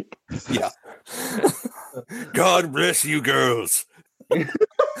last week. Yeah. God bless you, girls.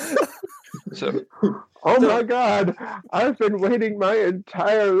 My God, I've been waiting my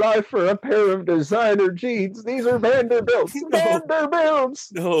entire life for a pair of designer jeans. These are Vanderbilts.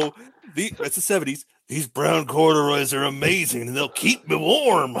 Vanderbilts. No, that's the 70s. These brown corduroys are amazing, and they'll keep me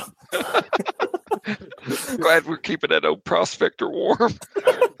warm. Glad we're keeping that old prospector warm.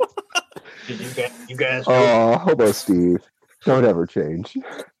 You guys. Oh, Hobo Steve, don't ever change.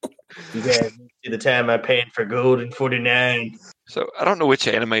 You guys see the time I paid for gold in 49. So I don't know which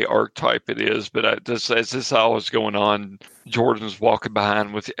anime archetype it is, but as this all was going on, Jordan's walking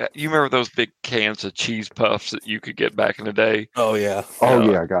behind with. You remember those big cans of cheese puffs that you could get back in the day? Oh yeah.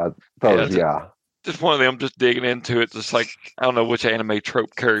 Yeah, God, those, Just one of them, just digging into it, just like I don't know which anime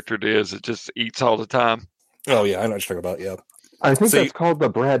trope character it is. It just eats all the time. Oh yeah, I know what you're talking about. Yeah, I think that's called the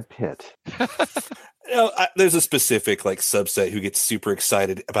Brad Pitt. There's a specific subset who gets super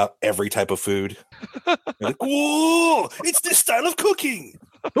excited about every type of food. Like, whoa! It's this style of cooking.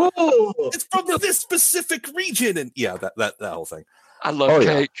 Oh, it's from this specific region, and that whole thing. I love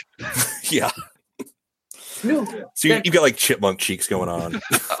cake. Yeah. So you got chipmunk cheeks going on.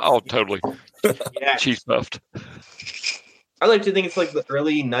 Oh, totally. Yeah. Cheese puffed. I like to think it's like the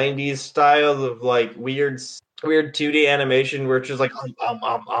early 90s style of weird 2D animation where it's just like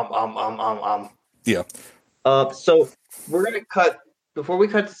Yeah. So we're gonna cut before we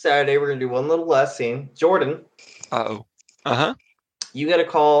cut to Saturday. We're gonna do one little last scene. Jordan. Uh-oh. Uh-huh. You got a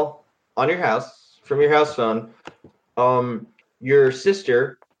call on your house from your house phone. Your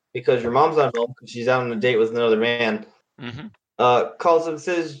sister, because your mom's not home because she's out on a date with another man. Mm-hmm. Calls and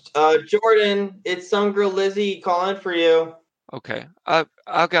says, Jordan, it's some girl Lizzie calling for you. Okay, I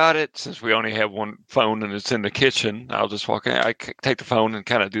got it. Since we only have one phone and it's in the kitchen, I'll just walk in. I take the phone and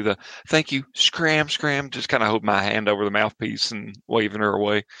kind of do the thank you, scram. Just kind of hold my hand over the mouthpiece and waving her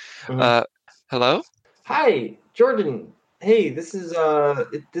away. Mm-hmm. Hello? Hi, Jordan. Hey, this is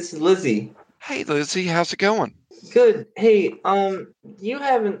Lizzie. Hey, Lizzie, how's it going? Good. Hey, you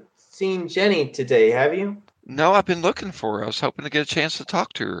haven't seen Jenny today, have you? No, I've been looking for her. I was hoping to get a chance to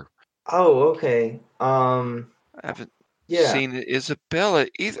talk to her. Oh, okay. I haven't seen Isabella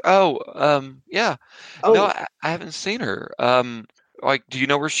either. Yeah. Oh. No, I haven't seen her. Do you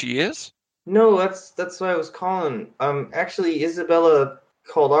know where she is? No, that's why I was calling. Actually, Isabella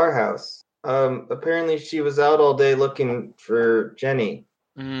called our house. Apparently she was out all day looking for Jenny.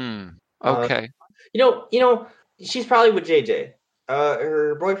 Okay. You know, she's probably with JJ,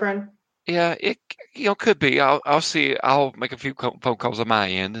 her boyfriend. Yeah, it could be. I'll see. I'll make a few phone calls on my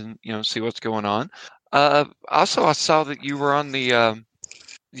end and see what's going on. Also, I saw that you were on the.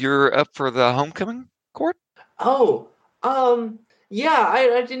 You're up for the homecoming court. Oh, yeah.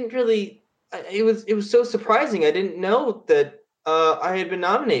 I didn't really. It was so surprising. I didn't know that I had been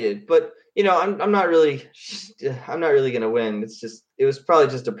nominated. But I'm not really gonna win. It was probably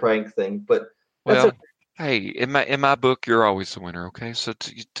just a prank thing. But that's okay. Hey, in my book, you're always the winner. Okay, so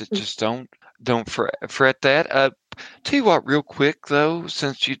just don't fret that. Tell you what, real quick though,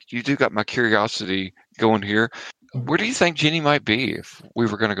 since you do got my curiosity going here, where do you think Jenny might be if we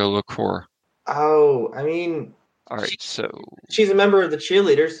were going to go look for her? Oh, I mean, all right, so she's a member of the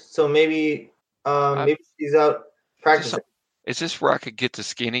cheerleaders, so maybe she's out practicing. Is this where I could get the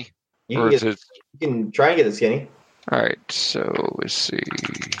skinny? You can try and get the skinny. All right, so let's see.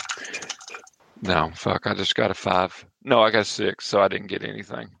 No, fuck, I just got a 5. No, I got 6, so I didn't get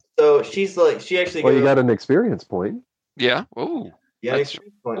anything. So she's like, she actually. Well, you got an experience point. Yeah. Ooh. Yeah,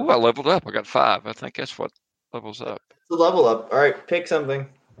 experience point. Ooh, I leveled up. I got 5. I think that's what levels up. It's a level up. All right, pick something.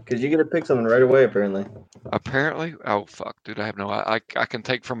 Because you get to pick something right away, apparently. Apparently? Oh, fuck, dude, I have no... I can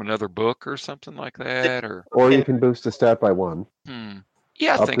take from another book or something like that, or... Or you can boost a stat by 1.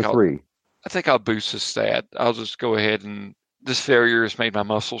 Yeah, up to 3. I think I'll boost the stat. I'll just go ahead and... This failure has made my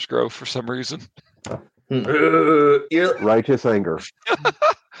muscles grow for some reason. Righteous anger. You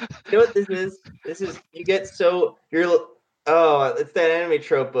know what this is? This is... You get so... Oh, it's that anime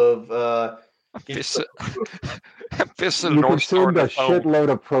trope of... I'm you consumed a shitload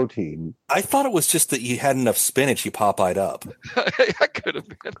of protein. I thought it was just that you had enough spinach, you pop-eyed up. I could have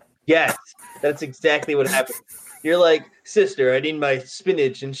been. Yes, that's exactly what happened. You're like, sister, I need my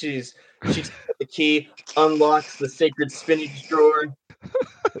spinach, and she's the key, unlocks the sacred spinach drawer.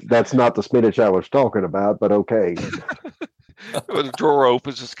 That's not the spinach I was talking about, but okay. When the drawer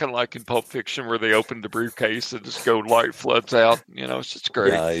opens, it's kind of like in Pulp Fiction where they open the briefcase and just go light floods out. You know, it's just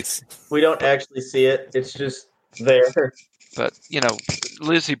great. Nice. We don't actually see it. It's just there. But, you know,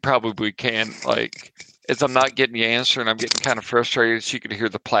 Lizzie probably can, like, as I'm not getting the answer and I'm getting kind of frustrated, she could hear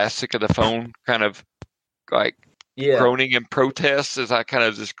the plastic of the phone kind of, like, groaning in protest as I kind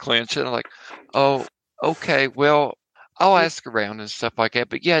of just clench it. I'm like, oh, okay, well, I'll ask around and stuff like that.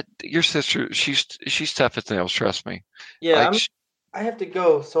 But yeah, your sister, she's tough as nails. Trust me. Yeah, like, I have to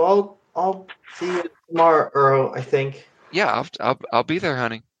go, so I'll see you tomorrow. I think. Yeah, I'll be there,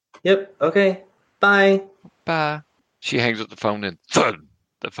 honey. Yep. Okay. Bye. Bye. She hangs up the phone and thud,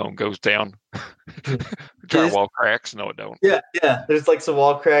 the phone goes down. Drywall cracks. No, it don't. Yeah. There's like some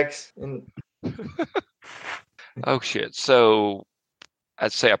wall cracks and. Oh shit! So,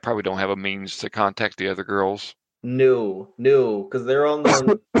 I'd say I probably don't have a means to contact the other girls. No, because they're on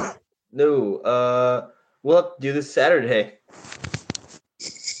the. No, we'll have to do this Saturday.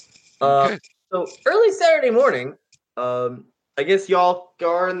 Okay. So early Saturday morning. I guess y'all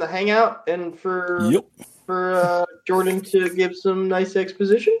are in the hangout, and for Jordan to give some nice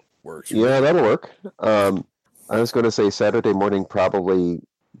exposition. Works. Yeah, that'll work. I was going to say Saturday morning, probably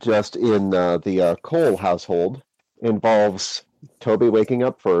just in the Cole household, involves Tobi waking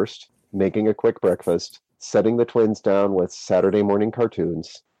up first, making a quick breakfast, setting the twins down with Saturday morning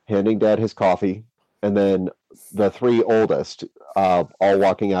cartoons, handing Dad his coffee, and then the 3 oldest all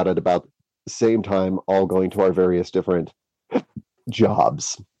walking out at about the same time, all going to our various different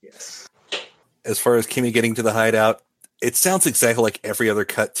jobs. Yes. As far as Kimmy getting to the hideout, it sounds exactly like every other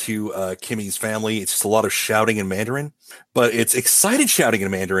cut to Kimmy's family. It's just a lot of shouting in Mandarin, but it's excited shouting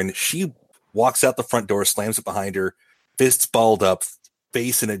in Mandarin. She walks out the front door, slams it behind her, fists balled up,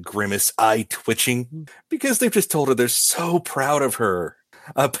 face in a grimace, eye twitching, because they've just told her they're so proud of her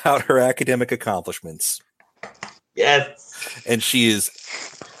about her academic accomplishments. Yes. And she is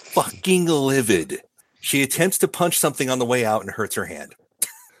fucking livid. She attempts to punch something on the way out and hurts her hand.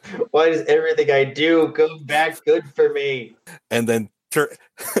 Why does everything I do go back good for me? And then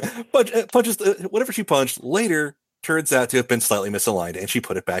punches whatever she punched later turns out to have been slightly misaligned, and she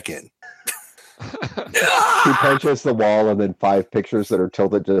put it back in. She punches the wall, and then 5 pictures that are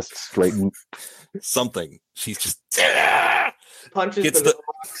tilted just straighten. Something. She's just punches the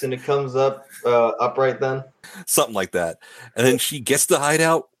box, and it comes up upright. Then something like that, and then she gets the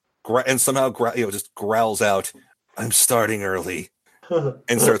hideout and somehow just growls out, "I'm starting early,"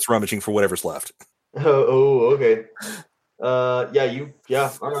 and starts rummaging for whatever's left. Oh, okay.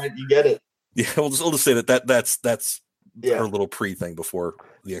 Yeah. All right, you get it. Yeah, we'll just say that's her little pre-thing before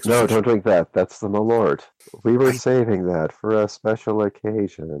the exposition. No, don't drink that. That's the Malort. We were saving that for a special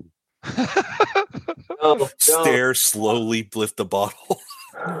occasion. Stare, slowly lift the bottle.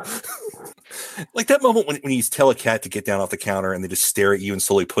 Like that moment when you tell a cat to get down off the counter and they just stare at you and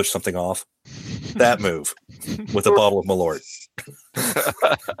slowly push something off. That move with a bottle of Malort.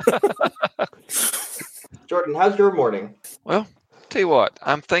 Jordan, how's your morning? Well, tell you what,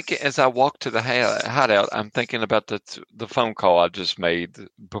 I'm thinking as I walk to the hideout, I'm thinking about the phone call I just made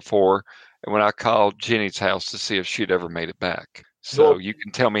before, and when I called Jenny's house to see if she'd ever made it back. So you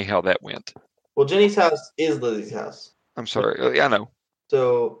can tell me how that went. Well, Jenny's house is Lizzie's house. I'm sorry. I know.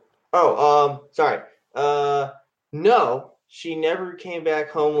 So, sorry. No, she never came back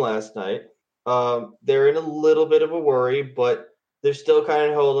home last night. They're in a little bit of a worry, but they're still kind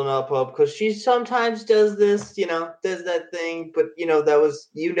of holding up hope because she sometimes does this, does that thing. But, that was,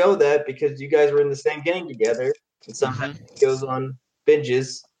 that because you guys were in the same gang together. And sometimes she goes on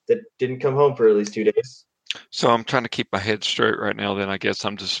binges that didn't come home for at least 2 days. So I'm trying to keep my head straight right now. Then I guess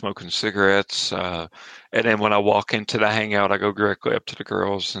I'm just smoking cigarettes. And then when I walk into the hangout, I go directly up to the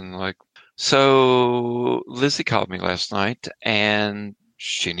girls and like, so Lizzie called me last night and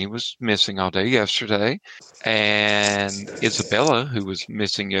Jenny was missing all day yesterday. And Isabella, who was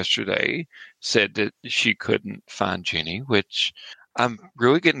missing yesterday, said that she couldn't find Jenny, which I'm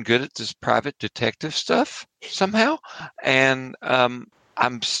really getting good at this private detective stuff somehow. And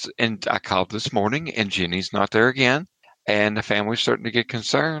and I called this morning and Jenny's not there again. And the family's starting to get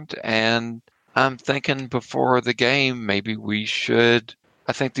concerned. And I'm thinking before the game, maybe we should.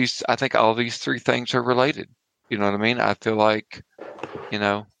 I think all these three things are related. You know what I mean? I feel like,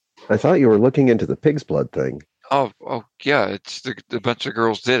 I thought you were looking into the pig's blood thing. Oh, yeah. It's the bunch of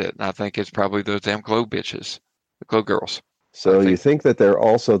girls did it. And I think it's probably those damn glow bitches, the glow girls. So you think that they're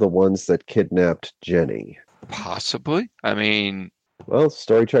also the ones that kidnapped Jenny? Possibly. I mean, well,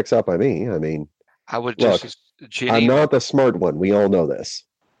 story checks out by me. I mean, I would just. Jenny, I'm not the smart one. We all know this.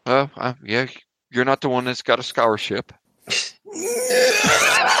 Yeah, you're not the one that's got a scholarship.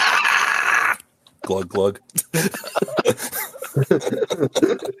 Glug glug.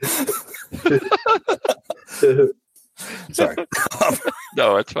 Sorry.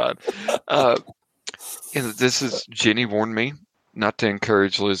 No, it's fine. This is Jenny warned me not to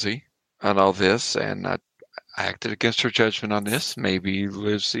encourage Lizzie on all this, and I acted against her judgment on this. Maybe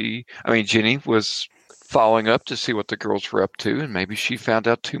Jenny was following up to see what the girls were up to, and maybe she found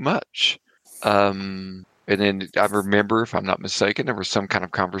out too much. And then I remember, if I'm not mistaken, there was some kind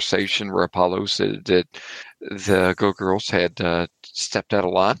of conversation where Apollo said that the Go Girls had stepped out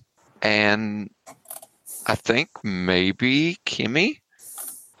of line. And I think maybe Kimmy,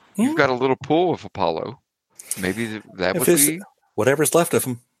 you've got a little pull with Apollo. Maybe that would be whatever's left of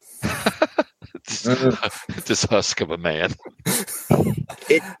him. This husk of a man.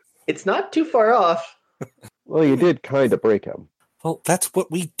 It's not too far off. Well, you did kind of break him. Well, that's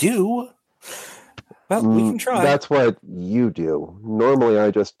what we do. Well, we can try. That's what you do. Normally,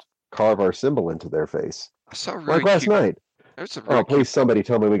 I just carve our symbol into their face. I saw like last night. Please, somebody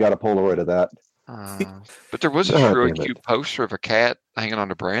tell me we got a Polaroid of that. But there was a really cute poster of a cat hanging on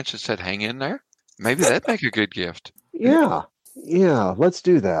a branch that said, "Hang in there." Maybe that'd make a good gift. Yeah, let's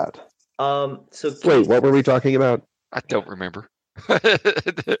do that. So wait, what were we talking about? I don't remember.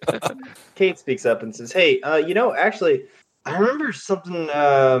 Kate speaks up and says, "Hey, actually, I remember something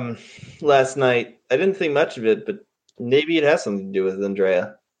last night. I didn't think much of it, but maybe it has something to do with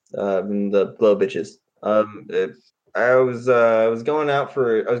Andrea and the glow bitches. I was going out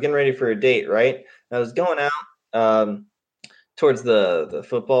I was getting ready for a date, right? And I was going out towards the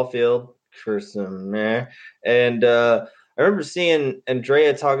football field for some and I remember seeing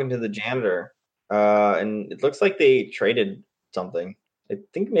Andrea talking to the janitor, and it looks like they traded something. I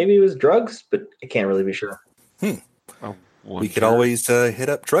think maybe it was drugs, but I can't really be sure. We could always hit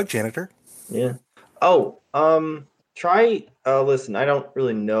up drug janitor. Yeah. Try. Listen, I don't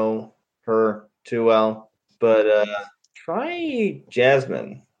really know her too well, but try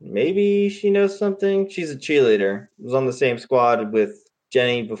Jasmine. Maybe she knows something. She's a cheerleader. Was on the same squad with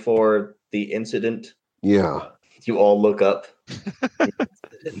Jenny before the incident. Yeah. You all look up. The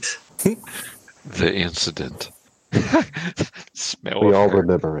incident. The incident. Smell. We all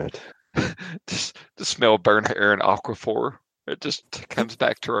remember it. The smell of burnt hair and aquaphor. It just comes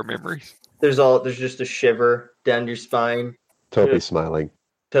back to our memories. There's just a shiver down your spine. Toby smiling.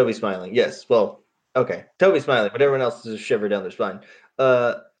 Yes. Well, okay. Toby smiling, but everyone else is a shiver down their spine.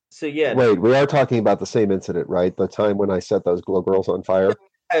 So yeah. Wait, we are talking about the same incident, right? The time when I set those glow girls on fire?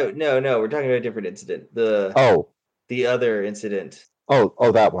 Oh, no. We're talking about a different incident. The other incident.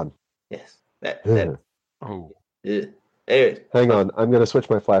 Oh, that one. Yes. That. Oh. Yeah. Anyways. Hang on. I'm going to switch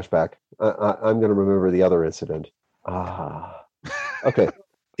my flashback. I'm going to remember the other incident. Okay.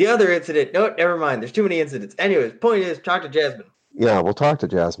 The other incident. No, never mind. There's too many incidents. Anyways, point is, talk to Jasmine. Yeah, we'll talk to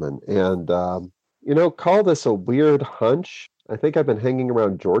Jasmine. And, call this a weird hunch. I think I've been hanging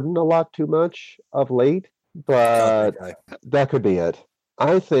around Jordan a lot too much of late, but that could be it.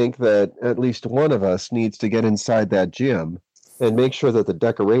 I think that at least one of us needs to get inside that gym and make sure that the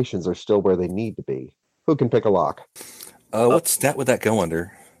decorations are still where they need to be. Who can pick a lock? What stat would that go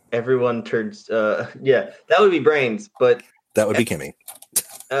under? Everyone turns. That would be Brains, but that would be Kimmy.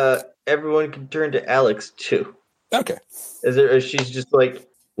 Everyone can turn to Alex too. Okay. She's just like,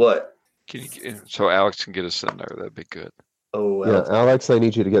 what? So Alex can get us in there. That'd be good. Oh, yeah, Alex, I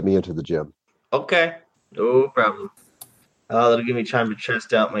need you to get me into the gym. Okay, no problem. That'll give me time to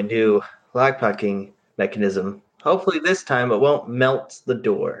test out my new lockpicking mechanism. Hopefully this time it won't melt the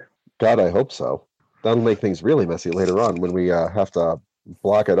door. God, I hope so. That'll make things really messy later on when we have to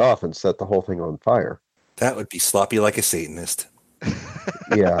block it off and set the whole thing on fire. That would be sloppy like a Satanist.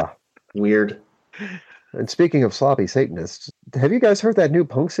 Yeah. Weird. And speaking of sloppy Satanists, have you guys heard that new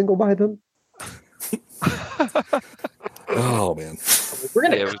punk single by them? Oh, man. We're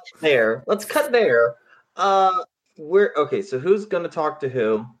going to cut there. Let's cut there. Okay, so who's going to talk to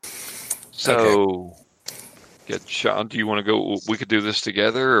who? So, get Shaun, do you want to go? We could do this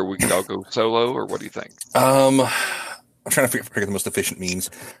together, or we could all go solo, or what do you think? I'm trying to figure the most efficient means.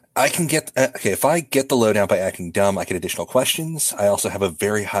 I can get if I get the lowdown by acting dumb, I get additional questions. I also have a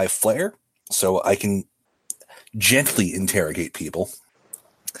very high flair, so I can gently interrogate people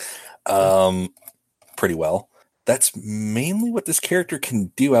pretty well. That's mainly what this character can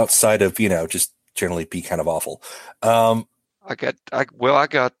do outside of, just generally be kind of awful. I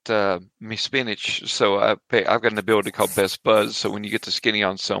got me spinach, so I've got an ability called Best Buzz. So when you get to skinny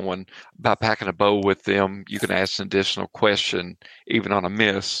on someone, by packing a bow with them, you can ask an additional question, even on a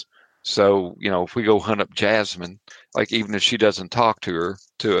miss. So, if we go hunt up Jasmine, like even if she doesn't talk to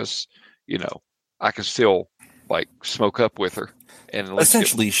us, I can still smoke up with her. And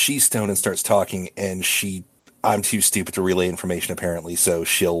essentially she's stoned and starts talking, and I'm too stupid to relay information apparently, so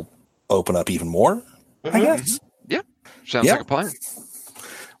she'll open up even more, I guess. Yeah. Sounds like a plan.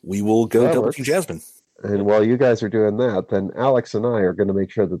 We will go double team Jasmine. And while you guys are doing that, then Alex and I are going to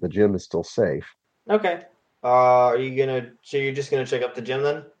make sure that the gym is still safe. Okay. So you're just going to check up the gym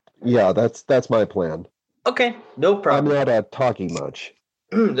then? Yeah, that's my plan. Okay, no problem. I'm not talking much.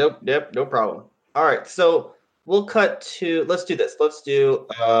 Nope, no problem. All right, so we'll cut to, let's do this. Let's do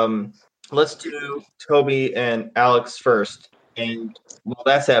Tobi and Alex first. And while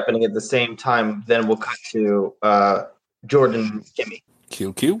that's happening at the same time, then we'll cut to Jordan and Kimmy.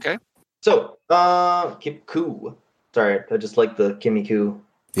 Q. Okay. So, Kimmy Ku. Sorry, I just like the Kimmy Ku.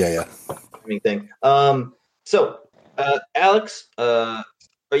 Yeah. Thing. So, Alex, are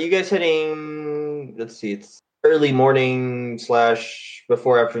you guys heading? Let's see, it's early morning /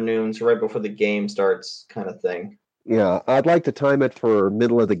 before afternoon, so right before the game starts, kind of thing. Yeah, I'd like to time it for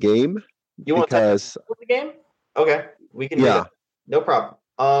middle of the game. You want to time it for the game? Okay, we can do that. No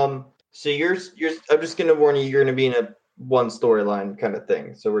problem. So you're. I'm just gonna warn you. You're gonna be in a one storyline kind of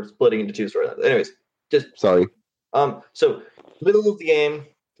thing. So we're splitting into two storylines. Anyways, sorry. So middle of the game,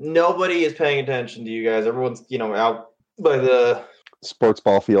 nobody is paying attention to you guys. Everyone's out by the sports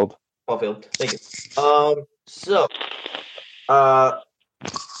ball field. Thank you. So,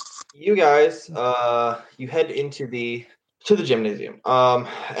 you guys, you head to the gymnasium.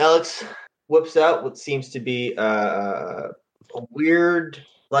 Alex whips out what seems to be a weird,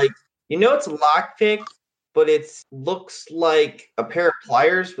 it's a lockpick, but it looks like a pair of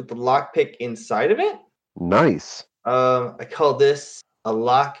pliers with the lockpick inside of it. Nice. I call this a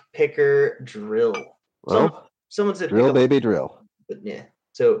lockpicker drill. Well, someone said drill, baby, drill. But yeah.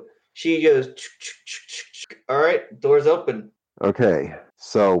 So she goes, all right, door's open. Okay,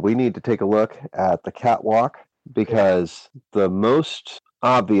 so we need to take a look at the catwalk, because the most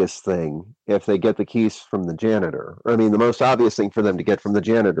obvious thing, if they get the keys from the janitor, the most obvious thing for them to get from the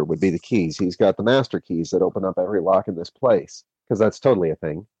janitor would be the keys. He's got the master keys that open up every lock in this place, because that's totally a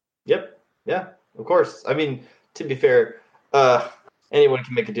thing. Yep. Yeah, of course. To be fair, anyone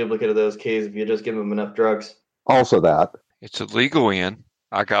can make a duplicate of those keys if you just give them enough drugs. Also that. It's illegal, Ian.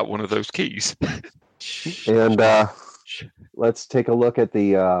 I got one of those keys. And let's take a look at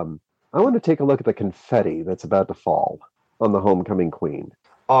the I want to take a look at the confetti that's about to fall on the homecoming queen.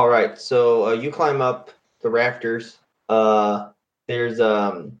 All right, so you climb up the rafters. There's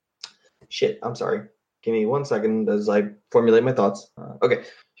I'm sorry. Give me 1 second as I formulate my thoughts. Okay,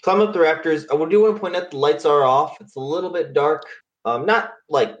 you climb up the rafters. I do want to point out the lights are off. It's a little bit dark. Not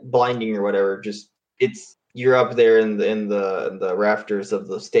blinding or whatever. Just you're up there in the rafters of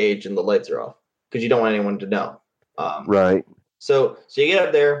the stage and the lights are off because you don't want anyone to know. Right. So you get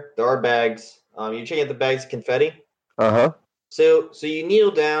up there. There are bags. You check out the bags of confetti. Uh-huh. So you kneel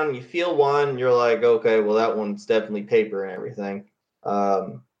down. You feel one. You're like, okay, well that one's definitely paper and everything.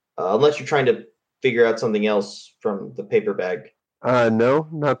 Unless you're trying to figure out something else from the paper bag. No,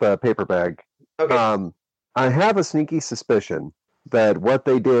 not the paper bag. Okay. I have a sneaky suspicion that what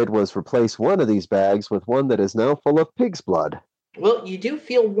they did was replace one of these bags with one that is now full of pig's blood. Well, you do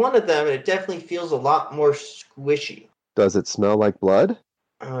feel one of them, and it definitely feels a lot more squishy. Does it smell like blood?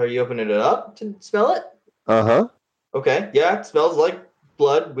 Are you opening it up to smell it? Uh-huh. Okay, yeah, it smells like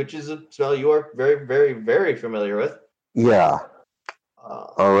blood, which is a smell you are very, very, very familiar with. Yeah.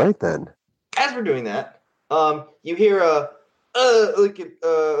 All right, then. As we're doing that, you hear a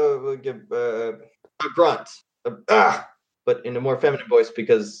grunt. But in a more feminine voice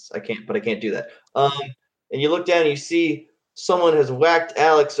because I can't do that. And you look down and you see someone has whacked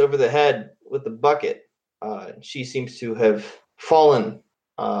Alex over the head with a bucket. She seems to have fallen.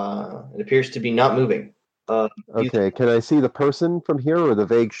 It appears to be not moving. Okay, can I see the person from here or the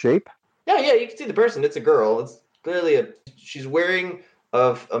vague shape? Yeah, you can see the person. It's a girl. It's clearly she's wearing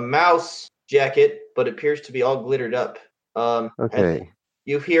a mouse jacket, but it appears to be all glittered up. Okay.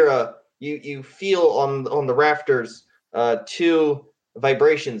 You hear you feel on the rafters two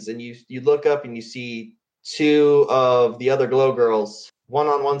vibrations, and you look up and you see two of the other glow girls, one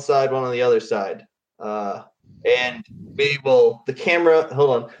on one side, one on the other side. And the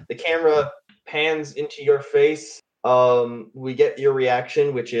camera pans into your face. We get your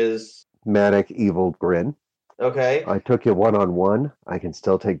reaction, which is Manic evil grin. Okay. I took you 1-on-1. I can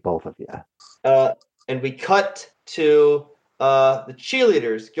still take both of you. And we cut to the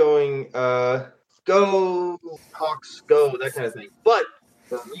cheerleaders going, go, Hawks, go, that kind of thing. But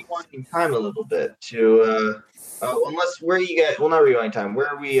we're rewinding time a little bit to, where are you guys? Well, not rewind time. Where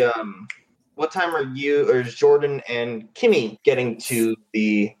are we? What time are you, or is Jordan and Kimmy getting to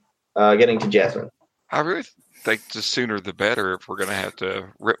Jasmine? I really think the sooner the better if we're going to have to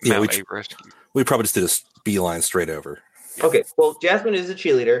mount a rescue. We probably just did a beeline straight over. Okay, well, Jasmine is a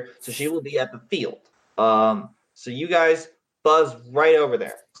cheerleader, so she will be at the field. So you guys buzz right over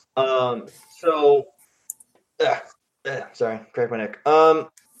there. Sorry, cracked my neck.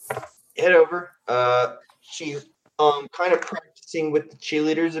 Head over. She's kind of practicing with the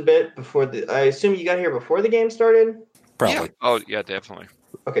cheerleaders a bit before I assume you got here before the game started? Probably. Yeah. Oh, yeah, definitely.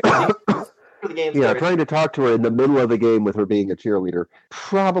 Okay. The game started. Trying to talk to her in the middle of the game with her being a cheerleader,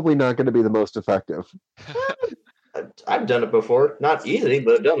 probably not going to be the most effective. I've done it before. Not easy,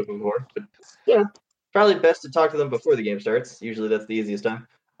 but I've done it before. But yeah, probably best to talk to them before the game starts. Usually that's the easiest time.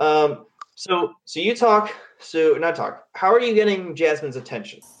 So you talk. So not talk. How are you getting Jasmine's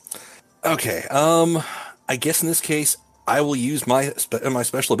attention? Okay. I guess in this case, I will use my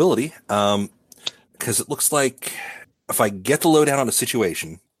special ability. Because it looks like if I get the lowdown on a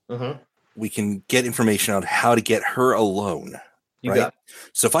situation, we can get information on how to get her alone. You got it.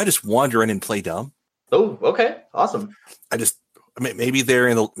 So if I just wander in and play dumb. Oh, okay, awesome. Maybe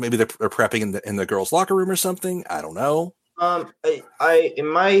they're prepping in the girls' locker room or something. I don't know. In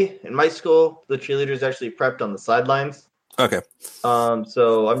my school, the cheerleaders actually prepped on the sidelines. Okay.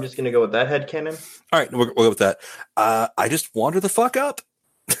 So I'm just gonna go with that headcanon. All right, we'll go with that. I just wander the fuck up.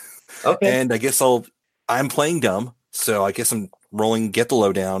 Okay. And I guess I'm playing dumb, so I guess I'm rolling get the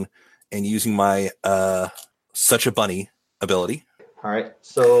lowdown and using my such a bunny ability. All right,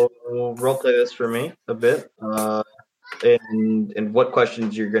 so role play this for me a bit, and what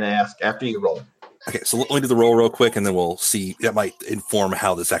questions you're going to ask after you roll. Okay, so let me do the roll real quick, and then we'll see. That might inform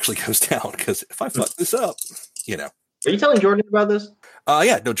how this actually goes down, because if I fuck this up, Are you telling Jordan about this?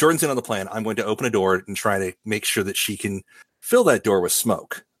 Yeah, no, Jordan's in on the plan. I'm going to open a door and try to make sure that she can fill that door with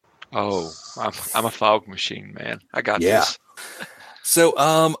smoke. Oh, I'm a fog machine, man. I got this. So,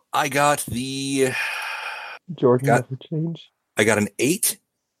 I got the... Jordan has a change. I got an 8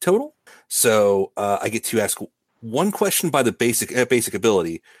 total. So, I get to ask one question by the basic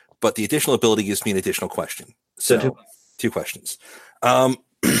ability, but the additional ability gives me an additional question. So, two questions. Looking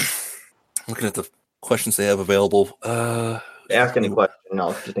at the questions they have available. Ask any question, and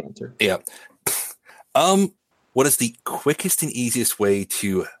I'll just answer. Yeah. What is the quickest and easiest way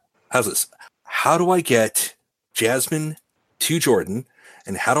to... How's this? How do I get Jasmine to Jordan,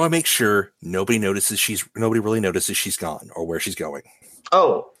 and how do I make sure nobody really notices she's gone or where she's going?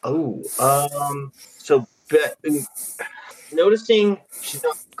 So noticing she's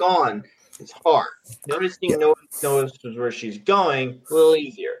not gone is hard. Noticing no one notices where she's going, a little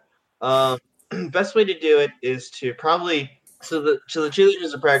easier. Best way to do it is to probably the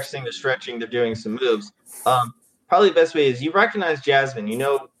cheerleaders are practicing, they're stretching, they're doing some moves. Probably the best way is you recognize Jasmine.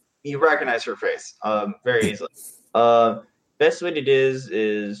 You recognize her face very easily. Best way to do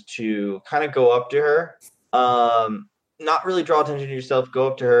is to kind of go up to her, not really draw attention to yourself. Go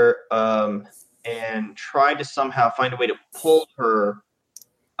up to her and try to somehow find a way to pull her.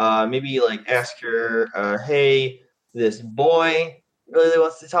 Maybe like ask her, "Hey, this boy really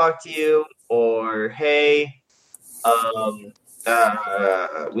wants to talk to you," or "Hey,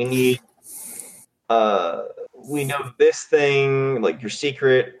 we know this thing, like your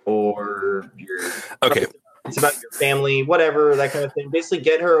secret or your it's about your family, whatever, that kind of thing." Basically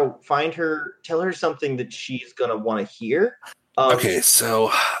find her, tell her something that she's gonna want to hear.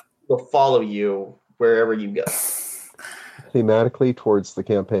 So will follow you wherever you go. Thematically towards the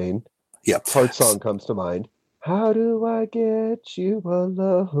campaign. Yep. Part song comes to mind. How do I get you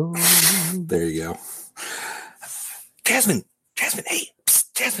alone? There you go. Jasmine, hey,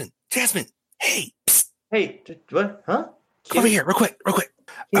 psst, Jasmine, hey, psst. Hey, what? Huh? Come over here, real quick.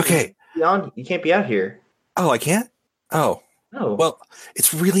 Okay. You can't be out here. Oh, I can't? Oh. No. Well,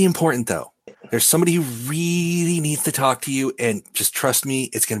 it's really important, though. There's somebody who really needs to talk to you, and just trust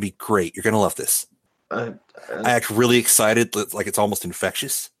me, it's going to be great. You're going to love this. I act really excited, like it's almost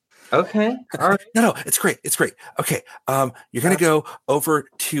infectious. Okay. All right. No, it's great. It's great. Okay. You're going to go over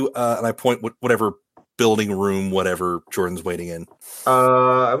to, and I point whatever building room, whatever Jordan's waiting in.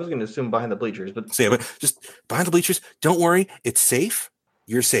 I was going to assume behind the bleachers, but just behind the bleachers. Don't worry. It's safe.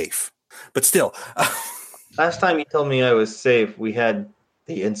 You're safe. But still. Last time you told me I was safe, we had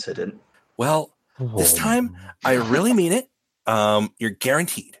the incident. Well, this time I really mean it. You're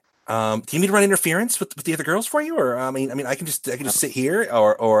guaranteed. Do you need me to run interference with the other girls for you, or I mean, I can just sit here,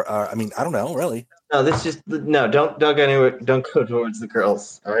 or I mean, I don't know, really. No, don't go anywhere. Don't go towards the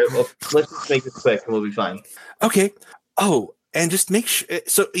girls. All right, well, let's just make this quick, and we'll be fine. Okay. Oh, and just make sure.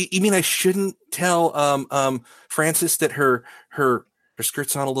 So, you mean I shouldn't tell Frances that her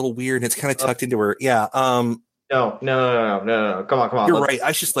skirt's on a little weird and it's kind of tucked into her? Yeah. No. Come on. You're right.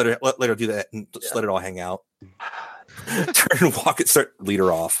 I should just let her do that and just let it all hang out. Turn and walk and lead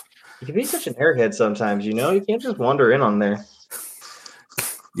her off. You can be such an airhead sometimes, you know? You can't just wander in on there.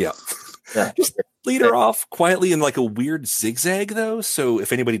 Yeah. Just lead her off quietly in like a weird zigzag, though. So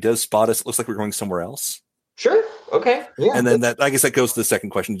if anybody does spot us, it looks like we're going somewhere else. Sure. Okay. Yeah. And then I guess that goes to the second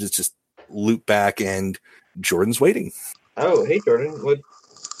question. Just loop back, and Jordan's waiting. Oh, hey, Jordan. What?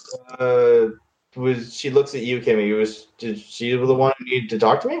 She looks at you, Kimmy. Did she the one who needed to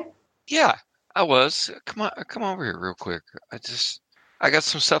talk to me? Yeah, I was. Come over here real quick. I got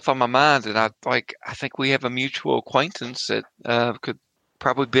some stuff on my mind, and I think we have a mutual acquaintance that could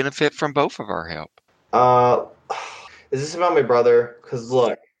probably benefit from both of our help. Is this about my brother? Because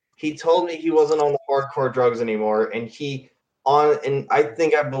look, he told me he wasn't on the hardcore drugs anymore, and I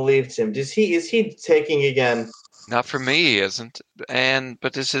think I believed him. Is he taking again? Not for me, he isn't.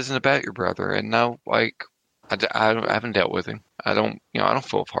 But this isn't about your brother, and no, I haven't dealt with him. I don't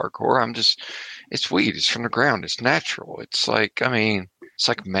feel hardcore. It's weed. It's from the ground. It's natural. It's like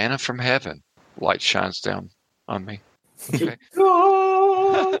manna from heaven. Light shines down on me. Okay.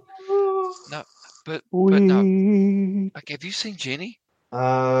 No, but no. Like, have you seen Jenny?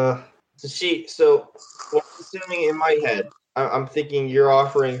 So what I'm assuming in my head, I'm thinking you're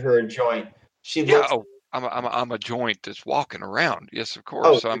offering her a joint. I'm a joint that's walking around. Yes, of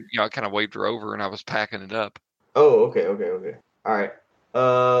course. So I kind of waved her over, and I was packing it up. Oh, okay. All right.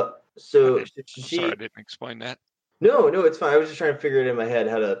 So sorry, I didn't explain that. No, it's fine. I was just trying to figure it in my head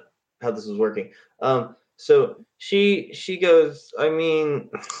how this was working. So she goes, I mean,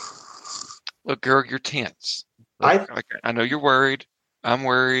 look, girl, you're tense. Look, I know you're worried. I'm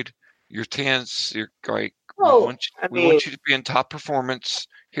worried. You're tense. You're like, we want you to be in top performance.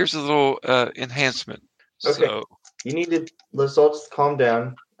 Here's a little enhancement. Okay. So let's all just calm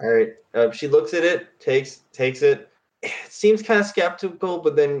down. All right. She looks at it, takes it. It seems kind of skeptical,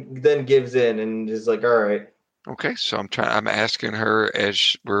 but then gives in and is like, all right. Okay. So I'm asking her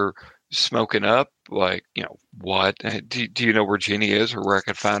as we're smoking up, like, what? Do you know where Jenny is, or where I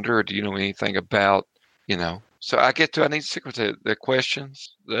can find her, or do you know anything about, So I need to stick with the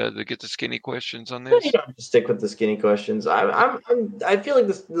questions, to get the skinny questions on this. You don't have to stick with the skinny questions. I feel like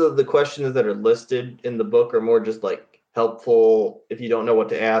the questions that are listed in the book are more just like helpful if you don't know what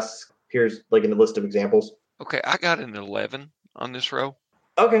to ask. Here's like in a list of examples. Okay, I got an 11 on this row.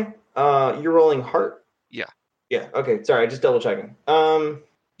 Okay, you're rolling heart. Yeah. Yeah. Okay. Sorry, just double checking.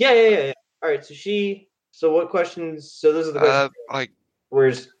 Yeah. All right. So what questions? So those are the questions.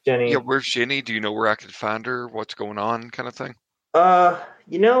 Where's Jenny? Yeah, where's Jenny? Do you know where I could find her? What's going on, kind of thing? I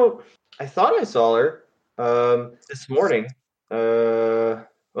thought I saw her this morning. Well,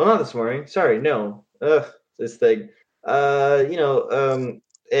 not this morning. Sorry, no. This thing. At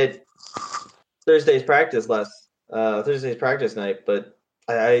Thursday's practice night, but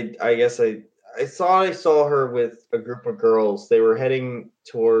I guess I thought I saw her with a group of girls. They were heading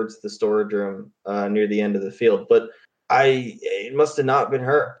towards the storage room near the end of the field, but it must have not been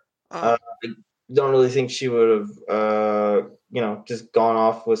her. I don't really think she would have, just gone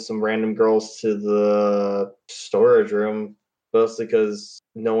off with some random girls to the storage room, mostly because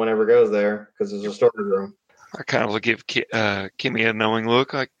no one ever goes there because there's a storage room. I kind of give Kimmy a knowing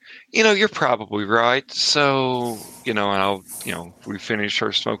look, like, you're probably right. So, and I'll, we finish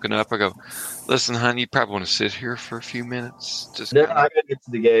her smoking up. I go, listen, honey, you probably want to sit here for a few minutes. I gotta get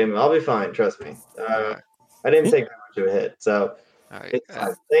to the game. I'll be fine. Trust me. I didn't take that much of a hit, so it's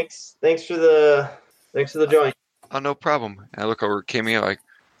fine. Thanks for the joint. Oh, no problem. And I look over at Kimmy, like,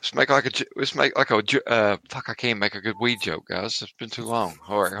 let's make like a fuck. I can't make a good weed joke, guys. It's been too long.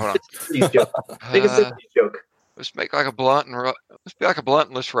 All right, hold on. Make a 60s joke. Let's make like a blunt and let's be like a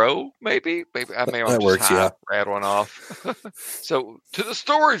bluntless row, maybe. Maybe I may that works. Yeah, rattling off. So to the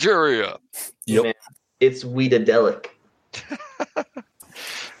storage area. Yep, man, it's Weedadelic.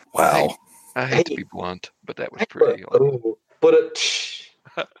 Wow. I hate to be blunt, but that was pretty.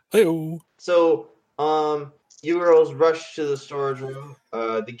 So, you girls rush to the storage room.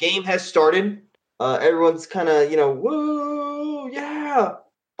 The game has started. Everyone's kind of, woo, yeah.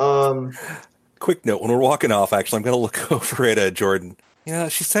 Quick note: when we're walking off, actually, I'm going to look over at Jordan. Yeah,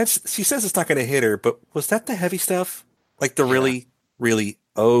 she says it's not going to hit her, but was that the heavy stuff? Like the really?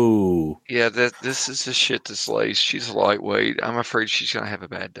 Oh, yeah. This is the shit that slays. She's a lightweight. I'm afraid she's going to have a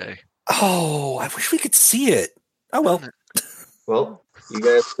bad day. Oh, I wish we could see it. Oh well. Well, you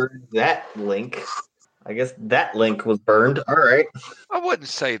guys heard that link. I guess that link was burned. All right. I wouldn't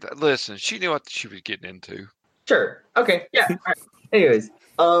say that. Listen, she knew what she was getting into. Sure. Okay. Yeah. All right. Anyways,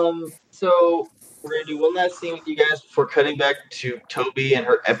 so we're gonna do one last scene with you guys before cutting back to Tobi and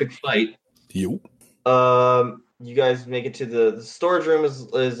her epic fight. You. You guys make it to the storage room. Is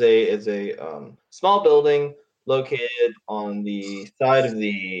a small building located on the side of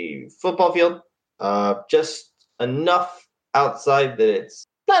the football field. Just enough outside that it's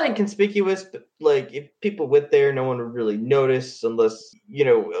not inconspicuous, but like if people went there, no one would really notice unless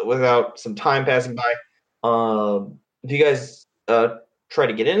without some time passing by. Do you guys try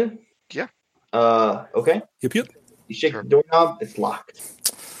to get in? Yeah. Okay. Yep. You shake the doorknob, it's locked.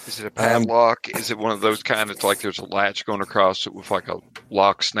 Is it a padlock? Is it one of those kind that's like there's a latch going across it with like a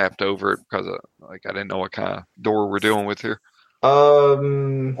lock snapped over it because I didn't know what kind of door we're dealing with here?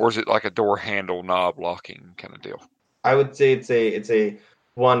 Or is it like a door handle knob locking kind of deal? I would say it's a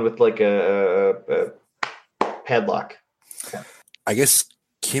one with like a padlock. Okay. I guess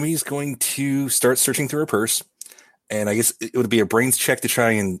Kimmy's going to start searching through her purse, and I guess it would be a brains check to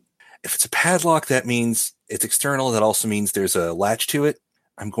try and if it's a padlock, that means it's external. That also means there's a latch to it.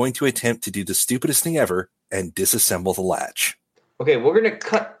 I'm going to attempt to do the stupidest thing ever and disassemble the latch. Okay, we're going to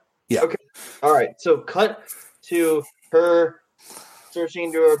cut. Yeah. Okay. All right. So cut to her searching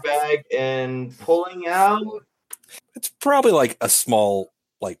into her bag and pulling out. It's probably like a small,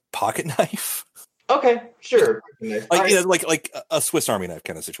 like pocket knife. Okay, sure. Like a Swiss Army knife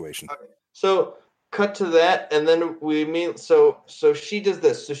kind of situation. Okay. So cut to that, and then so she does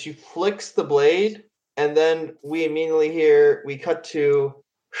this. So she flicks the blade, and then we cut to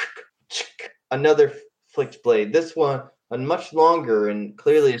another flicked blade. This one, a much longer and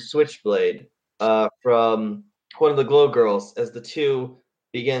clearly a switchblade from one of the glow girls as the two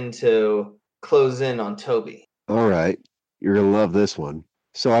begin to close in on Tobi. All right. You're going to love this one.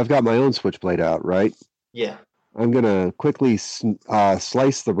 So I've got my own switchblade out, right? Yeah. I'm going to quickly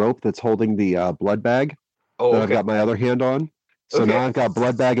slice the rope that's holding the blood bag that I've got my other hand on. So now I've got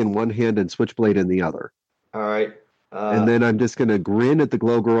blood bag in one hand and switchblade in the other. All right. And then I'm just going to grin at the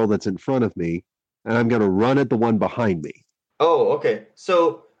glow girl that's in front of me, and I'm going to run at the one behind me. Oh, okay.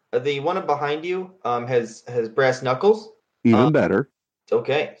 So the one behind you has brass knuckles. Even better.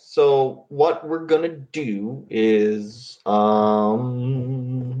 Okay. So what we're going to do is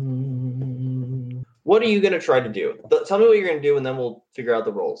what are you going to try to do? Tell me what you're going to do, and then we'll figure out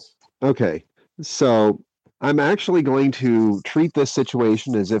the roles. Okay. So I'm actually going to treat this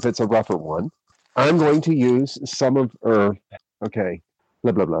situation as if it's a rougher one. I'm going to use blah,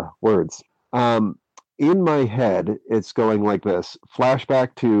 blah, blah, words. In my head, it's going like this.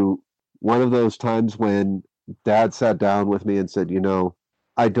 Flashback to one of those times when Dad sat down with me and said,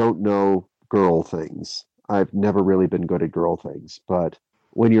 I don't know girl things. I've never really been good at girl things. But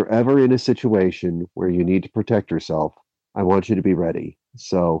when you're ever in a situation where you need to protect yourself, I want you to be ready.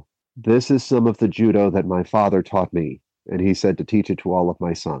 So this is some of the judo that my father taught me. And he said to teach it to all of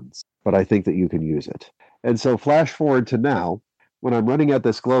my sons. But I think that you can use it. And so flash forward to now, when I'm running at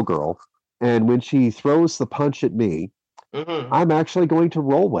this glow girl, and when she throws the punch at me, I'm actually going to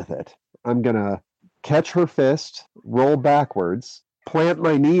roll with it. I'm going to catch her fist, roll backwards, plant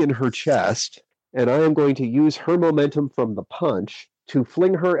my knee in her chest, and I am going to use her momentum from the punch to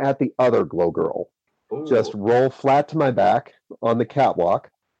fling her at the other glow girl. Ooh. Just roll flat to my back on the catwalk.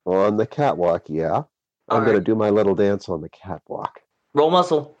 On the catwalk, yeah. I'm going to do my little dance on the catwalk. Roll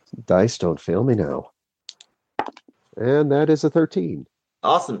muscle. Dice, don't fail me now. And that is a 13.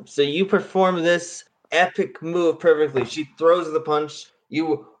 Awesome. So you perform this epic move perfectly. She throws the punch.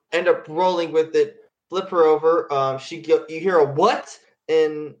 You end up rolling with it. Flip her over. You hear a what?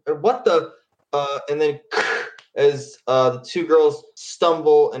 And then as the two girls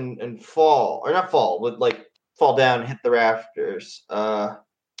stumble and fall, or not fall, but like fall down, hit the rafters, and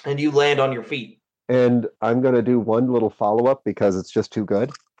you land on your feet. And I'm going to do one little follow-up because it's just too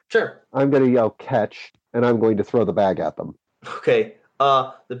good. Sure. I'm going to yell catch, and I'm going to throw the bag at them. Okay.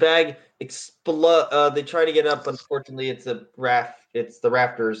 The bag explode. They try to get up. Unfortunately, it's a raft. It's the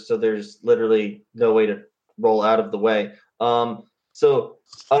rafters, so there's literally no way to roll out of the way. So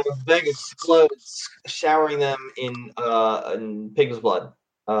the bag explodes, showering them in pig's blood.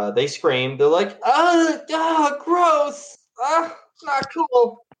 They scream. They're like, gross! Not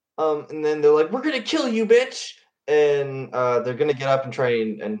cool. And then they're like, we're gonna kill you, bitch! And they're gonna get up and try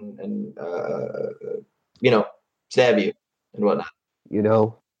and stab you and whatnot.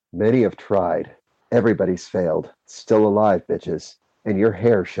 Many have tried. Everybody's failed. Still alive, bitches. And your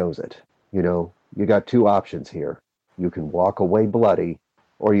hair shows it. You got two options here. You can walk away bloody,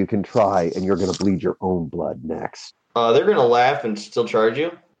 or you can try, and you're going to bleed your own blood next. They're going to laugh and still charge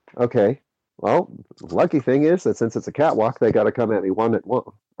you? Okay. Well, lucky thing is that since it's a catwalk, they got to come at me one at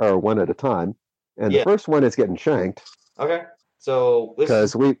a time. And the first one is getting shanked. Okay. So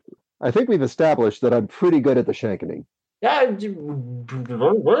because I think we've established that I'm pretty good at the shankening. Yeah.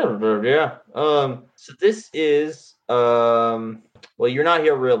 So this is well, you're not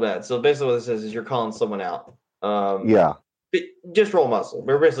here real bad. So basically what this is you're calling someone out. Yeah. Just roll muscle.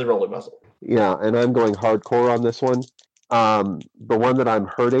 We're basically rolling muscle. Yeah, and I'm going hardcore on this one. The one that I'm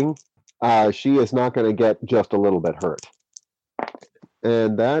hurting, she is not going to get just a little bit hurt.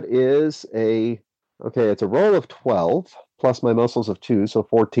 And that is it's a roll of 12 plus my muscles of 2, so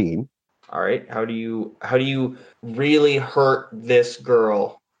 14. All right. How do you really hurt this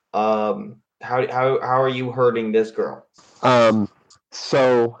girl? How are you hurting this girl?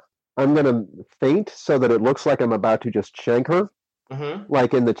 So I'm gonna feint so that it looks like I'm about to just shank her,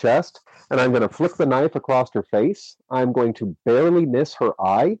 like in the chest, and I'm gonna flick the knife across her face. I'm going to barely miss her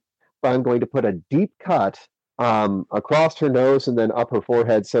eye, but I'm going to put a deep cut across her nose and then up her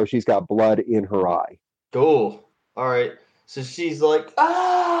forehead, so she's got blood in her eye. Cool. All right. So she's like,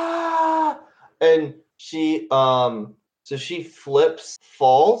 and she flips,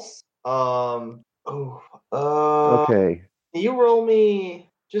 falls. Okay. Can you roll me?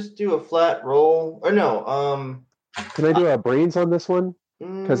 Just do a flat roll, or no? Can I do a brains on this one?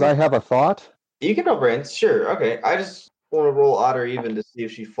 Because I have a thought. You can roll brains, sure. Okay. I just want to roll odd or even to see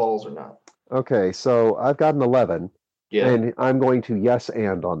if she falls or not. Okay, so I've got an 11. Yeah. And I'm going to yes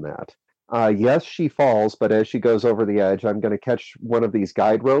and on that. Yes, she falls, but as she goes over the edge, I'm going to catch one of these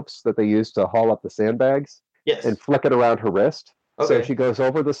guide ropes that they use to haul up the sandbags. Yes. And flick it around her wrist. Okay. So she goes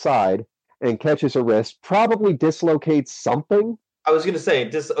over the side and catches her wrist, probably dislocates something. I was going to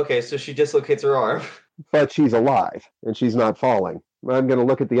say, so she dislocates her arm. But she's alive, and she's not falling. I'm going to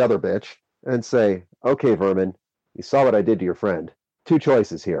look at the other bitch and say, okay, Vermin, you saw what I did to your friend. Two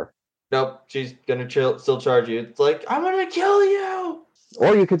choices here. Nope, she's going to still charge you. It's like, I'm going to kill you!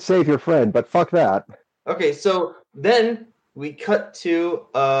 Or you could save your friend, but fuck that. Okay, so then we cut to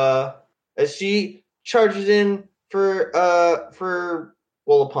as she charges in for a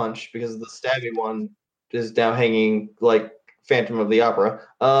punch, because the stabby one is now hanging like Phantom of the Opera.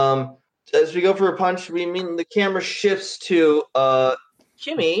 As we go for a punch, the camera shifts to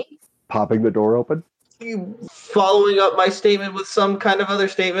Kimmy popping the door open. You following up my statement with some kind of other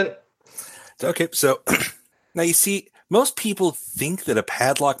statement. Okay, so now you see, most people think that a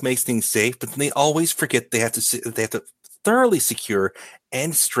padlock makes things safe, but they always forget they have to thoroughly secure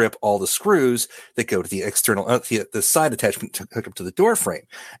and strip all the screws that go to the external, the side attachment to hook up to the door frame,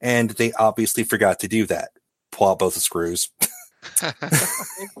 and they obviously forgot to do that. Pull out both the screws.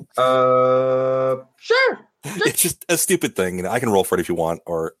 Sure. It's just a stupid thing. I can roll for it if you want,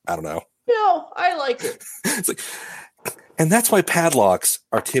 or I don't know. No, I like it. It's like, and that's why padlocks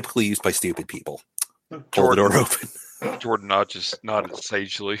are typically used by stupid people. Pull the door open. Jordan nodded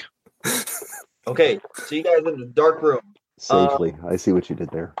sagely. Okay, so you guys in the dark room. Sagely, I see what you did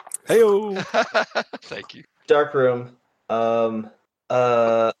there. Hey-o. Thank you. Dark room. I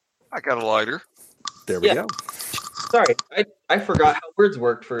got a lighter. There we go. Sorry, I forgot how words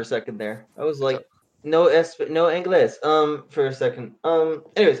worked for a second there. I was like, no English. For a second.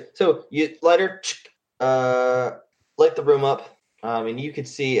 Anyways, so you lighter, light the room up. And you could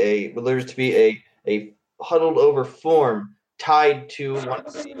see there's to be a huddled over form tied to one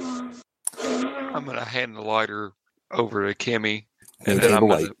of the. I'm gonna hand the lighter over to Kimmy, and then I'm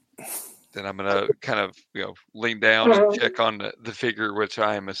gonna kind of lean down and check on the figure, which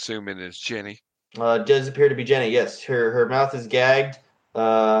I am assuming is Jenny. Does appear to be Jenny. Yes, her mouth is gagged,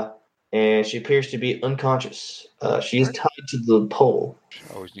 and she appears to be unconscious. She is tied to the pole.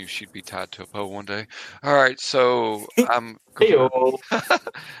 I always knew she'd be tied to a pole one day. All right, so I'm.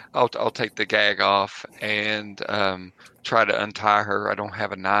 I'll take the gag off and try to untie her. I don't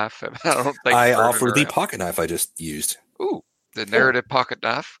have a knife. I offer the pocket knife I just used. Ooh, the narrative pocket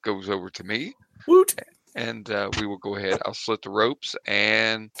knife goes over to me. Woot! and we will go ahead. I'll slit the ropes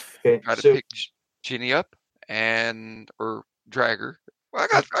and try to pick Jenny up or drag her. Well,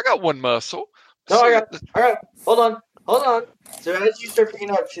 I got one muscle. No, I got. Hold on. So as you start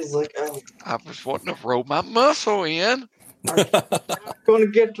picking up, she's like, I was wanting to roll my muscle in. I'm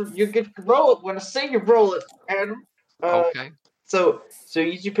going to you get to roll it when I say you roll it, Adam. Okay. So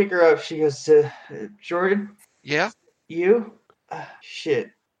you pick her up. She goes, Jordan. Yeah. You?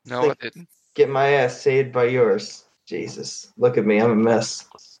 Shit. No, I didn't. Get my ass saved by yours. Jesus, look at me. I'm a mess.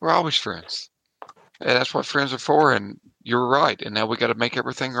 We're always friends. And that's what friends are for. And you're right. And now we got to make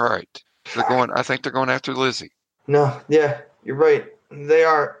everything right. I think they're going after Lizzie. No, yeah, you're right. They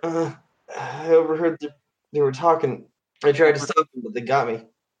are. I overheard they were talking. I tried to stop them, but they got me.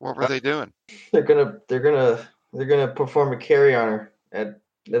 What were they doing? They're gonna perform a carry on her at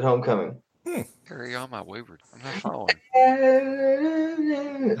homecoming. Carry on my wayward. I'm not following.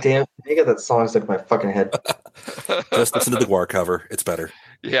 Damn, you got that song stuck in my fucking head. Just listen to the Guar cover. It's better.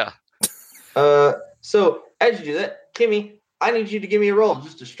 Yeah. So as you do that, Kimmy, I need you to give me a roll,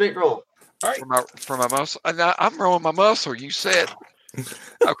 just a straight roll. All right. For my muscle. I'm rolling my muscle. You said.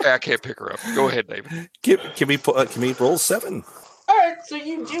 Okay, I can't pick her up. Go ahead, David. Kimmy roll 7. All right, so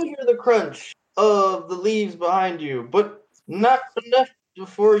you do hear the crunch of the leaves behind you, but not enough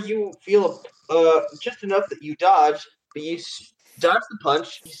before you feel just enough that you dodge. But you dodge the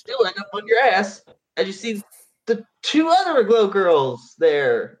punch, you still end up on your ass, as you see the 2 other glow girls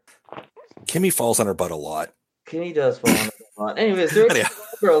there. Kimmy falls on her butt a lot. Kimmy does fall on her butt a lot. Anyways, there are 2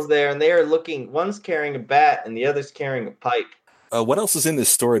 girls there, and they are looking. One's carrying a bat, and the other's carrying a pipe. What else is in this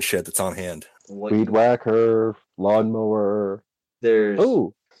storage shed that's on hand? Weed whacker, lawnmower. There's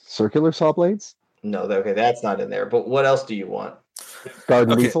circular saw blades. No, okay, that's not in there. But what else do you want?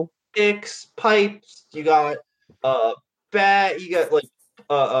 Garden weasel. Sticks, pipes. You got bat. You got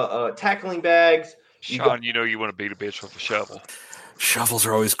like tackling bags. Shaun, you know you want to beat a bitch with a shovel. Shovels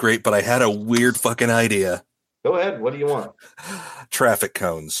are always great, but I had a weird fucking idea. Go ahead. What do you want? Traffic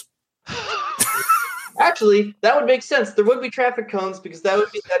cones. Actually, that would make sense. There would be traffic cones because that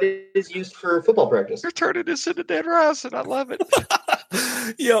is used for football practice. You're turning this into Dead Rising. I love it.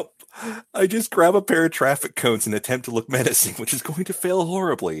 Yep. I just grab a pair of traffic cones and attempt to look menacing, which is going to fail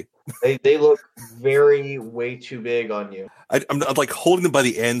horribly. They look way too big on you. I'm like holding them by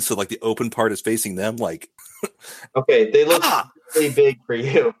the end, so like the open part is facing them. Like, okay, they look really big for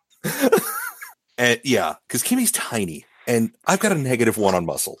you. And yeah, because Kimmy's tiny, and I've got a -1 on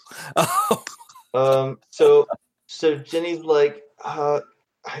muscle. So Jenny's like, I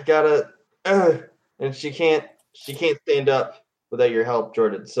gotta, and she can't stand up without your help,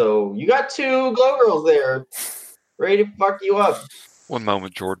 Jordan. So you got 2 glow girls there, ready to fuck you up. One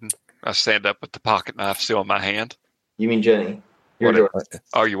moment, Jordan. I stand up with the pocket knife still in my hand. You mean Jenny? You're Jordan.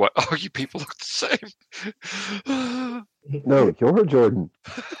 Oh, you what? Oh, you people look the same. No, you're Jordan.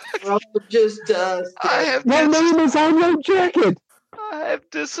 Well, just my name is on your jacket. I have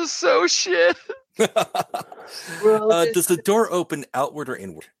disassociate. Does the door open outward or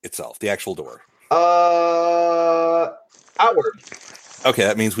inward itself? The actual door. Outward. Okay,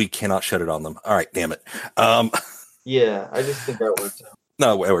 that means we cannot shut it on them. All right, damn it. Yeah, I just think that works.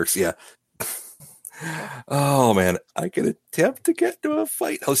 No, it works. Yeah. Oh man, I can attempt to get to a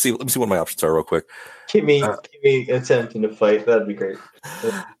fight. Let me see what my options are real quick. Kimmy attempting to fight. That'd be great.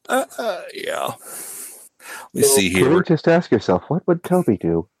 Yeah. Let me see here. Just ask yourself, what would Tobi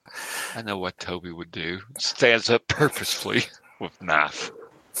do? I know what Tobi would do. Stands up purposefully with a knife.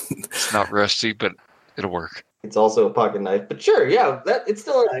 It's not rusty, but it'll work. It's also a pocket knife, but sure, yeah, it's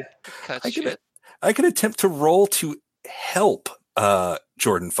still a knife. I can attempt to roll to help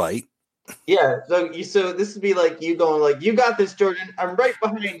Jordan fight. Yeah, so this would be like you going like, you got this, Jordan. I'm right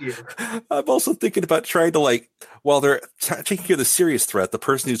behind you. I'm also thinking about trying to like, while they're taking care of the serious threat, the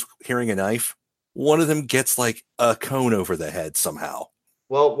person who's carrying a knife, one of them gets like a cone over the head somehow.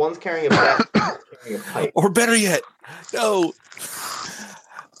 Well, one's carrying a bat, one's carrying a pipe. Or better yet, no,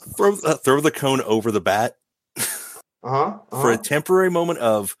 throw the cone over the bat. For a temporary moment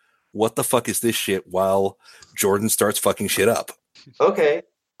of what the fuck is this shit while Jordan starts fucking shit up. Okay.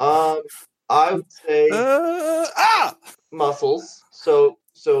 I would say muscles. So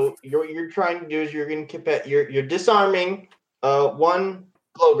you're trying to do is you're going to you're disarming one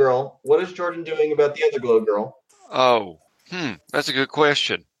glow girl. What is Jordan doing about the other glow girl? Oh, that's a good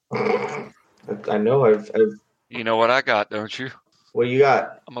question. I know I've You know what I got, don't you? What do you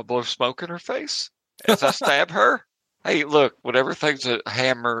got? I'm gonna blow smoke in her face as I stab her. Hey, look, whatever thing's a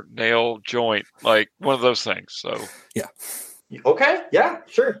hammer, nail, joint, like one of those things. So yeah. Okay, yeah,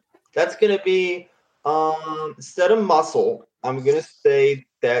 sure. That's gonna be instead of muscle, I'm going to say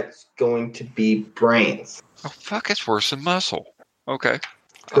that's going to be brains. Oh, fuck, it's worse than muscle. Okay.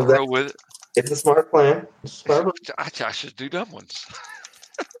 I'll roll with it. It's a smart plan. I should do dumb ones.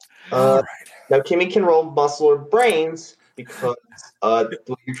 All right. Now, Kimmy can roll muscle or brains because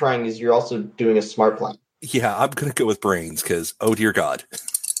what you're trying is you're also doing a smart plan. Yeah, I'm going to go with brains because, oh, dear God.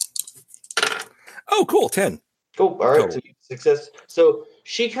 Oh, cool. 10. Cool. All right. So success. So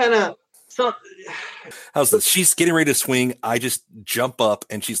she kind of... How's this? She's getting ready to swing. I just jump up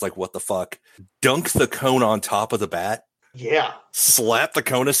and she's like, what the fuck? Dunk the cone on top of the bat. Yeah. Slap the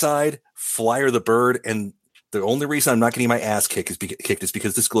cone aside, flyer the bird, and the only reason I'm not getting my ass kicked is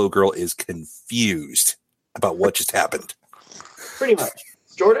because this glow girl is confused about what just happened. Pretty much.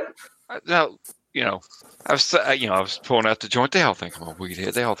 Jordan? Now, I was pulling out the joint. They all think I'm a weed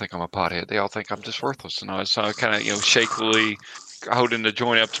head. They all think I'm a pothead. They all think I'm just worthless. And so I kind of, shakily holding the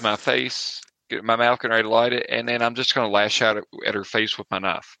joint up to my face, get my mouth getting ready to light it, and then I'm just going to lash out at her face with my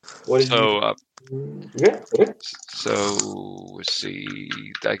knife. So let's see.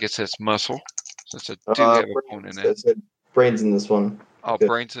 I guess that's muscle. Since I do have a bone in it. That's brains in this one. Oh, good.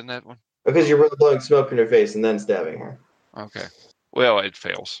 Brains in that one? Because you're blowing smoke in her face and then stabbing her. Okay. Well, it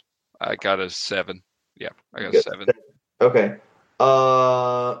fails. I got a 7. Yeah, I got a 7. Okay.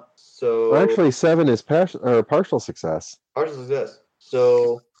 So... Well, actually, 7 is partial success. Partial success.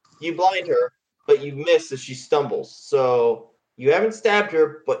 So you blind her, but you miss as she stumbles. So you haven't stabbed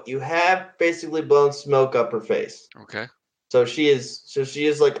her, but you have basically blown smoke up her face. Okay. So she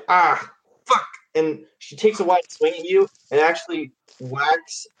is like, fuck. And she takes a wide swing at you and actually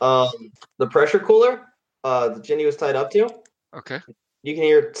whacks the pressure cooler that Jenny was tied up to. Okay. You can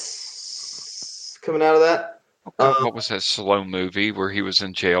hear coming out of that. Okay. What was that slow movie where he was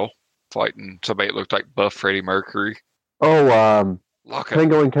in jail fighting somebody that looked like buff Freddie Mercury? Oh, Lockup.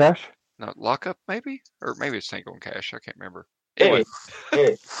 Tango and Cash? No, Lockup maybe? Or maybe it's Tango and Cash. I can't remember. Anyway.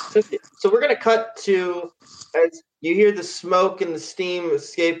 So we're going to cut to, as you hear the smoke and the steam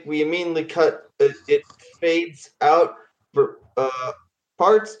escape, we immediately cut, it fades out for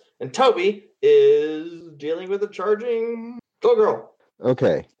parts, and Tobi is dealing with a charging Go Girl.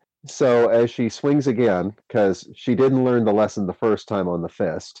 Okay. So as she swings again, because she didn't learn the lesson the first time on the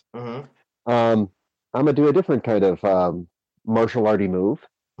fist, I'm going to do a different kind of martial arty move.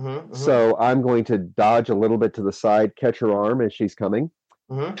 So I'm going to dodge a little bit to the side, catch her arm as she's coming,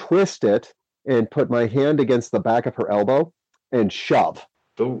 twist it, and put my hand against the back of her elbow and shove.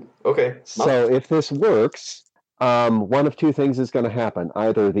 Ooh, okay. So if this works, one of two things is going to happen.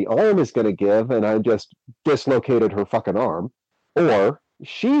 Either the arm is going to give and I just dislocated her fucking arm, or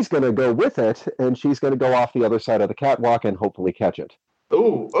she's going to go with it and she's going to go off the other side of the catwalk and hopefully catch it.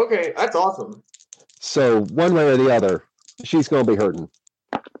 Ooh, okay. That's awesome. So one way or the other, she's going to be hurting.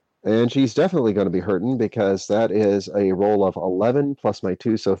 And she's definitely going to be hurting because that is a roll of 11 plus my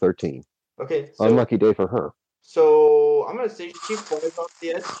 2, so 13. Okay. So, unlucky day for her. So I'm going to say she falls off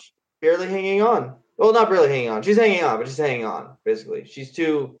the edge, barely hanging on. Well, not barely hanging on. She's hanging on, but she's hanging on, basically. She's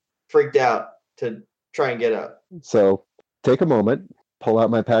too freaked out to try and get up. So take a moment, pull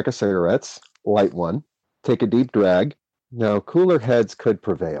out my pack of cigarettes, light one, take a deep drag. Now, cooler heads could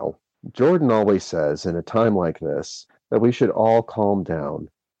prevail. Jordan always says, in a time like this, that we should all calm down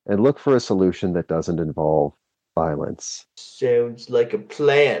and look for a solution that doesn't involve violence. Sounds like a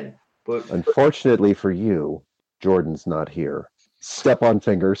plan. But unfortunately for you, Jordan's not here. Step on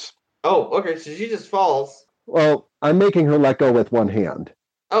fingers. Oh, okay, so she just falls. Well, I'm making her let go with one hand.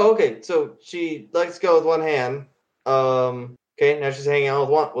 Oh, okay, so she lets go with one hand. Okay, now she's hanging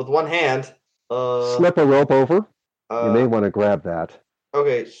out with one hand. Slip a rope over. You may want to grab that.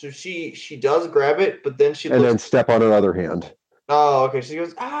 Okay, so she does grab it, but then then step on her other hand. Oh, okay. She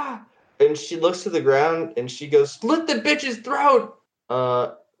goes, and she looks to the ground and she goes, "Slit the bitch's throat!"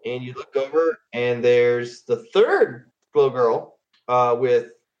 And you look over and there's the third glow girl,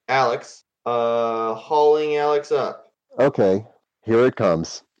 with Alex, hauling Alex up. Okay, here it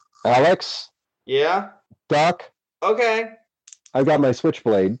comes. Alex? Yeah? Doc? Okay. I got my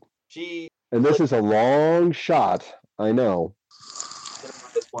switchblade. And this is a long shot, I know.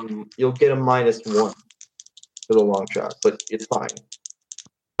 You'll get a -1. For the long shot, but it's fine.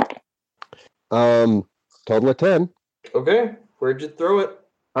 Total of 10. Okay, where'd you throw it?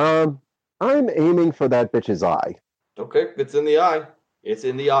 I'm aiming for that bitch's eye. Okay, it's in the eye. It's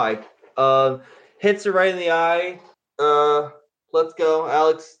in the eye. Hits her right in the eye. Let's go.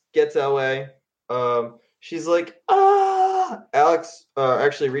 Alex gets away. She's like, Alex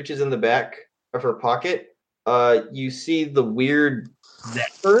actually reaches in the back of her pocket. You see the weird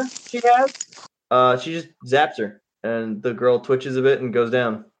zapper she has. She just zaps her, and the girl twitches a bit and goes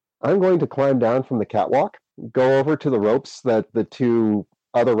down. I'm going to climb down from the catwalk go over to the ropes that the two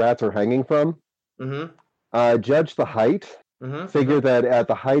other rats are hanging from. Mm-hmm. Judge the height. Mm-hmm. Figure that at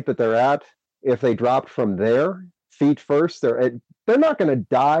the height that they're at, if they dropped from there, feet first, they're not going to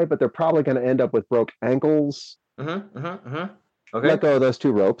die, but they're probably going to end up with broke ankles. Mm-hmm. Mm-hmm. Mm-hmm. Okay. Let go of those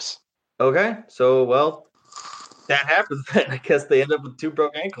two ropes. Okay. So, well, that happens then. I guess they end up with 2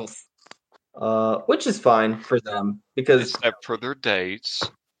 broke ankles. Which is fine for them because except for their dates.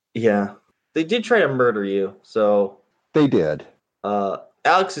 Yeah, they did try to murder you. So they did.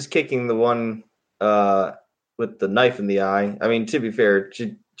 Alex is kicking the one with the knife in the eye. I mean, to be fair,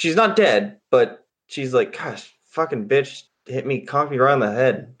 she's not dead, but she's like, "Gosh, fucking bitch, conked me right on the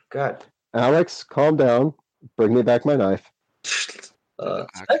head." God. Alex, calm down. Bring me back my knife.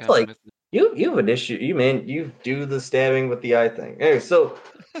 That's like you have an issue. You do the stabbing with the eye thing. Anyway, so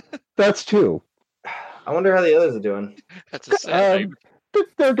that's 2. I wonder how the others are doing. That's a sad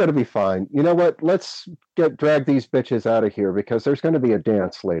they're going to be fine. You know what? Let's drag these bitches out of here because there's going to be a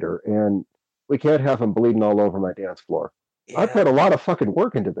dance later, and we can't have them bleeding all over my dance floor. Yeah. I put a lot of fucking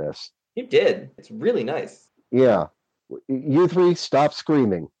work into this. You did. It's really nice. Yeah. You 3 stop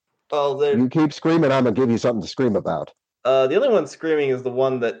screaming. Oh, you keep screaming, I'm going to give you something to scream about. The only one screaming is the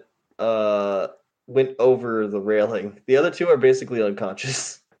one that went over the railing. The other 2 are basically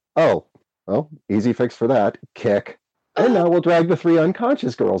unconscious. Oh, well, easy fix for that. Kick. And now we'll drag the 3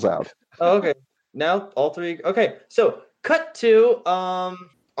 unconscious girls out. Oh, okay. Now all 3. Okay, so cut to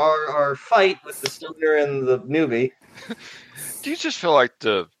our fight with the stoner and the newbie. Do you just feel like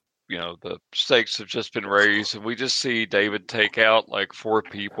the stakes have just been raised and we just see David take out like 4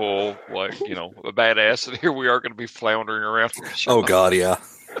 people, like, a badass, and here we are going to be floundering around. Oh God, yeah.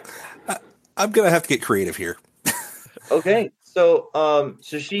 I'm going to have to get creative here. Okay, so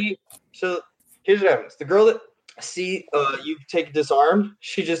here's what happens. The girl that you take disarmed,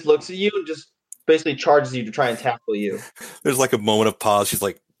 she just looks at you and just basically charges you to try and tackle you. There's like a moment of pause. She's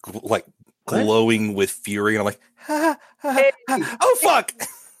like glowing with fury, and I'm like, ha, ha, ha, ha. Oh fuck!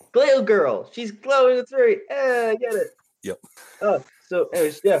 Glow girl, she's glowing with fury. I get it. Yep. So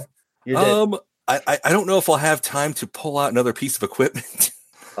anyways, yeah. You're dead. I don't know if I'll have time to pull out another piece of equipment.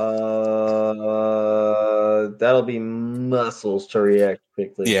 That'll be muscles to react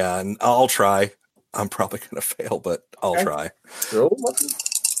quickly. Yeah, and I'll try. I'm probably gonna fail, but I'll try. Roll muscles.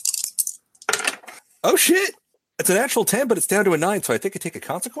 Oh shit! It's a natural 10, but it's down to a 9, so I think I take a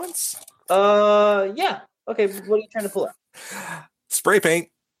consequence. Yeah. Okay, what are you trying to pull out? Spray paint.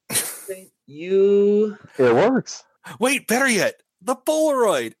 It works. Wait, better yet, the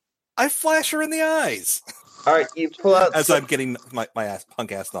Polaroid. I flash her in the eyes. All right, you pull out as I'm getting my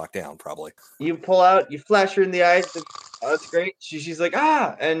punk ass knocked down. Probably. You pull out, you flash her in the eyes. That's great. She's like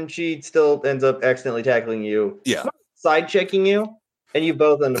and she still ends up accidentally tackling you. Yeah. Side checking you, and you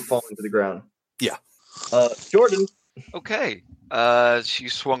both end up falling to the ground. Yeah. Jordan. Okay. She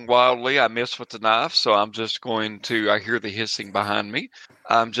swung wildly. I missed with the knife, so I'm just going to. I hear the hissing behind me.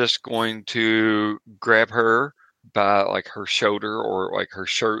 I'm just going to grab her by like her shoulder or like her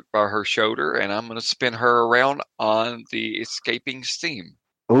shirt by her shoulder, and I'm going to spin her around on the escaping steam.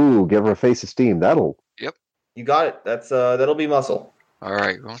 Ooh, give her a face of steam. Yep. You got it. That'll be muscle. All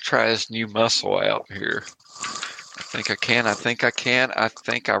right, we'll try this new muscle out here. I think I can. I think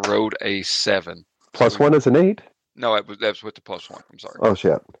I rolled a 7. +1 is an 8. No, that's with the +1. I'm sorry. Oh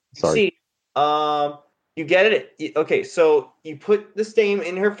shit. Sorry. See, you get it. Okay, so you put the steam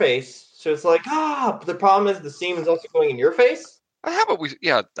in her face. So it's like, but the problem is the steam is also going in your face? How about we,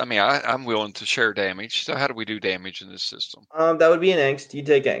 I'm willing to share damage. So how do we do damage in this system? That would be an angst. You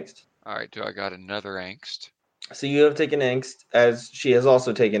take angst. All right, do I got another angst? So you have taken angst, as she has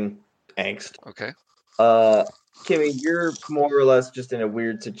also taken angst. Okay. Kimmy, you're more or less just in a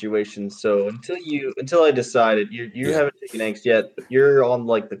weird situation. So until I decided, you haven't taken angst yet, but you're on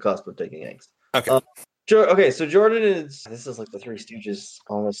like the cusp of taking angst. Okay. Okay, so Jordan is. This is like the Three Stooges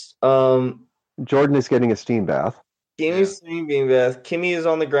almost. Jordan is getting a steam bath. Kimmy's steam bath. Kimmy is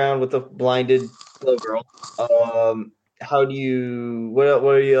on the ground with a blinded glow girl. How do you? What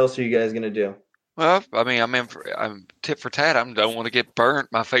else are you guys gonna do? Well, I mean, I'm tit for tat. I don't want to get burnt.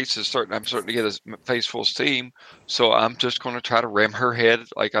 My face is I'm starting to get a face full of steam. So I'm just going to try to ram her head.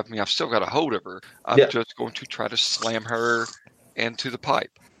 Like, I mean, I've still got a hold of her. I'm just going to try to slam her into the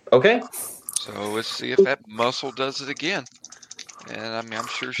pipe. Okay. So let's see if that muscle does it again. And I mean, I'm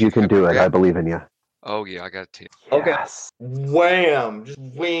sure you can do it. I believe in you. Oh yeah, I got a 10. Okay. Yes. Wham! Just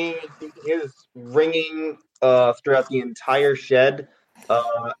wing. It is ringing throughout the entire shed.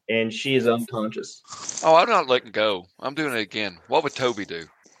 And she is unconscious. Oh, I'm not letting go. I'm doing it again. What would Tobi do?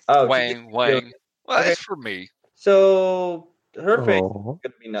 Oh, wang. Well, that's for me. So her face is going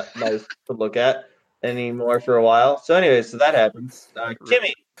to be nice to look at. anymore for a while. So anyway, so that happens.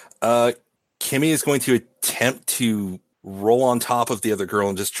 Kimmy. Kimmy is going to attempt to roll on top of the other girl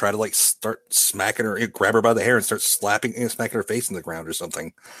and just try to like start smacking her, grab her by the hair and start smacking her face in the ground or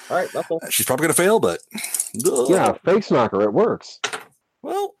something. All right, that's cool. She's probably going to fail, but yeah, face knocker, it works.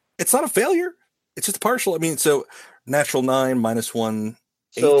 Well, it's not a failure. It's just a partial. I mean, so natural 9 minus 1.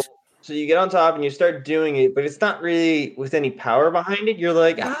 8. So you get on top and you start doing it, but it's not really with any power behind it. You're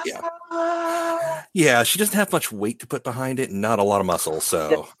like, yeah, she doesn't have much weight to put behind it and not a lot of muscle.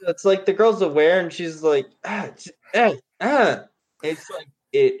 So it's like the girl's aware and she's like, It's like,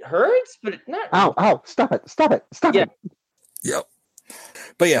 it hurts, but it's not. Ow, stop it. Yep.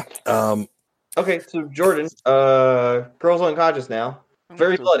 But yeah. Okay, so Jordan, girl's unconscious now.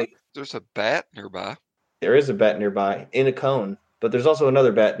 Very bloody. There's a bat nearby. There is a bat nearby in a cone, but there's also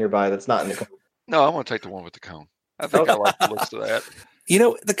another bat nearby that's not in the cone. No, I want to take the one with the cone. I think I like the looks of that. You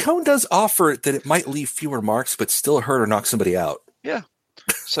know, the cone does offer that it might leave fewer marks, but still hurt or knock somebody out. Yeah.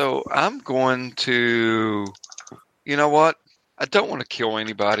 So I'm going to, you know what? I don't want to kill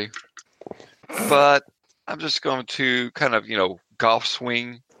anybody, but I'm just going to kind of, golf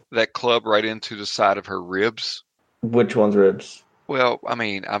swing that club right into the side of her ribs. Which one's ribs? Well, I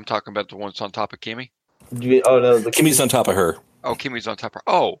mean, I'm talking about the ones on top of Kimmy. Oh, no. Kimmy's on top of her. Oh, Kimmy's on top of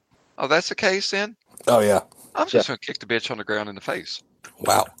her. Oh, that's the case then? Oh, yeah. I'm just going to kick the bitch on the ground in the face.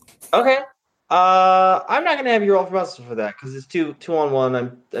 Wow. Okay. I'm not going to have you roll for muscle for that because it's two on one.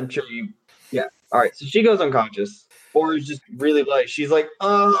 I'm sure you... Yeah. All right. So she goes unconscious or is just really light. She's like,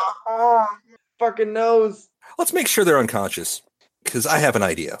 fucking nose. Let's make sure they're unconscious because I have an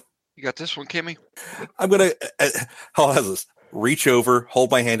idea. You got this one, Kimmy? I'm going to... How has this? Reach over, hold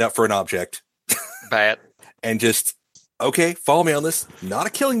my hand out for an object. Bat. And just, okay, follow me on this. Not a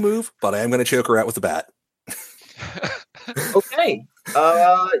killing move, but I am going to choke her out with a bat. Okay.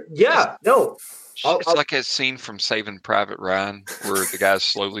 Yeah, no. It's like that scene from Saving Private Ryan where the guy's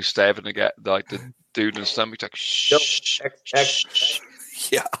slowly stabbing the guy, like the dude in the stomach. Like, shh.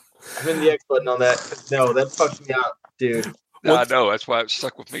 Yeah. I'm in the X button on that. No, that fucked me out, dude. I know. That's why it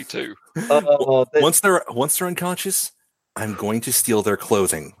stuck with me too. Once they're unconscious, I'm going to steal their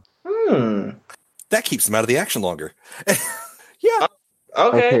clothing. That keeps them out of the action longer. Yeah.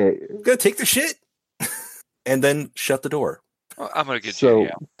 Okay. I'm gonna take the shit and then shut the door. Well, I'm gonna get you.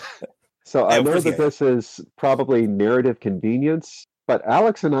 So I know that this is probably narrative convenience, but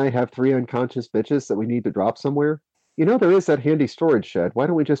Alex and I have 3 unconscious bitches that we need to drop somewhere. There is that handy storage shed. Why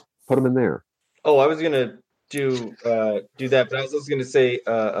don't we just put them in there? Oh, I was gonna do that, but I was also gonna say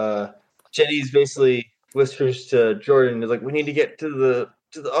Jenny's basically whispers to Jordan, is like, we need to get to the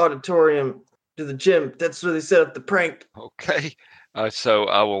auditorium, to the gym. That's where they set up the prank. Okay. So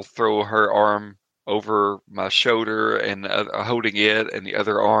I will throw her arm over my shoulder and holding it, and the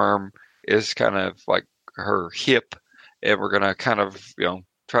other arm is kind of like her hip, and we're gonna kind of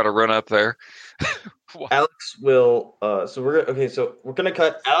try to run up there. Alex will. So we're gonna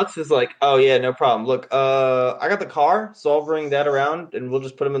cut. Alex is like, oh yeah, no problem. Look, I got the car, so I'll bring that around, and we'll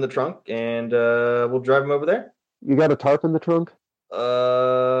just put him in the trunk, and we'll drive him over there. You got a tarp in the trunk?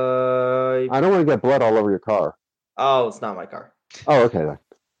 I don't want to get blood all over your car. Oh, it's not my car. Oh, okay then.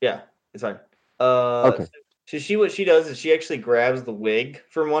 Yeah, it's fine. Okay. So what she does is she actually grabs the wig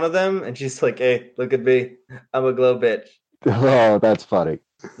from one of them, and she's like, "Hey, look at me. I'm a glow bitch." Oh, that's funny.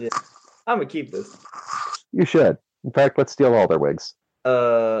 Yeah, I'm gonna keep this. You should. In fact, let's steal all their wigs.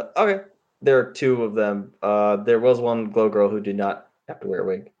 Okay. There are 2 of them. There was one glow girl who did not have to wear a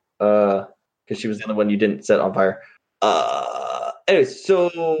wig. Because she was the only one you didn't set on fire. Anyway,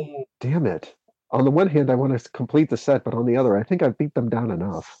 so... Damn it. On the one hand, I want to complete the set, but on the other, I think I've beat them down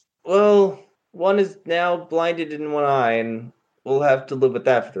enough. Well, one is now blinded in one eye, and we'll have to live with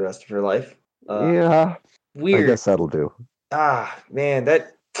that for the rest of her life. Yeah. Weird. I guess that'll do. Man,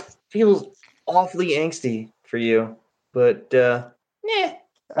 that feels awfully angsty for you. But, yeah.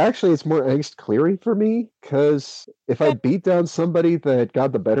 Actually, it's more angst clearing for me, because if I beat down somebody that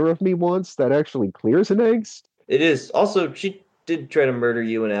got the better of me once, that actually clears an angst. It is. Also, she did try to murder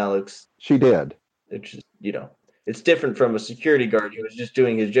you and Alex. She did. It's just, it's different from a security guard who was just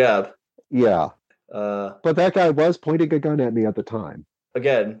doing his job. Yeah. But that guy was pointing a gun at me at the time.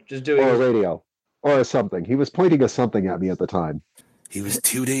 Again, just doing... Or a radio. Or something. He was pointing a something at me at the time. He was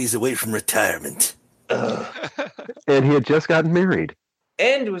 2 days away from retirement. And he had just gotten married.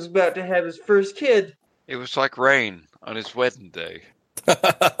 And was about to have his first kid. It was like rain on his wedding day.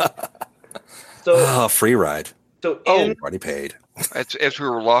 Free ride. So already paid. As we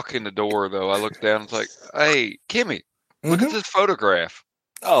were locking the door, though, I looked down and was like, hey, Kimmy, look at this photograph.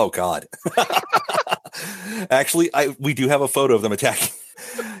 Oh, God. Actually, we do have a photo of them attacking.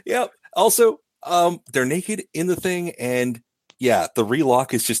 Yep. Also, They're naked in the thing, and yeah, the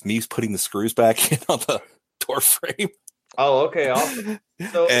relock is just me putting the screws back in on the door frame. Oh, okay, awesome.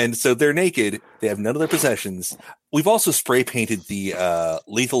 So they're naked. They have none of their possessions. We've also spray painted the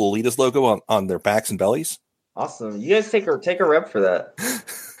Lethal Lolitas logo on their backs and bellies. Awesome. You guys take a rep for that.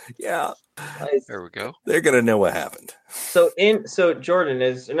 Yeah. Nice. There we go. They're gonna know what happened. So Jordan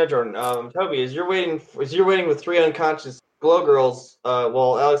is not Jordan. Toby is you're waiting with 3 unconscious glow girls.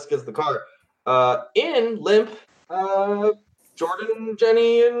 While Alex gets the car. In limp. Jordan,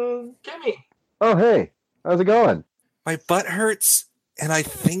 Jenny, and Kimmy. Oh hey, how's it going? My butt hurts, and I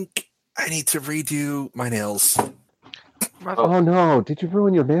think I need to redo my nails. Oh no! Did you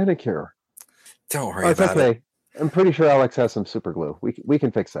ruin your manicure? Don't worry about it. I'm pretty sure Alex has some super glue. We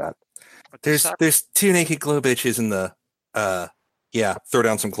can fix that. There's 2 naked glow bitches in the throw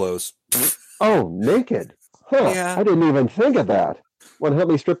down some clothes. Oh, naked? Huh. Yeah. I didn't even think of that. Want to help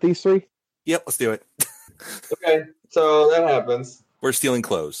me strip these 3? Yep, let's do it. Okay, so that happens. We're stealing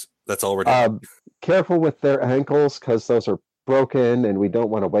clothes. That's all we're doing. Careful with their ankles, because those are broken, and we don't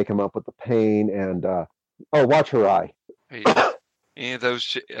want to wake them up with the pain. And watch her eye. Hey, any of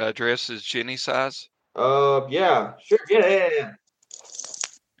those dresses Jenny size? Yeah, sure. Yeah.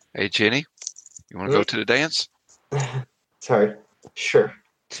 Hey, Jenny, you want to go to the dance? Sorry. Sure.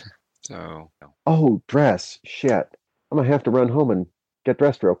 So. Oh, dress. Shit. I'm going to have to run home and get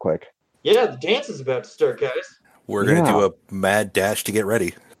dressed real quick. Yeah, the dance is about to start, guys. We're going to do a mad dash to get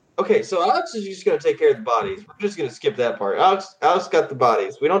ready. Okay, so Alex is just going to take care of the bodies. We're just going to skip that part. Alex got the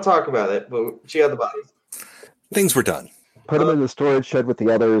bodies. We don't talk about it, but she got the bodies. Things were done. Put them in the storage shed with the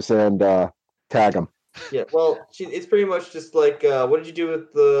others and tag them. Yeah, well, it's pretty much just like, what did you do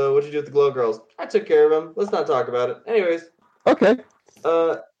with the glow girls? I took care of them. Let's not talk about it. Anyways. Okay.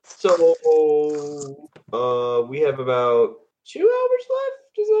 So we have about 2 hours left.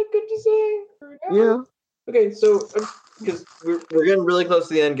 Is that good to say? Yeah. Okay, so because we're getting really close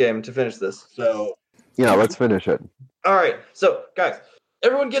to the end game to finish this. So yeah, let's finish it. All right, so guys,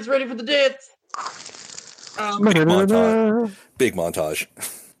 everyone gets ready for the dance. Big montage.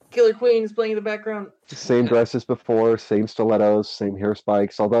 Killer Queen is playing in the background. Same dress as before, same stilettos, same hair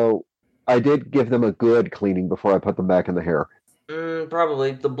spikes. Although I did give them a good cleaning before I put them back in the hair.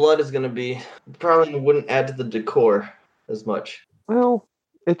 Probably the blood is going to be probably wouldn't add to the decor as much. Well,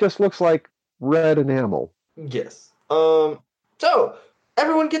 it just looks like red enamel. Yes. So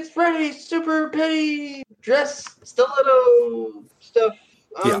everyone gets ready. Super petty dress, stiletto stuff.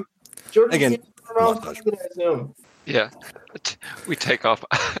 Yeah. Jordan again. Yeah. We take off.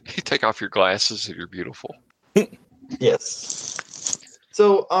 You take off your glasses and you're beautiful. Yes.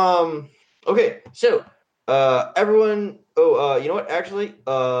 So okay. So everyone. Oh, you know what? Actually,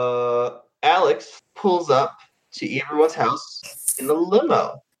 Alex pulls up to everyone's house in a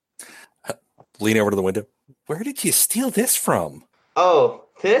limo. Lean over to the window. Where did you steal this from? Oh,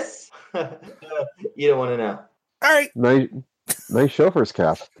 this? You don't want to know. All right. Nice chauffeur's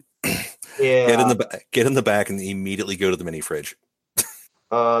cap. Yeah. Get in the back and immediately go to the mini fridge.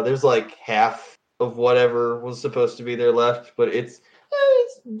 There's like half of whatever was supposed to be there left, but it's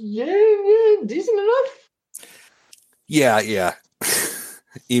decent enough. Yeah.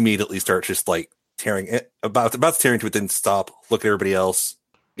 Immediately start just like tearing it about to tear into it, then stop. Look at everybody else.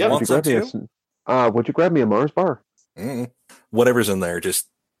 Yeah. Would you grab me a Mars bar? Whatever's in there, just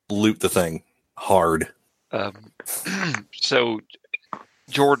loot the thing hard. So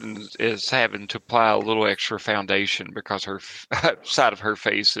Jordan is having to apply a little extra foundation because her side of her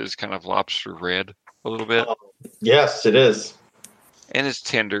face is kind of lobster red a little bit. Yes, it is. And it's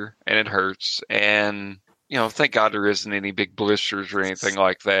tender and it hurts. And, thank God there isn't any big blisters or anything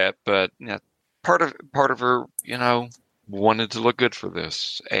like that. But part of her, wanted to look good for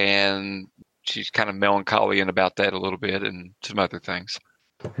this. And she's kind of melancholy about that a little bit and some other things.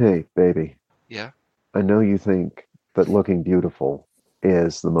 Hey, baby. Yeah? I know you think that looking beautiful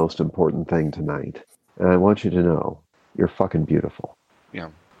is the most important thing tonight. And I want you to know you're fucking beautiful.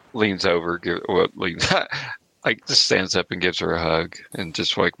 Leans over, just stands up and gives her a hug and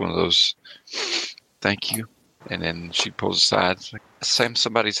just like one of those, thank you. And then she pulls aside, slam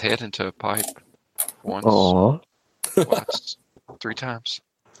somebody's head into a pipe once, twice, 3 times.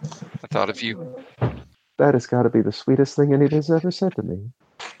 I thought of you. That has got to be the sweetest thing anybody's ever said to me.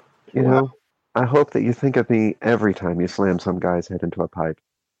 You know, I hope that you think of me every time you slam some guy's head into a pipe.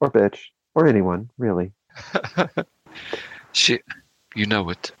 Or bitch. Or anyone, really. Shit. You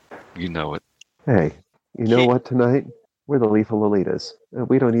know it. You know it. Hey, you know what tonight? We're the Lethal Lolitas. And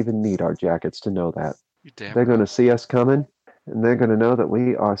we don't even need our jackets to know that. They're going to see us coming, and they're going to know that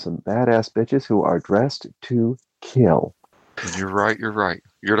we are some badass bitches who are dressed to kill. And you're right.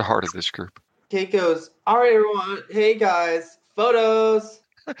 You're the heart of this group. Keiko's, all right, everyone. Hey, guys. Photos.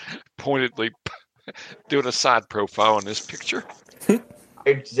 Pointedly doing a side profile in this picture.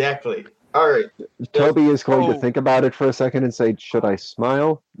 Exactly. All right. Toby is going to think about it for a second and say, should I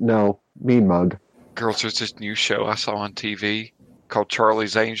smile? No. Mean mug. Girls, there's this new show I saw on TV called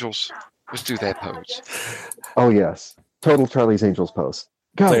Charlie's Angels. Let's do that pose. Oh, yes. Total Charlie's Angels pose.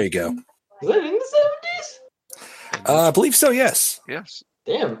 Go. There you go. Is that in the 70s? I believe so, yes. Yes.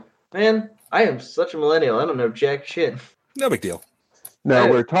 Damn. Man, I am such a millennial. I don't know jack shit. No big deal. Now,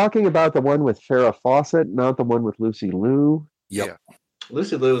 we're talking about the one with Farrah Fawcett, not the one with Lucy Liu. Yep. Yeah.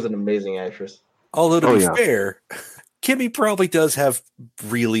 Lucy Liu is an amazing actress. Although, to be fair, Kimmy probably does have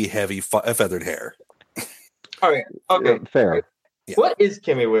really heavy feathered hair. All right. Okay. Fair. Yeah. What is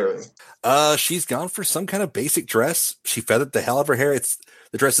Kimmy wearing? She's gone for some kind of basic dress. She feathered the hell out of her hair.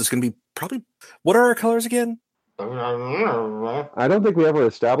 The dress is going to be probably... What are our colors again? I don't think we ever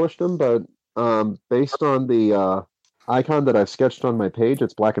established them, but based on the icon that I've sketched on my page,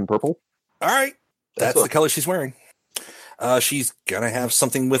 it's black and purple. All right. That's the color she's wearing. She's going to have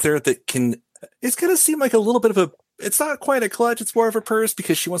something with her that can... It's going to seem like a little bit of a... It's not quite a clutch. It's more of a purse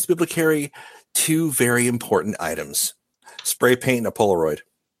because she wants to be able to carry two very important items. Spray paint and a Polaroid.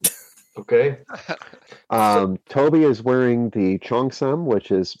 Okay. Toby is wearing the cheongsam,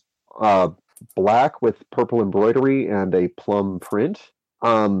 which is black with purple embroidery and a plum print.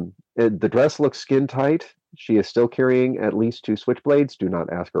 The dress looks skin tight. She is still carrying at least 2 switchblades. Do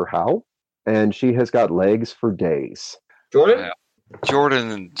not ask her how. And she has got legs for days. Jordan?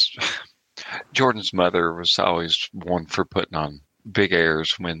 Jordan's mother was always one for putting on big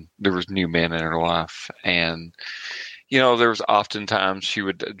airs when there was new men in her life. And, there was oftentimes she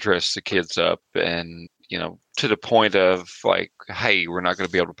would dress the kids up and, to the point of like, hey, we're not going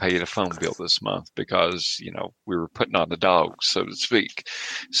to be able to pay you the phone bill this month because, we were putting on the dogs, so to speak.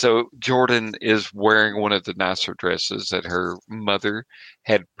 So Jordan is wearing one of the nicer dresses that her mother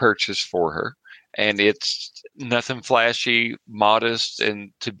had purchased for her. And it's nothing flashy, modest.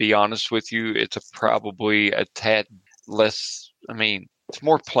 And to be honest with you, it's probably a tad less, it's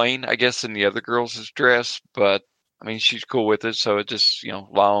more plain, I guess, than the other girls' dress. But, she's cool with it. So it just,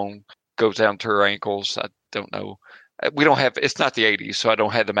 long, goes down to her ankles. I don't know. We don't have, it's not the 80s, so I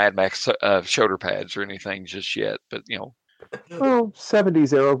don't have the Mad Max shoulder pads or anything just yet. But, Well,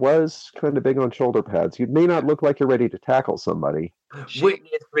 70s era was kind of big on shoulder pads. You may not look like you're ready to tackle somebody.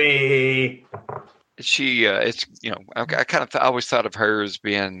 Witness me. It's, I always thought of her as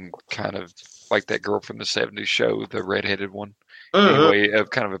being kind of like that girl from the 70s show, the redheaded one. Anyway, of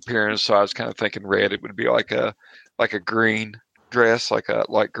kind of appearance. So I was kind of thinking red, it would be like a green dress, like a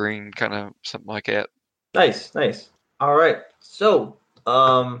light green, kind of something like that. Nice. All right. So,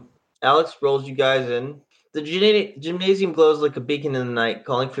 Alex rolls you guys in. The gymnasium glows like a beacon in the night,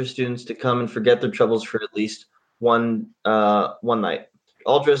 calling for students to come and forget their troubles for at least one night.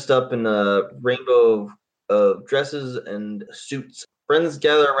 All dressed up in a rainbow of dresses and suits. Friends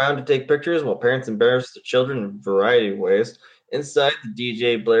gather around to take pictures while parents embarrass their children in a variety of ways. Inside, the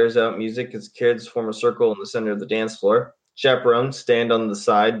DJ blares out music as kids form a circle in the center of the dance floor. Chaperones stand on the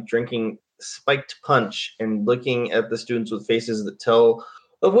side, drinking spiked punch and looking at the students with faces that tell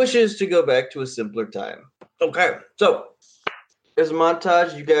of wishes to go back to a simpler time. Okay, so there's a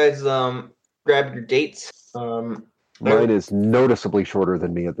montage. You guys grab your dates. Mine is noticeably shorter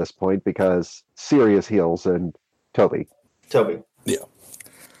than me at this point because serious heels and Toby. Yeah.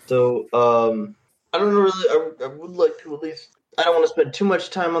 So, I don't know really. I would like to at least. I don't want to spend too much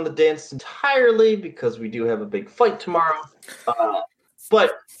time on the dance entirely because we do have a big fight tomorrow.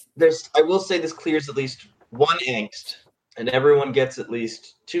 But I will say this clears at least one angst, and everyone gets at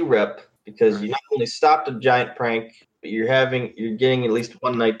least 2 rep because you not only stopped a giant prank, but you're getting at least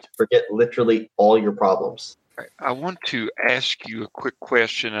one night to forget literally all your problems. I want to ask you a quick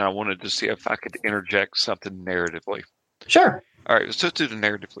question, and I wanted to see if I could interject something narratively. Sure. All right, let's do the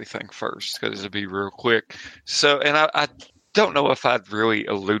narratively thing first, because it'll be real quick. So, and I don't know if I'd really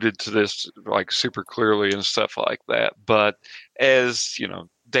alluded to this like super clearly and stuff like that, but as,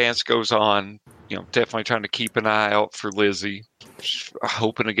 dance goes on, definitely trying to keep an eye out for Lizzie,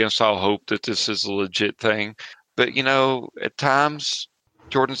 hoping against all hope that this is a legit thing. But, at times,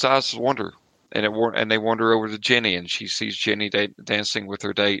 Jordan's eyes wander. And they wander over to Jenny, and she sees Jenny dancing with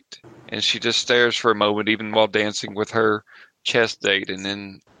her date. And she just stares for a moment, even while dancing with her chess date. And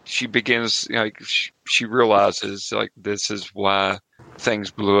then she begins, she realizes, this is why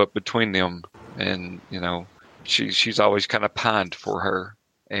things blew up between them. And, she's always kind of pined for her.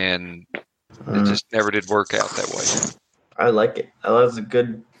 And it just never did work out that way. I like it. That was a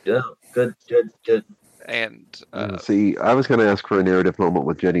good. And see, I was going to ask for a narrative moment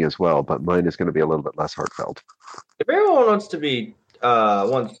with Jenny as well, but mine is going to be a little bit less heartfelt. If everyone wants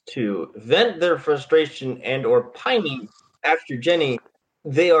to vent their frustration and or pining after Jenny,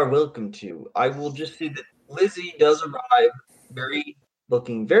 they are welcome to. I will just say that Lizzie does arrive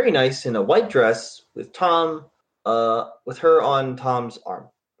looking very nice in a white dress with Tom, with her on Tom's arm.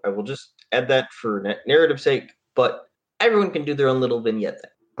 I will just add that for narrative sake, but everyone can do their own little vignette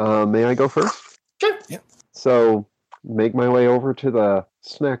there. May I go first? Sure. Yeah. So, make my way over to the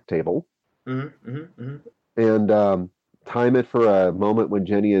snack table. And time it for a moment when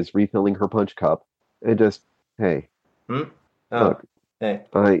Jenny is refilling her punch cup, and just, hey, look, hey.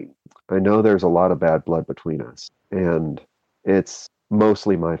 I know there's a lot of bad blood between us, and it's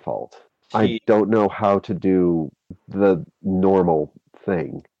mostly my fault. I don't know how to do the normal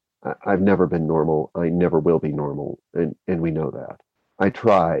thing. I've never been normal. I never will be normal, and we know that. I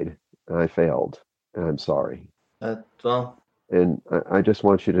tried, and I failed, and I'm sorry. And I just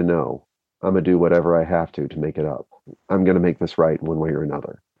want you to know, I'm going to do whatever I have to make it up. I'm going to make this right one way or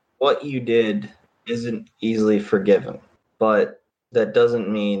another. What you did isn't easily forgiven, but that doesn't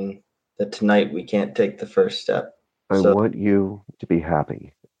mean that tonight we can't take the first step. I want you to be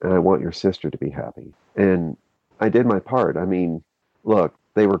happy, and I want your sister to be happy. And I did my part. I mean, look,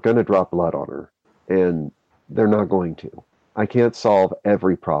 they were going to drop blood on her, and they're not going to. I can't solve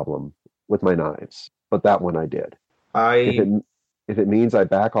every problem with my knives, but that one I did. If it means I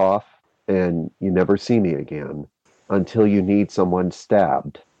back off and you never see me again until you need someone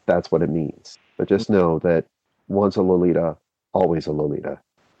stabbed, that's what it means. But just know that once a Lolita, always a Lolita.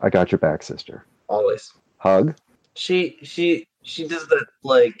 I got your back, sister. Always. Hug? She does that,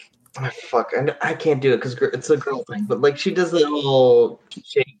 like, I can't do it because it's a girl thing, but like she does that little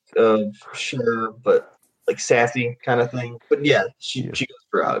shake of sure, but like sassy kind of thing. But yeah, she goes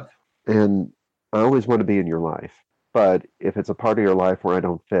for a hug. And I always want to be in your life. But if it's a part of your life where I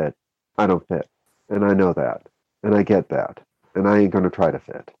don't fit, I don't fit. And I know that. And I get that. And I ain't going to try to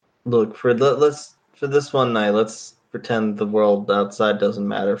fit. Look, for this one night, let's pretend the world outside doesn't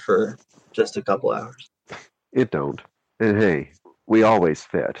matter for just a couple hours. It don't. And hey, we always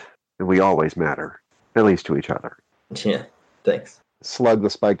fit. And we always matter. At least to each other. Yeah, thanks. Slug the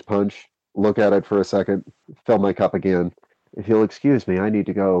spiked punch. Look at it for a second. Fill my cup again. If you'll excuse me, I need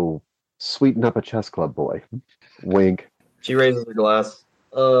to go sweeten up a chess club boy. Wink. She raises the glass.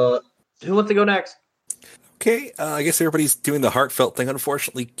 Who wants to go next? Okay, I guess everybody's doing the heartfelt thing.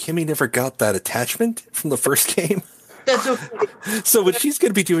 Unfortunately, Kimmy never got that attachment from the first game. That's okay. So what she's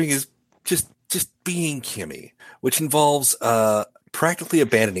going to be doing is just being Kimmy, which involves practically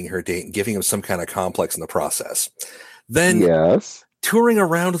abandoning her date and giving him some kind of complex in the process. Then touring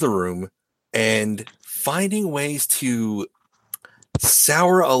around the room and finding ways to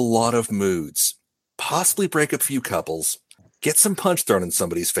sour a lot of moods, possibly break a few couples, get some punch thrown in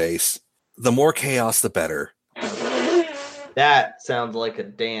somebody's face. The more chaos, the better. That sounds like a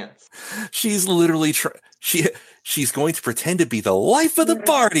dance. She's literally she's going to pretend to be the life of the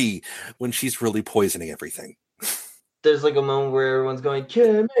party when she's really poisoning everything. There's like a moment where everyone's going,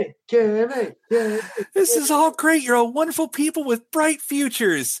 Kimmy, Kimmy, Kimmy. This is all great. You're all wonderful people with bright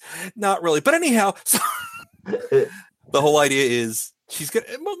futures. Not really. But anyhow, so the whole idea is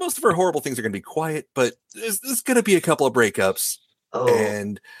most of her horrible things are going to be quiet, but there's going to be a couple of breakups.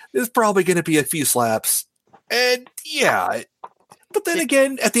 And there's probably going to be a few slaps. And yeah. But then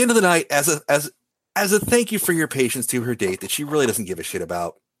again, at the end of the night, as a thank you for your patience to her date that she really doesn't give a shit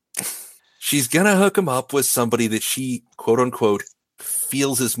about, she's going to hook him up with somebody that she, quote unquote,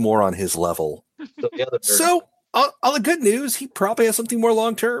 feels is more on his level. So on the good news, he probably has something more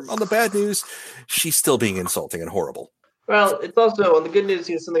long term. On the bad news, she's still being insulting and horrible. Well, it's also, on the good news,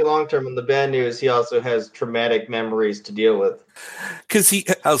 he has something long term. On the bad news, he also has traumatic memories to deal with. Because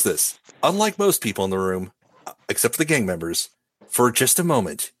how's this? Unlike most people in the room, except for the gang members, for just a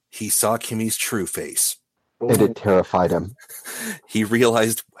moment, he saw Kimmy's true face. And it terrified him. He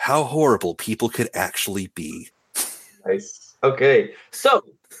realized how horrible people could actually be. Nice. Okay. So,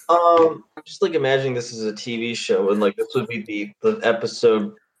 just like imagining this is a TV show, and like this would be the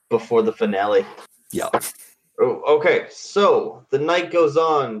episode before the finale. Yeah. Oh, okay, so the night goes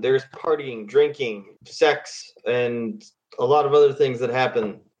on. There's partying, drinking, sex, and a lot of other things that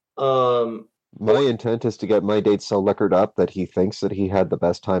happen. My intent is to get my date so liquored up that he thinks that he had the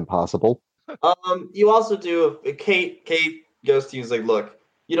best time possible. You also do. Kate goes to you and is like, "Look,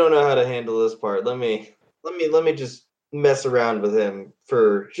 you don't know how to handle this part. Let me just mess around with him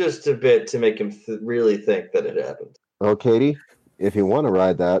for just a bit to make him really think that it happened." Oh, Katie, if you want to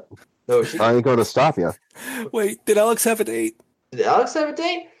ride that. No, I ain't going to stop you. Wait, did Alex have a date? Did Alex have a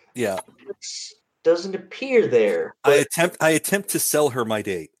date? Yeah. doesn't appear there. I attempt to sell her my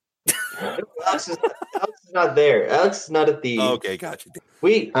date. Alex is not there. Alex is not at the... Okay, gotcha.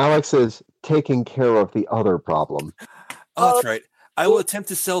 Alex is taking care of the other problem. Oh, that's right. I will attempt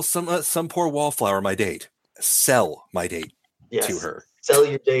to sell some poor wallflower my date. Sell my date to her. Sell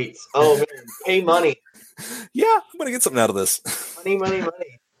your dates. Oh man, pay money. Yeah, I'm gonna get something out of this. Money.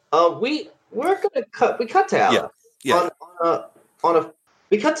 We cut to Alex. Yeah.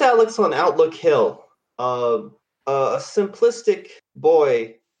 We cut to Alex on Outlook Hill. A simplistic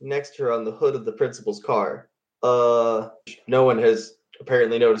boy next to her on the hood of the principal's car. No one has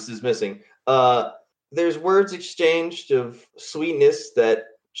apparently noticed is missing. There's words exchanged of sweetness that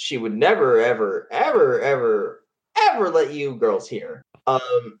she would never, ever, ever, ever, ever let you girls hear.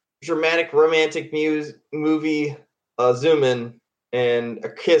 Dramatic romantic movie zoom in and a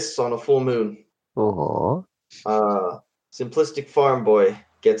kiss on a full moon. Aww. Simplistic farm boy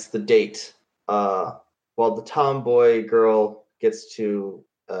gets the date, while the tomboy girl gets to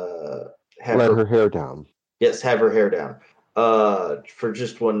have her hair down. Yes, have her hair down for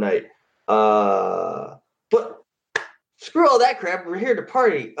just one night. But screw all that crap. We're here to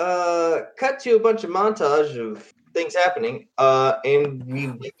party. Cut to a bunch of montage of things happening, and we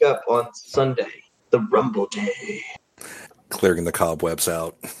wake up on Sunday, the Rumble Day. Clearing the cobwebs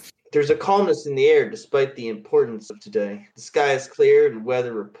out. There's a calmness in the air despite the importance of today. The sky is clear, and the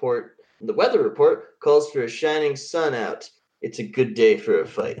weather report calls for a shining sun out. It's a good day for a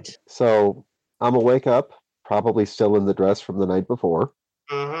fight. So I'm gonna wake up, probably still in the dress from the night before.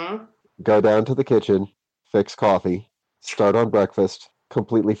 Mm-hmm. Go down to the kitchen, fix coffee, start on breakfast,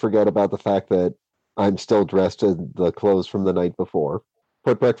 completely forget about the fact that I'm still dressed in the clothes from the night before.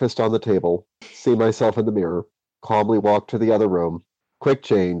 Put breakfast on the table, see myself in the mirror, calmly walk to the other room, quick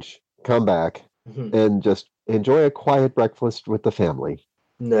change, come back, and just enjoy a quiet breakfast with the family.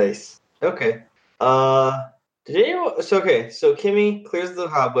 Nice. Okay. Did anyone... So Kimmy clears the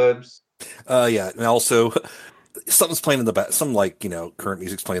cobwebs. Yeah, and also something's playing in the back. Some current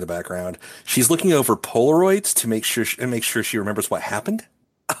music's playing in the background. She's looking over Polaroids to make sure she remembers what happened.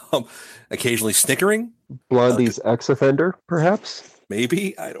 Occasionally snickering. Blondie's ex-offender, perhaps?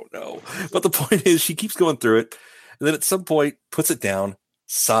 Maybe, I don't know. But the point is, she keeps going through it, and then at some point puts it down,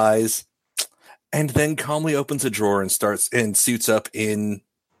 sighs, and then calmly opens a drawer and suits up in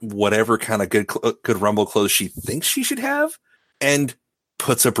whatever kind of good Rumble clothes she thinks she should have, and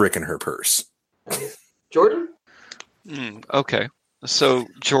puts a brick in her purse. Jordan? Okay. So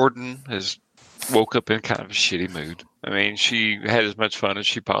Jordan has woke up in kind of a shitty mood. I mean, she had as much fun as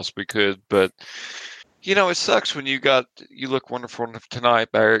she possibly could, but it sucks when you look wonderful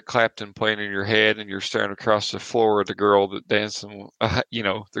tonight by Eric Clapton playing in your head, and you're staring across the floor at the girl that dancing,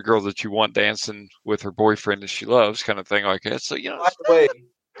 the girl that you want dancing with her boyfriend that she loves, kind of thing like that. So, By the way,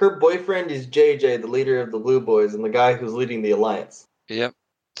 her boyfriend is JJ, the leader of the Blue Boys, and the guy who's leading the Alliance. Yep.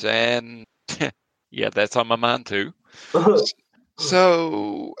 And yeah, that's on my mind too.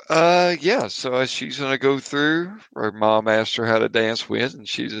 So as she's going to go through, her mom asked her how to dance with, and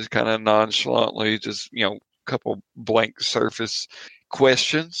she just kind of nonchalantly a couple blank surface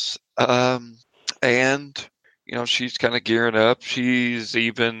questions. And, she's kind of gearing up. She's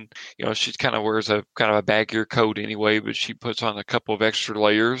even, she kind of wears a kind of a baggier coat anyway, but she puts on a couple of extra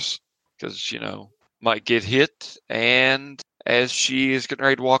layers because, might get hit. And as she is getting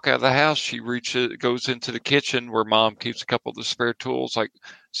ready to walk out of the house, she goes into the kitchen where mom keeps a couple of the spare tools like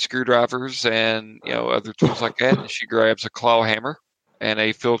screwdrivers and other tools like that. And she grabs a claw hammer and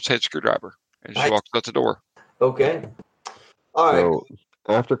a Phillips head screwdriver, and she walks out the door. Okay. All right. So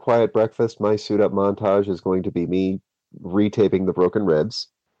after quiet breakfast, my suit up montage is going to be me retaping the broken ribs,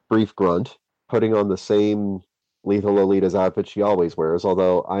 brief grunt, putting on the same Lethal Lolitas outfit she always wears.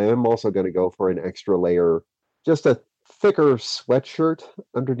 Although I am also going to go for an extra layer, just a thicker sweatshirt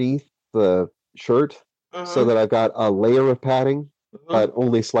underneath the shirt, so that I've got a layer of padding, but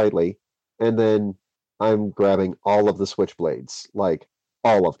only slightly. And then I'm grabbing all of the switchblades, like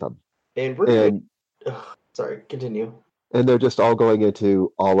all of them. Sorry, continue. And they're just all going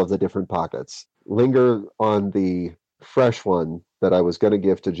into all of the different pockets. Linger on the fresh one that I was going to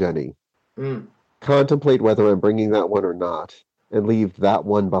give to Jenny. Contemplate whether I'm bringing that one or not, and leave that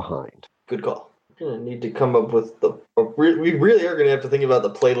one behind. Good call. We're gonna need to come up with we really are gonna have to think about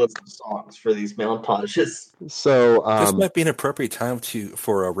the playlist of songs for these montages. So this might be an appropriate time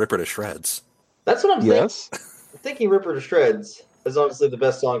for a Ripper to Shreds. That's what I'm thinking. I'm thinking Ripper to Shreds is honestly the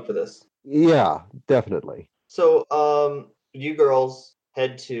best song for this. Yeah, definitely. So you girls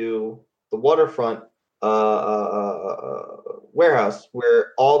head to the waterfront warehouse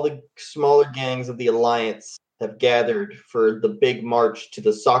where all the smaller gangs of the Alliance have gathered for the big march to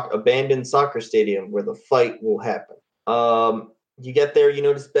the abandoned soccer stadium where the fight will happen. You get there, you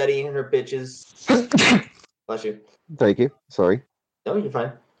notice Betty and her bitches. Bless you. Thank you. Sorry. No, you're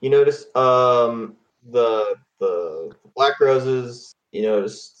fine. You notice the Black Roses. You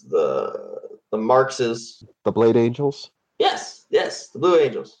notice the Marxes. The Blade Angels? Yes, the Blue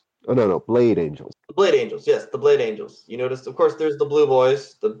Angels. Oh no, Blade Angels. The Blade Angels, yes, the Blade Angels. You notice, of course, there's the Blue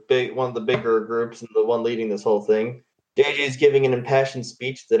Boys, one of the bigger groups and the one leading this whole thing. JJ's giving an impassioned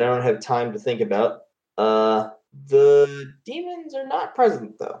speech that I don't have time to think about. The demons are not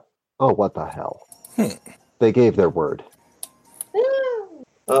present, though. Oh, what the hell? They gave their word.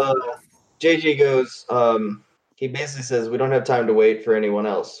 JJ goes, he basically says, we don't have time to wait for anyone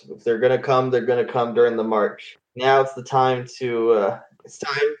else. If they're going to come, they're going to come during the march. Now it's the time it's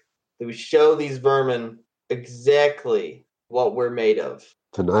time that we show these vermin exactly what we're made of.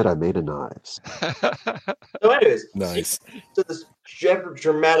 Tonight I made a knives. So anyways, nice. So this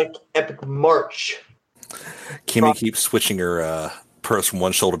dramatic, epic march. Kimmy keeps switching her purse from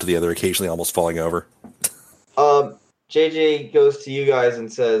one shoulder to the other, occasionally almost falling over. JJ goes to you guys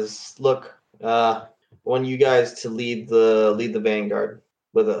and says, look, I want you guys to lead the vanguard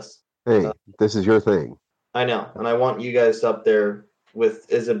with us. Hey, this is your thing. I know, and I want you guys up there with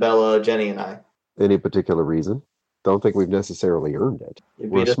Isabella, Jenny, and I. Any particular reason? Don't think we've necessarily earned it.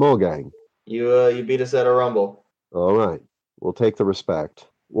 We're a small gang. You beat us at a rumble. All right. We'll take the respect.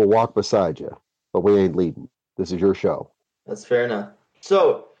 We'll walk beside you, but we ain't leading. This is your show. That's fair enough.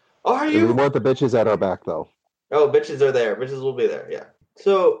 So, are you... And we want the bitches at our back, though. Oh, bitches are there. Bitches will be there, yeah.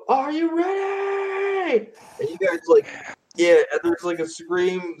 So, are you ready? And you guys, and there's a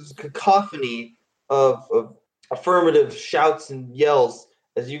scream, cacophony of affirmative shouts and yells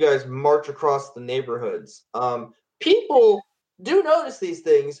as you guys march across the neighborhoods. People do notice these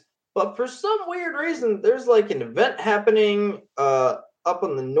things, but for some weird reason, there's an event happening up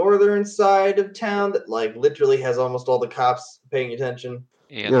on the northern side of town that literally has almost all the cops paying attention.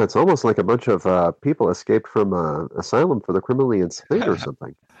 Yeah, it's almost like a bunch of people escaped from an asylum for the criminally insane or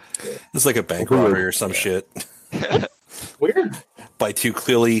something. It's like a bank robbery or some shit. Weird. By two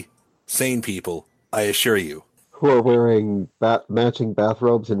clearly sane people, I assure you. Who are wearing matching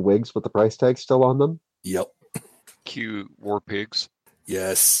bathrobes and wigs with the price tag still on them? Yep. Cue war pigs.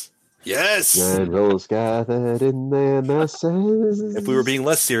 Yes. Generals gathered in their masses. If we were being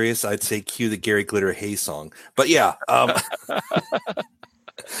less serious, I'd say cue the Gary Glitter Hay song. But yeah,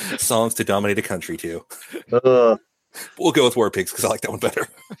 songs to dominate a country too. We'll go with war pigs because I like that one better.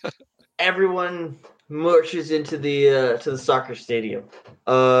 Everyone marches into the soccer stadium.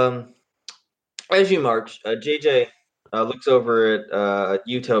 As you march, JJ looks over at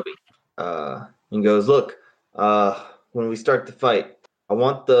you, Tobi, and goes, "Look, when we start the fight, I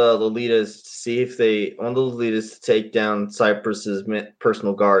want the Lolitas to see if I want the Lolitas to take down Cypress's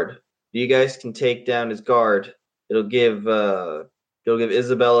personal guard. If you guys can take down his guard, it'll give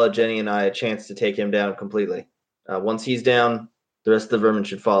Isabella, Jenny, and I a chance to take him down completely. Once he's down, the rest of the vermin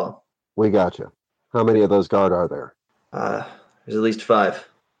should follow." We got you. How many of those guard are there? There's at least 5,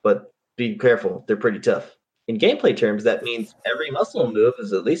 but be careful. They're pretty tough. In gameplay terms, that means every muscle move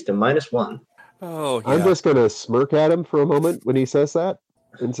is at least a -1. Oh, yeah. I'm just going to smirk at him for a moment when he says that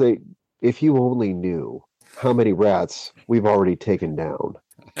and say, if you only knew how many rats we've already taken down.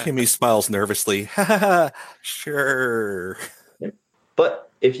 Kimmy smiles nervously. Ha ha ha. Sure.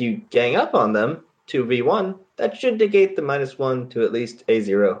 But if you gang up on them, 2v1, that should negate the -1 to at least a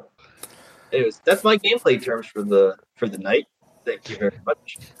 0. Anyways, that's my gameplay terms for the night. Thank you very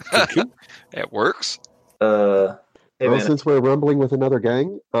much. It works. Hey, man. Since we're rumbling with another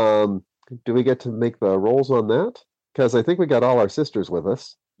gang, do we get to make the rolls on that? Because I think we got all our sisters with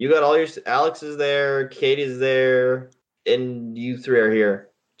us. You got all your... Alex is there, Katie's there, and you 3 are here.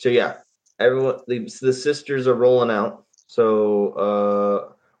 So yeah, everyone... The sisters are rolling out.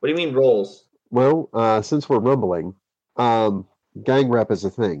 So, what do you mean rolls? Well, since we're rumbling, gang rep is a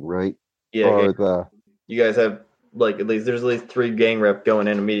thing, right? Yeah. Or you guys have, there's at least 3 gang rep going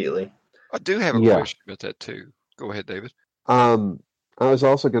in immediately. I do have a question about that too. Go ahead, David. I was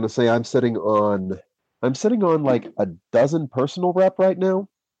also going to say I'm sitting on a dozen personal rep right now.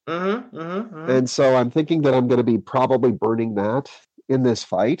 And so I'm thinking that I'm going to be probably burning that in this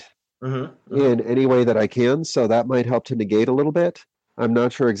fight in any way that I can. So that might help to negate a little bit. I'm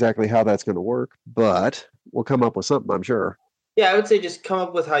not sure exactly how that's going to work, but we'll come up with something, I'm sure. Yeah, I would say just come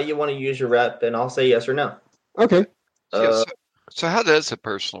up with how you want to use your rep, and I'll say yes or no. Okay. So how does a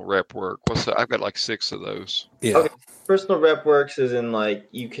personal rep work? I've got 6 of those. Yeah. Okay. Personal rep works is in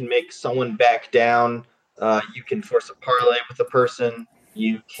you can make someone back down. You can force a parlay with a person.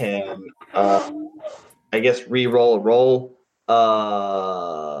 You can I guess, re-roll a roll.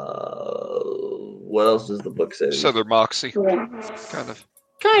 What else does the book say? So they're Moxie, kind of.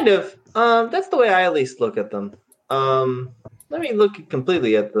 Kind of. That's the way I at least look at them. Let me look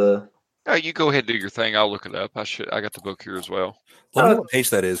completely at the. Oh, you go ahead and do your thing. I'll look it up. I got the book here as well. Let me know what page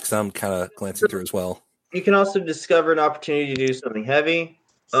that is, because I'm kind of glancing through as well. You can also discover an opportunity to do something heavy.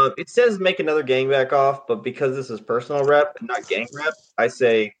 It says make another gang back off, but because this is personal rep and not gang rep, I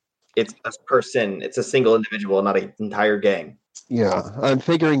say it's a person. It's a single individual, not an entire gang. Yeah, I'm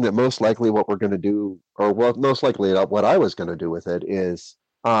figuring that most likely what we're going to do, or most likely what I was going to do with it is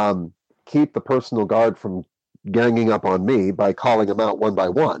keep the personal guard from ganging up on me by calling them out one by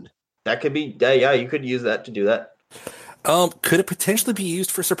one. That could be, yeah, you could use that to do that. Could it potentially be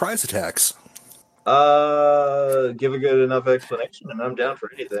used for surprise attacks? Give a good enough explanation, and I'm down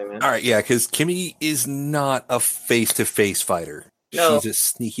for anything, man. All right, yeah, because Kimmy is not a face-to-face fighter. No. She's a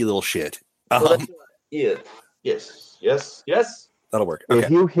sneaky little shit. Yeah. Yes. That'll work. Okay. If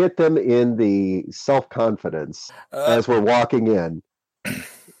you hit them in the self-confidence as we're walking in,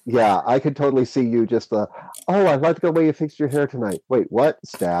 yeah, I could totally see you just, oh, I like the way you fixed your hair tonight. Wait, what?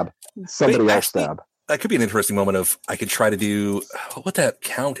 Stab. Somebody else stab. That could be an interesting moment of, I could try to do, what would that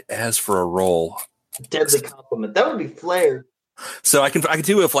count as for a roll? Deadly compliment. That would be flare. So I can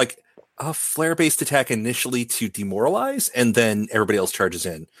do if like a flare-based attack initially to demoralize, and then everybody else charges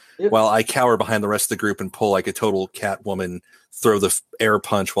in. Yep. While I cower behind the rest of the group and pull like a total Catwoman, throw the air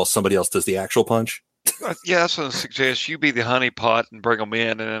punch while somebody else does the actual punch. Yeah, that's what I suggest. You be the honeypot and bring them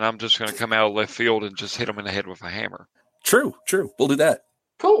in, and then I'm just going to come out of left field and just hit them in the head with a hammer. True. We'll do that.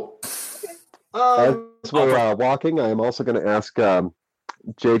 Cool. As we're walking, I am also going to ask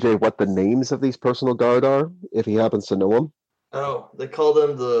JJ what the names of these personal guard are, if he happens to know them. Oh, they call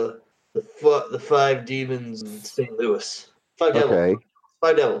them the five demons in St. Louis. Five devils. Okay.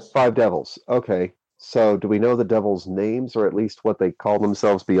 Five devils. Okay. So do we know the devils' names, or at least what they call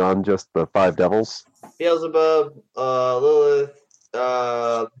themselves beyond just the five devils? Beelzebub, Lilith,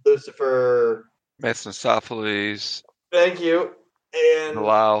 Lucifer, Mephistopheles. Thank you. And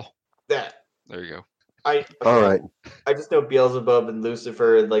Belial. That. There you go. All right. I just know Beelzebub and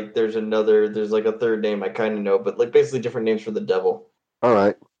Lucifer, and like there's like a third name I kind of know, but like basically different names for the devil. All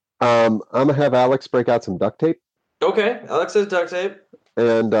right. I'm gonna have Alex break out some duct tape. Okay, Alex has duct tape.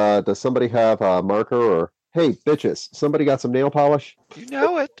 And does somebody have a marker, or hey, bitches, somebody got some nail polish? You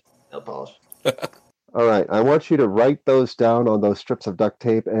know it. Nail polish. All right. I want you to write those down on those strips of duct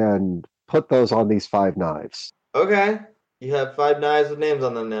tape and put those on these 5 knives. Okay. You have 5 knives with names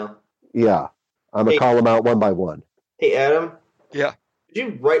on them now. Yeah. I'm going to call them out one by one. Hey, Adam. Yeah.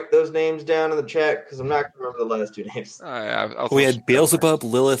 Did you write those names down in the chat? Because I'm not going to remember the last 2 names. We had Beelzebub,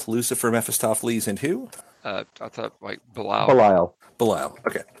 Lilith, Lucifer, Mephistopheles, and who? I thought like Belial. Belial.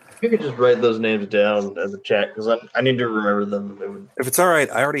 Okay. You could just write those names down in the chat, because I need to remember them. If it's all right,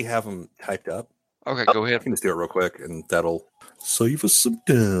 I already have them typed up. Okay, go ahead. I can just do it real quick, and that'll save us some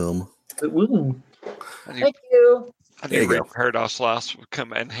time. Thank you. I knew Paradise Lost would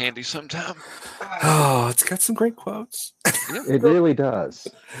come in handy sometime. Oh, it's got some great quotes. It really does.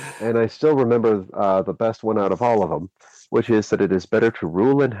 And I still remember the best one out of all of them, which is that it is better to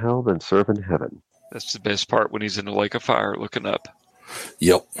rule in hell than serve in heaven. That's the best part, when he's in the lake of fire looking up.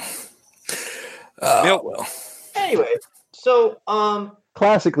 Yep. Well. Anyway, so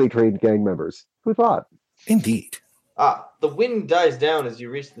classically trained gang members. Who thought? Indeed. The wind dies down as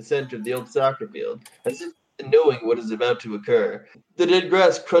you reach the center of the old soccer field, as if knowing what is about to occur. The dead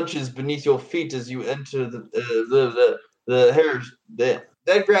grass crunches beneath your feet as you enter the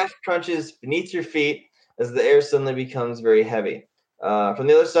dead grass crunches beneath your feet as the air suddenly becomes very heavy. From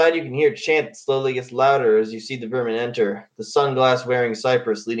the other side, you can hear a chant that slowly gets louder as you see the vermin enter, the sunglass-wearing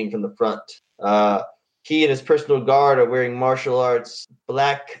Cypress leading from the front. He and his personal guard are wearing martial arts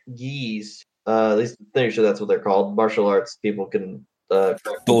black gis. At least I'm pretty sure that's what they're called. Martial arts people can...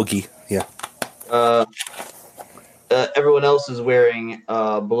 Bulgi, yeah. Everyone else is wearing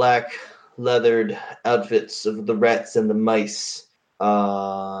black leathered outfits of the rats and the mice.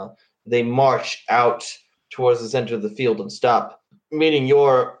 They march out towards the center of the field and stop, meeting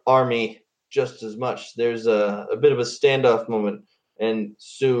your army just as much. There's a bit of a standoff moment, and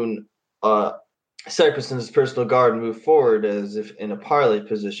soon Cypress and his personal guard move forward as if in a parley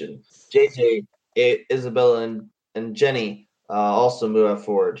position. JJ, Isabella, and Jenny also move out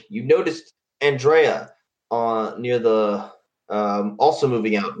forward. You noticed Andrea near the also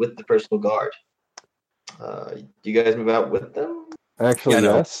moving out with the personal guard. Do you guys move out with them? Actually,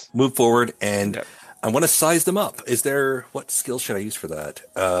 yes. Move forward, and I want to size them up. Is there, what skill should I use for that?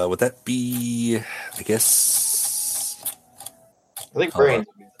 Would that be, I guess? I think brains.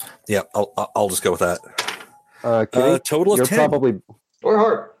 Yeah, I'll just go with that. Kitty, total of you're 10. Probably or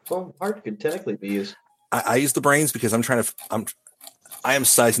heart. Well, heart could technically be used. I use the brains because I am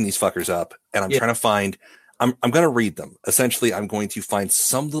sizing these fuckers up, and I'm trying to find. I'm going to read them. Essentially, I'm going to find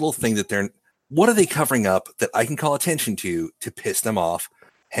some little thing that what are they covering up that I can call attention to piss them off,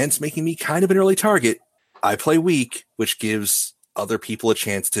 hence making me kind of an early target. I play weak, which gives other people a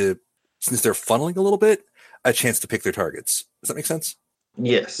chance to, since they're funneling a little bit, a chance to pick their targets. Does that make sense?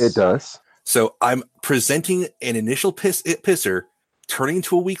 Yes. It does. So I'm presenting an initial pisser, turning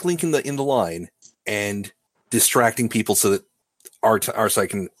into a weak link in the line, and distracting people so that our side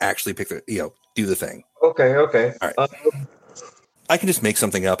can actually pick do the thing. Okay. All right. I can just make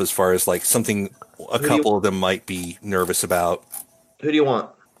something up as far as like something a couple of them might be nervous about. Who do you want?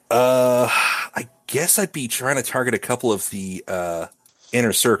 I guess I'd be trying to target a couple of the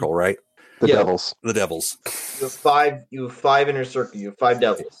inner circle, right? The devils. The devils. You have 5. You have 5 inner circle. You have 5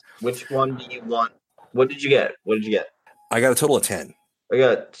 devils. Which one do you want? What did you get? I got a total of 10.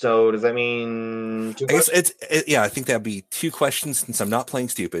 So does that mean 2 questions? I think that'd be 2 questions since I'm not playing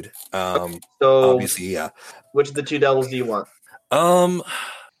stupid. Okay, so obviously, yeah. Which of the 2 devils do you want?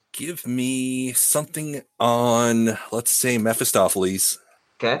 Give me something on, let's say, Mephistopheles.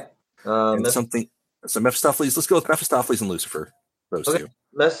 Okay. And something. So Mephistopheles. Let's go with Mephistopheles and Lucifer. Those 2.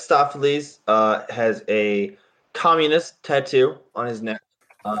 Mephistopheles has a communist tattoo on his neck.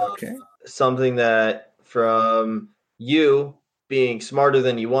 Okay. Something that from you being smarter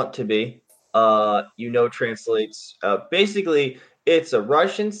than you want to be, translates. Basically, it's a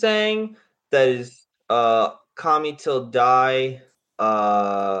Russian saying that is "Commie till die."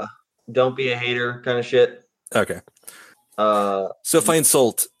 Don't be a hater, kind of shit. Okay. So if I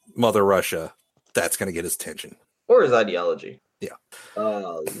insult Mother Russia, that's going to get his attention. Or his ideology. Yeah.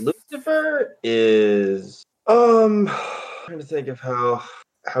 Lucifer is trying to think of how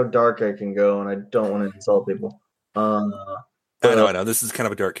dark I can go, and I don't want to insult people. I know. This is kind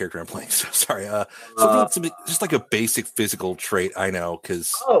of a dark character I'm playing, so sorry. Something just like a basic physical trait. I know,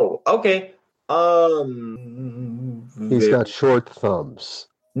 because. Oh, okay. He's got short thumbs.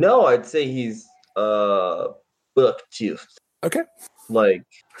 No, I'd say he's buck-toothed. Okay. Like.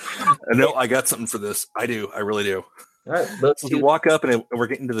 No, I got something for this. I do. I really do. All right. So if you walk up and we're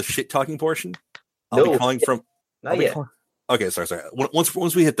getting to the shit talking portion, I'll be calling from. Not yet. Okay, sorry.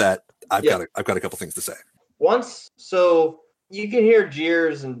 Once we hit that, I've got a couple things to say. So you can hear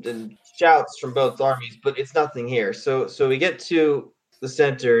jeers and shouts from both armies, but it's nothing here. So we get to the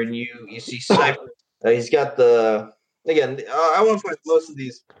center, and you see Cypher. He's got the I want to find most of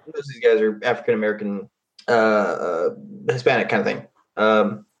these guys are African American, Hispanic kind of thing.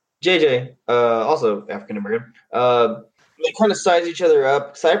 JJ, also African American. They kind of size each other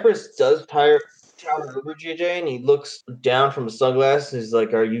up. Cypress does tower over JJ, and he looks down from a sunglasses. He's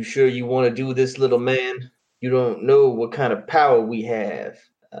like, "Are you sure you want to do this, little man? You don't know what kind of power we have.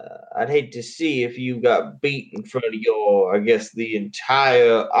 I'd hate to see if you got beat in front of the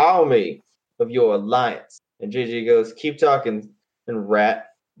entire army of your alliance." And JJ goes, "Keep talking, and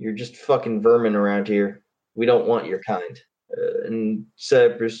rat. You're just fucking vermin around here. We don't want your kind." And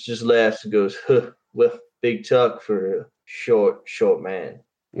Cypress just laughs and goes, "Huh, well, big talk for a short man."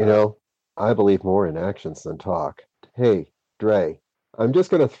 I believe more in actions than talk. Hey, Dre, I'm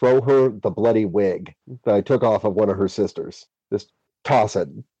just going to throw her the bloody wig that I took off of one of her sisters. Just toss it.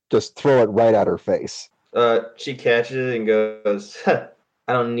 Just throw it right at her face. She catches it and goes, "I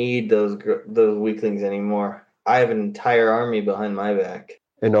don't need those weaklings anymore. I have an entire army behind my back."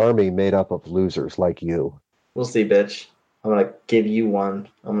 An army made up of losers like you. We'll see, bitch. I'm going to give you one.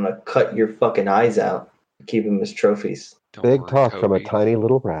 I'm going to cut your fucking eyes out. Keep them as trophies. Big talk from a tiny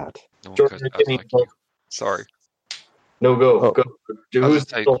little rat. No one cuts eyes like you. Sorry. No, go. Go.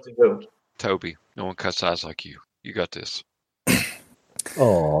 Who's insulting who? Toby. No one cuts eyes like you. You got this.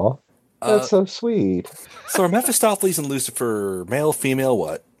 Aw. That's so sweet. So are Mephistopheles and Lucifer male, female,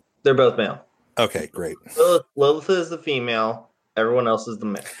 what? They're both male. Okay, great. Lilith is the female. Everyone else is the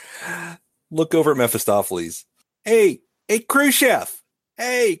male. Look over at Mephistopheles. Hey, crew chef.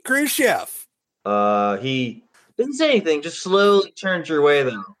 Hey, crew chef. He didn't say anything. Just slowly turns your way,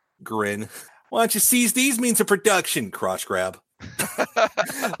 though. Grin. Why don't you seize these means of production? Cross grab.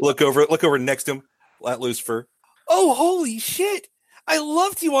 Look over next to him at Lucifer. Oh, holy shit. I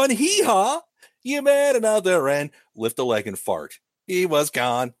loved you on Hee Haw. You met another and lift a leg and fart. He was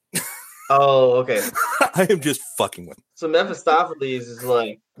gone. Oh, okay. I am just fucking with him. So Mephistopheles is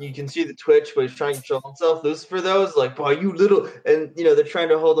like, you can see the twitch, but he's trying to control himself. Lucifer, though, is like, boy, you little... And, they're trying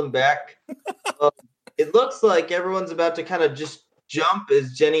to hold him back. It looks like everyone's about to kind of just jump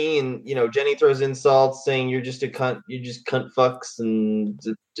as Jenny Jenny throws insults saying you're just a cunt, you just cunt fucks, and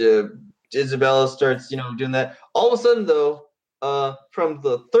Isabella starts, doing that. All of a sudden, though, from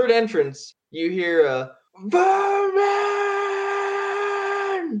the third entrance, you hear Vermin!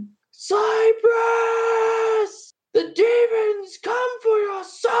 Cypress! The demons come for your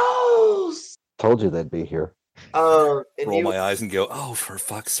souls! Told you they'd be here. Roll my eyes and go, oh, for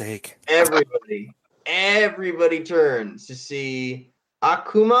fuck's sake. Everybody turns to see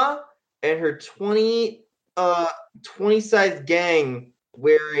Akuma and her 20-sized gang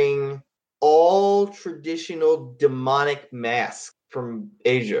wearing all traditional demonic masks from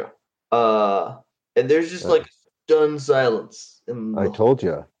Asia. And there's just like stunned silence. I told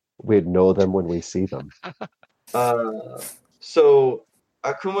you we'd know them when we see them. So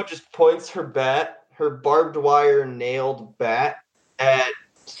Akuma just points her barbed wire nailed bat at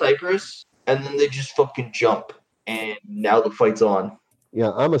Cypress, and then they just fucking jump. And now the fight's on.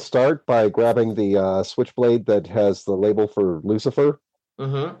 Yeah, I'm going to start by grabbing the switchblade that has the label for Lucifer.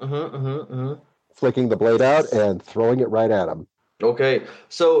 Flicking the blade out and throwing it right at him. Okay,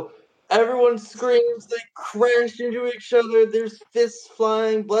 so everyone screams, they crash into each other, there's fists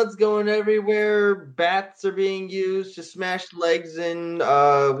flying, blood's going everywhere, bats are being used to smash legs in.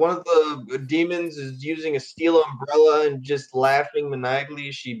 One of the demons is using a steel umbrella and just laughing maniacally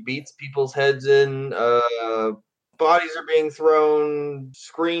as she beats people's heads in. Bodies are being thrown,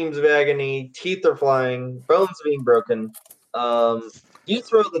 screams of agony, teeth are flying, bones are being broken. You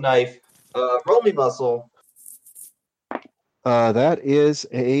throw the knife, roll me muscle. That is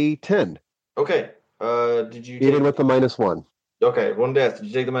a 10. Okay. Did you even with the -1? Okay, one death. Did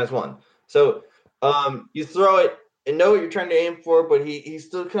you take the -1? So, you throw it and know what you're trying to aim for, but he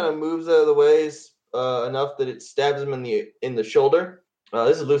still kind of moves out of the ways enough that it stabs him in the shoulder.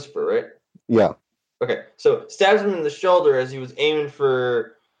 This is Lucifer, right? Yeah. Okay, so stabs him in the shoulder as he was aiming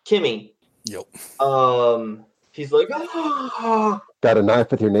for Kimmy. Yep. He's like, oh! Got a knife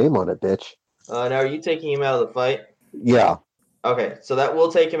with your name on it, bitch. Now are you taking him out of the fight? Yeah. Okay, so that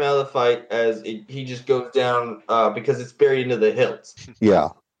will take him out of the fight as he just goes down because it's buried into the hills. Yeah.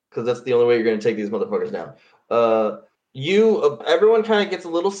 Because that's the only way you're going to take these motherfuckers down. Everyone kind of gets a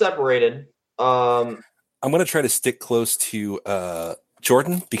little separated. I'm going to try to stick close to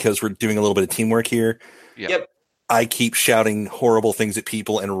Jordan because we're doing a little bit of teamwork here. Yep. I keep shouting horrible things at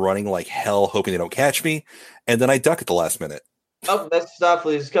people and running like hell, hoping they don't catch me, and then I duck at the last minute. Oh, that's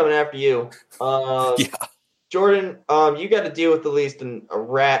Stoffley's coming after you. Yeah. Jordan, you got to deal with at least a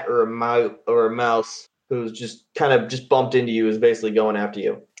rat or a mouse who's just kind of just bumped into you, is basically going after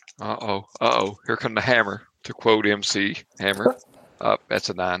you. Uh-oh. Here come the hammer, to quote MC Hammer. That's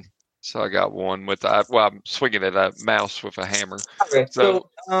a 9. So I got one with I'm swinging at a mouse with a hammer. Okay, so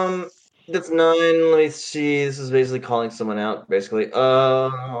that's 9. Let me see. This is basically calling someone out, basically.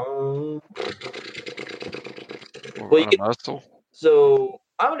 So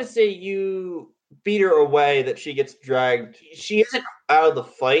I'm going to say you beat her away, that she gets dragged. She isn't out of the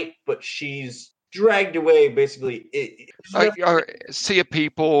fight, but she's dragged away, basically. Sea of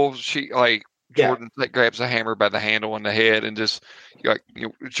people, Jordan grabs a hammer by the handle on the head and just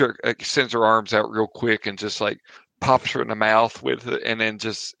sends her arms out real quick and just pops her in the mouth with it, and then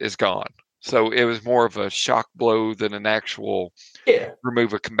just is gone. So it was more of a shock blow than an actual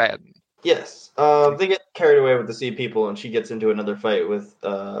remove a combatant. Yes. They get carried away with the sea people, and she gets into another fight with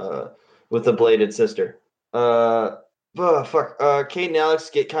the bladed sister. Kate and Alex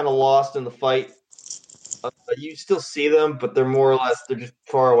get kind of lost in the fight. You still see them, but they're more or less, they're just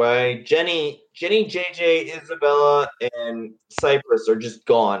far away. Jenny, JJ, Isabella, and Cypress are just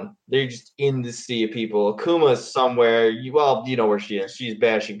gone. They're just in the sea of people. Akuma's somewhere. You know where she is. She's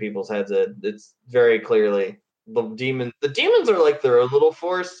bashing people's heads in. It's very clearly the demons. The demons are like they're a little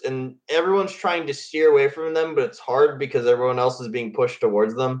force, and everyone's trying to steer away from them, but it's hard because everyone else is being pushed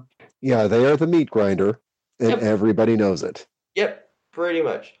towards them. Yeah, they are the meat grinder, and everybody knows it. Yep, pretty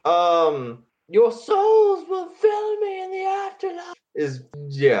much. Your souls will fill me in the afterlife.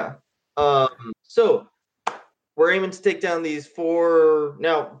 So we're aiming to take down these 4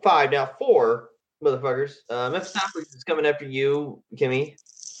 motherfuckers. Mephistopheles is coming after you, Kimmy.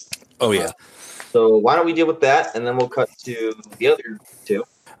 Oh yeah. So why don't we deal with that, and then we'll cut to the other 2.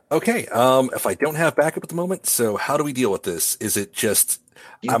 Okay. If I don't have backup at the moment, so how do we deal with this? Is it just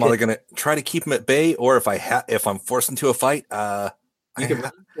I'm either going to try to keep them at bay, or if I'm forced into a fight, you can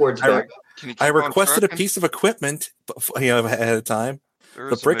run towards backup. I requested a piece of equipment, ahead of time.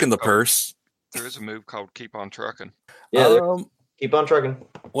 The brick in the purse. There is a move called "Keep on Trucking." Yeah, keep on trucking.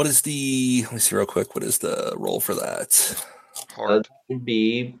 What is the? Let me see real quick. What is the roll for that? Hard. Would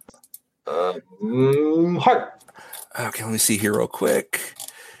be hard. Okay, let me see here real quick.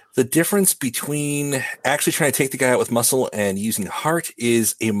 The difference between actually trying to take the guy out with muscle and using heart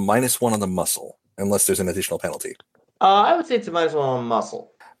is a -1 on the muscle, unless there's an additional penalty. I would say it's a -1 on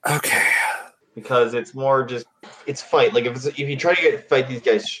muscle. Okay. Because it's more just it's fight. Like if you try to fight these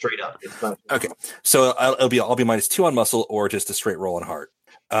guys straight up, it's not okay. So I'll be -2 on muscle or just a straight roll on heart.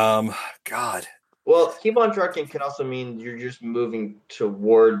 God. Well, keep on trucking can also mean you're just moving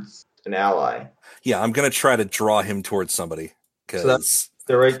towards an ally. Yeah, I'm gonna try to draw him towards somebody because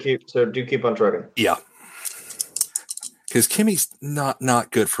the right so do keep on trucking. Yeah, because Kimmy's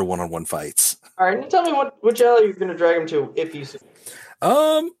not good for one-on-one fights. All right, now tell me which ally you're gonna drag him to if you.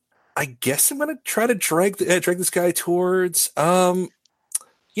 I guess I'm gonna try to drag this guy towards. Let's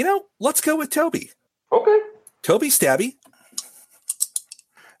go with Tobi. Okay. Tobi Stabby.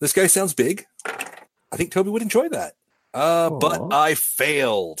 This guy sounds big. I think Tobi would enjoy that. But I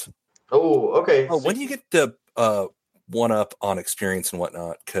failed. Oh, okay. Oh, when do you get the 1-up on experience and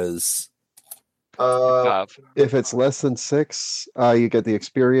whatnot? Because if it's less than 6, you get the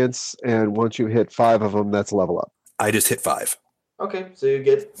experience, and once you hit 5 of them, that's a level up. I just hit 5. Okay, so you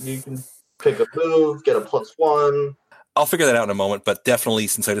can pick a move, get a +1. I'll figure that out in a moment, but definitely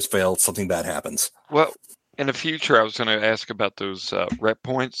since I just failed, something bad happens. Well, in the future, I was going to ask about those rep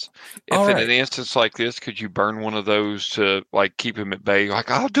points. If in an instance like this, could you burn one of those to like keep him at bay? Like,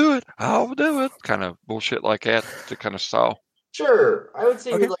 I'll do it, kind of bullshit like that to kind of stall. Sure, I would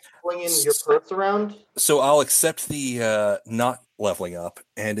say you're like flinging your perks around. So I'll accept the not leveling up,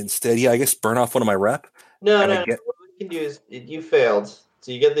 and instead, I guess burn off one of my rep. No. What you can do is you failed,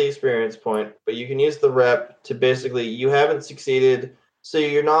 so you get the experience point, but you can use the rep to basically you haven't succeeded. So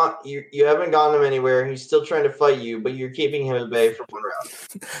you haven't gotten him anywhere. He's still trying to fight you, but you're keeping him at bay for 1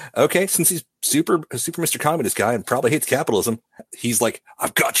 round. Okay, since he's super Mr. Communist guy and probably hates capitalism, he's like,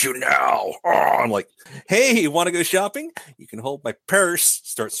 I've got you now. Oh, I'm like, hey, want to go shopping? You can hold my purse.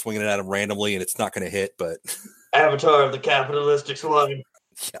 Start swinging it at him randomly, and it's not going to hit, but... Avatar of the capitalistic slug.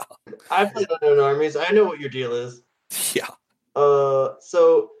 Yeah. I played Unknown Armies. I know what your deal is. Yeah.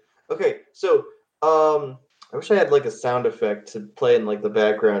 I wish I had like a sound effect to play in like the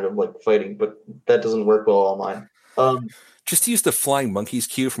background of like fighting, but that doesn't work well online. Just use the flying monkeys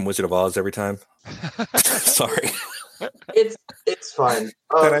cue from Wizard of Oz every time. Sorry. It's fine.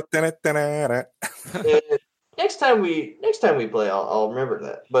 Next time we play, I'll remember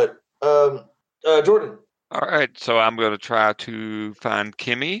that. But Jordan. All right, so I'm going to try to find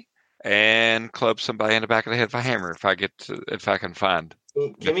Kimmy and club somebody in the back of the head with a hammer if I can find.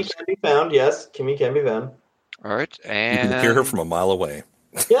 Kimmy can be found. Yes, Kimmy can be found. All right, and you can hear her from a mile away.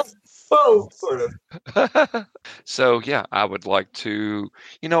 Yes, well, sort of. So yeah, I would like to.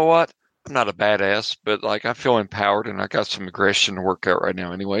 You know what? I'm not a badass, but like I feel empowered and I got some aggression to work out right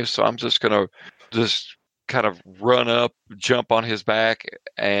now anyway. So I'm just gonna kind of run up, jump on his back,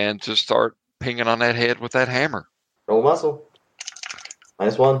 and just start pinging on that head with that hammer. Roll muscle.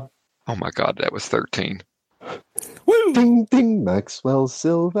 -1. Oh my God, that was 13. Woo! Ding ding, Maxwell's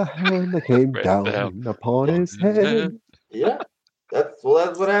silver hand that came down upon his head. Yeah, that's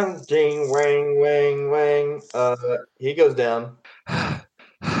what happens. Ding, wang, wang, wang. He goes down.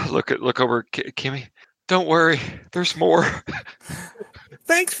 Look over, Kimmy. Don't worry, there's more.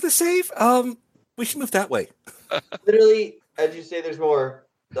 Thanks for the save. We should move that way. Literally, as you say, there's more.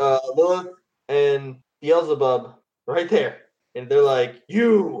 Lilith and Beelzebub right there, and they're like,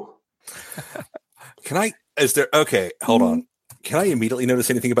 "You." Okay, hold on. Can I immediately notice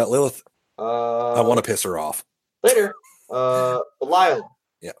anything about Lilith? I want to piss her off. Later. Belial.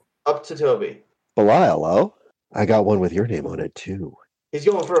 Yeah. Up to Tobi. Belial, oh? I got one with your name on it, too. He's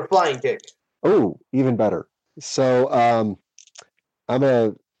going for a flying kick. Oh, even better. So,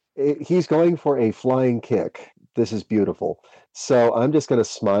 he's going for a flying kick. This is beautiful. So I'm just going to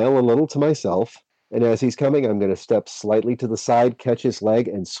smile a little to myself. And as he's coming, I'm going to step slightly to the side, catch his leg,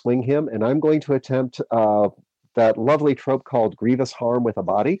 and swing him. And I'm going to attempt that lovely trope called grievous harm with a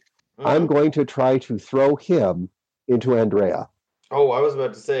body. Mm-hmm. I'm going to try to throw him into Andrea. Oh, I was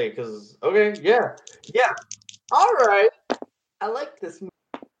about to say, because, okay, yeah. All right. I like this.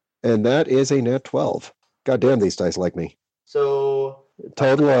 And that is a nat 12. God damn, these dice like me. So...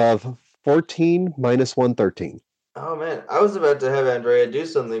 Total of 14 minus 1, 13. Oh, man. I was about to have Andrea do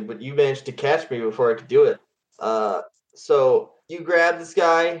something, but you managed to catch me before I could do it. So you grab this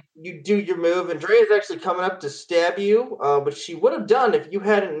guy, you do your move. Andrea's actually coming up to stab you, but she would have done if you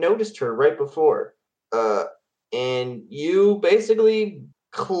hadn't noticed her right before. And you basically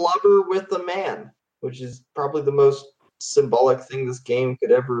club her with a man, which is probably the most symbolic thing this game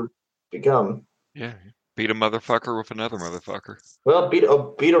could ever become. Yeah. Beat a motherfucker with another motherfucker. Well, beat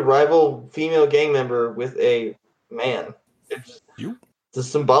a rival female gang member with a man. The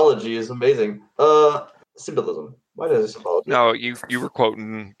symbology is amazing. Symbolism. Why does it symbology? No, you were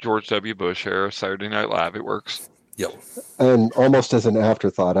quoting George W. Bush era, Saturday Night Live. It works. Yep. And almost as an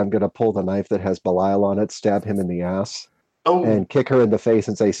afterthought, I'm going to pull the knife that has Belial on it, stab him in the ass, and kick her in the face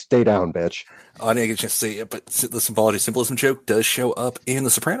and say, "Stay down, bitch." I didn't get a chance to say it, but the symbology symbolism joke does show up in The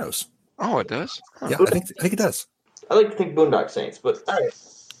Sopranos. Oh, it does? Huh. Yeah, I think it does. I like to think Boondock Saints, but all right.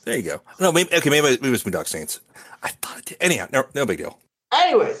 There you go. No, maybe it was Boondock Saints. I thought it did. Anyhow, no big deal.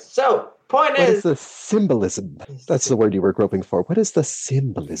 Anyways, so point what is the symbolism? That's the word you were groping for. What is the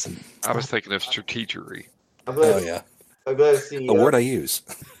symbolism? I was thinking of strategery. I'm glad to see a word I use.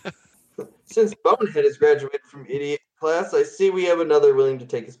 Since Bonehead has graduated from idiot class, I see we have another willing to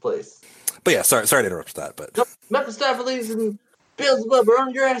take his place. But yeah, sorry to interrupt that. But Mephistopheles and Beelzebub are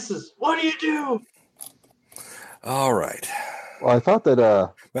on your asses. What do you do? All right. Well, I thought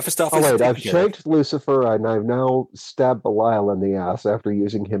that Mephistopheles. Oh wait, I've shanked Lucifer and I've now stabbed Belial in the ass after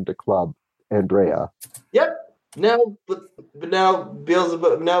using him to club Andrea. Yep. Now, but now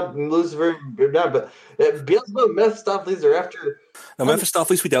Beelzebub, now Lucifer, but Beelzebub and Mephistopheles are after. Now,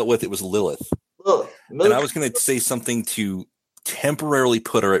 Mephistopheles we dealt with, it was Lilith. And I was going to say something to temporarily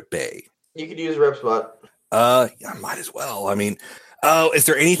put her at bay. You could use rep spot. Yeah, I might as well. I mean, is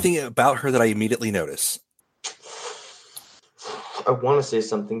there anything about her that I immediately notice? I want to say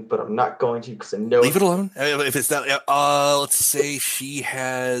something, but I'm not going to because I know. Leave it alone. If it's that, let's say she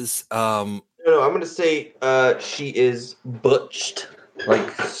has. No, I'm going to say she is butched, like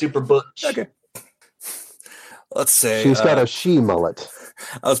super butch. Okay. Let's say she's got a she mullet.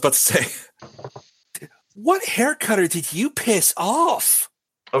 I was about to say, what hair cutter did you piss off?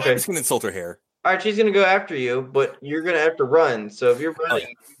 Okay, I'm just going to insult her hair. All right, she's going to go after you, but you're going to have to run. So if you're running,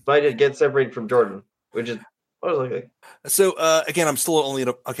 you might get separated from Jordan, which is what was like. So again, I'm still only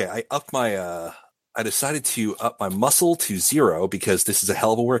I upped my. I decided to up my muscle to 0 because this is a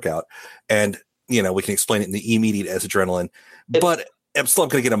hell of a workout, and we can explain it in the immediate as adrenaline. But I'm still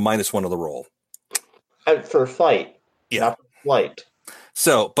going to get a -1 on the roll for a fight. Yeah, not for flight.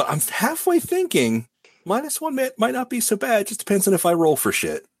 So, but I'm halfway thinking -1 might not be so bad. It just depends on if I roll for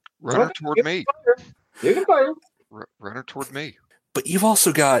shit. Run her toward me. You can fire. Run her toward me. But you've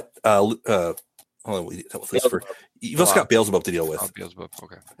also got you've also got Beelzebub to deal with. Oh, Beelzebub.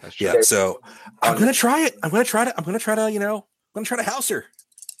 Okay. That's true. Yeah. So I'm gonna try it. I'm gonna try to house her.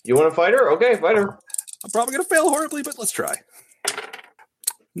 You want to fight her? Okay, fight her. I'm probably gonna fail horribly, but let's try.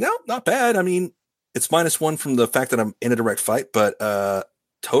 No, not bad. I mean, it's -1 from the fact that I'm in a direct fight, but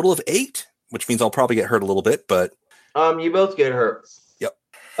total of 8, which means I'll probably get hurt a little bit. But you both get hurt. Yep.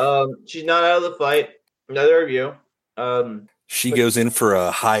 She's not out of the fight. Neither of you. She goes in for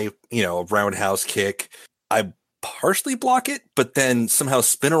a high, roundhouse kick. I partially block it, but then somehow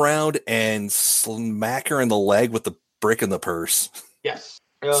spin around and smack her in the leg with the brick in the purse. Yes.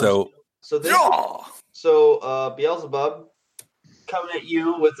 So Beelzebub coming at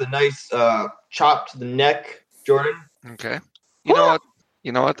you with a nice chop to the neck, Jordan. Okay. You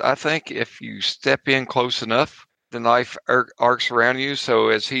know what? I think if you step in close enough, the knife arcs around you. So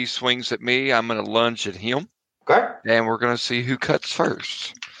as he swings at me, I'm going to lunge at him. Okay. And we're going to see who cuts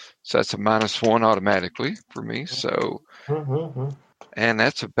first. So that's a -1 automatically for me. So, and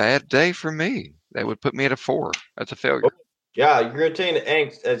that's a bad day for me. That would put me at a 4. That's a failure. Yeah, you're going to take the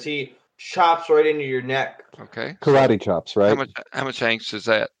angst as he chops right into your neck. Okay. Karate chops, right? How much angst is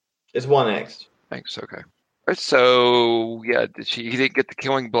that? It's 1 angst. Angst, okay. All right, so, yeah, he didn't get the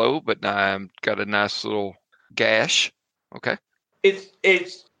killing blow, but I've got a nice little gash. Okay. It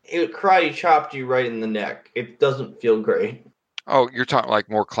karate chopped you right in the neck. It doesn't feel great. Oh, you're talking like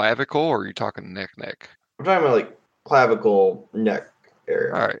more clavicle, or are you talking neck? I'm talking about like clavicle, neck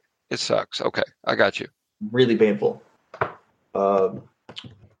area. All right. It sucks. Okay. I got you. Really painful.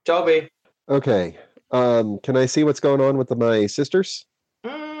 Tobi. Okay. Can I see what's going on with my sisters?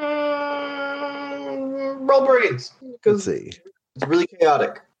 Roll brains. Let's see. It's really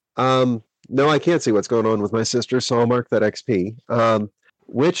chaotic. No, I can't see what's going on with my sisters, so I'll mark that XP.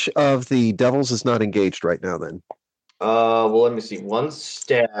 Which of the devils is not engaged right now, then? Well, let me see. 1's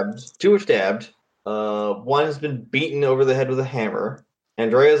stabbed. 2 are stabbed. 1 has been beaten over the head with a hammer.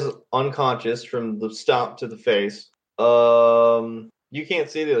 Andrea's unconscious from the stomp to the face. You can't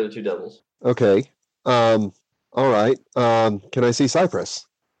see the other 2 devils. Okay. All right. Can I see Cypress?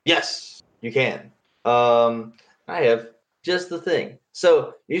 Yes, you can. I have just the thing.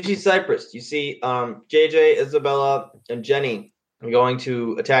 So you see Cypress. You see JJ, Isabella, and Jenny going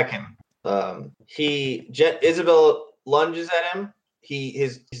to attack him. Isabella lunges at him.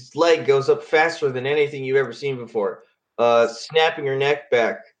 His leg goes up faster than anything you've ever seen before, snapping her neck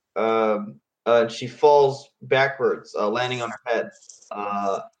back. She falls backwards, landing on her head.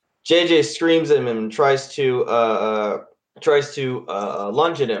 JJ screams at him and tries to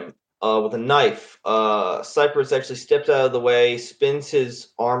lunge at him with a knife. Cypress actually steps out of the way, spins his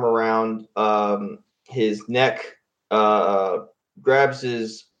arm around his neck, grabs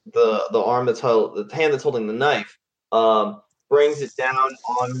the arm the hand that's holding the knife, brings it down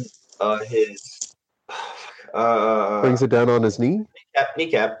on his brings it down on his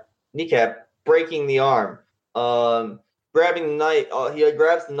kneecap, breaking the arm. Grabbing the knife, he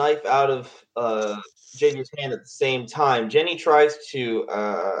grabs the knife out of JJ's hand at the same time. Jenny tries to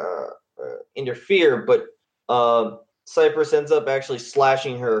interfere, but Cypress ends up actually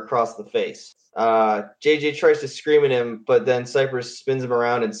slashing her across the face. JJ tries to scream at him, but then Cypress spins him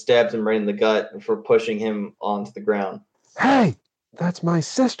around and stabs him right in the gut for pushing him onto the ground. Hey, that's my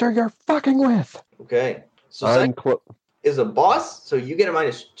sister you're fucking with. Okay. So Cypress is a boss, so you get a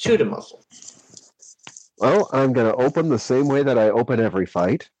 -2 to muscle. Well, I'm going to open the same way that I open every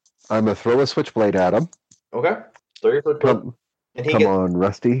fight. I'm going to throw a switchblade at him. Okay. Throw your switchblade. Come on,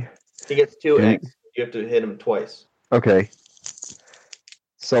 Rusty. He gets 2 X. You have to hit him twice. Okay.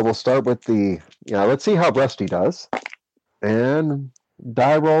 So we'll start with let's see how Rusty does. And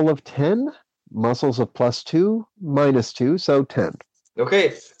die roll of 10, muscles of +2, -2, so 10.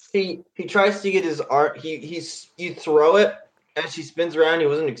 Okay. He tries to get his arm. You throw it. As he spins around, he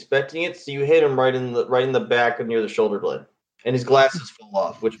wasn't expecting it, so you hit him right in the back near the shoulder blade, and his glasses fall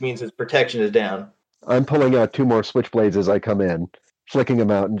off, which means his protection is down. I'm pulling out 2 more switchblades as I come in, flicking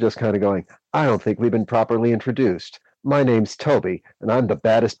them out, and just kind of going, I don't think we've been properly introduced. My name's Tobi, and I'm the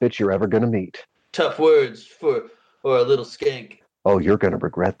baddest bitch you're ever gonna meet. Tough words for a little skank. Oh, you're gonna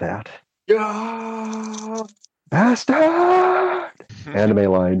regret that. Yeah. Bastard!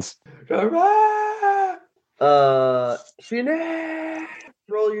 Anime lines. Shine!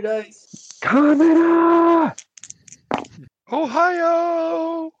 Roll your dice. Kamina!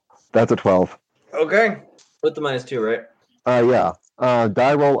 Ohio! That's a 12. Okay. With the -2, right? Yeah.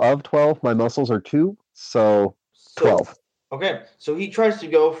 Die roll of 12. My muscles are 2, so 12. Okay. So he tries to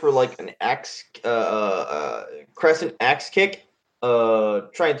go for like an axe, crescent axe kick,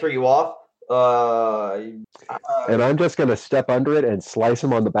 try and throw you off. And I'm just going to step under it and slice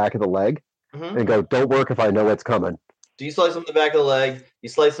him on the back of the leg. Mm-hmm. And go, don't work if I know it's coming. Do you slice him the back of the leg? You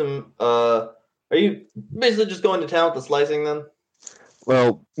slice him, are you basically just going to town with the slicing then?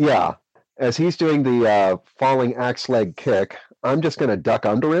 Well, yeah. As he's doing the falling axe leg kick, I'm just going to duck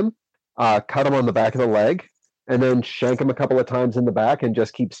under him, cut him on the back of the leg, and then shank him a couple of times in the back and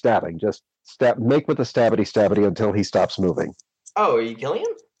just keep stabbing. Just make with the stabby until he stops moving. Oh, are you killing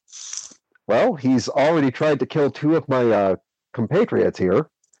him? Well, he's already tried to kill 2 of my compatriots here.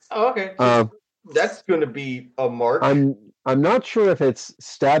 Oh, okay. So that's going to be a mark. I'm not sure if it's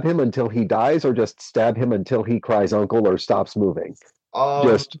stab him until he dies or just stab him until he cries uncle or stops moving.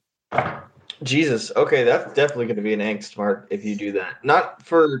 Jesus. Okay, that's definitely going to be an angst mark if you do that. Not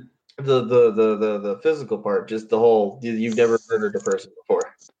for the physical part, just the whole you've never murdered a person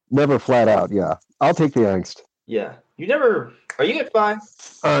before. Never flat out, yeah. I'll take the angst. Yeah. Are you at 5?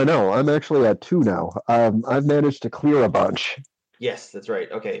 No, I'm actually at 2 now. I've managed to clear a bunch. Yes, that's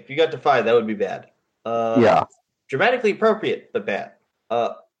right. Okay, if you got to 5, that would be bad. Yeah. Dramatically appropriate, but bad.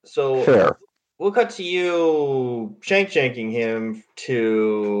 So fair. We'll cut to you shanking him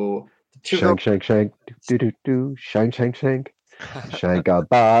to... Shank. Do. Shank. Shank a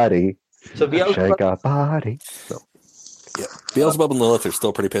body. So Shank a body. So, yeah. Beelzebub and Lilith are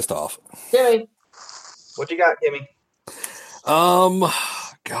still pretty pissed off. Kimmy, what you got, Kimmy?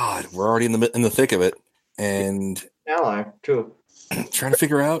 God, we're already in the thick of it, and ally too. Trying to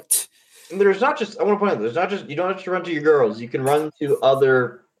figure out. There's not just. I want to point out. There's not just. You don't have to run to your girls. You can run to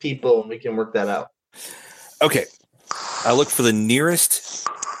other people, and we can work that out. Okay, I look for the nearest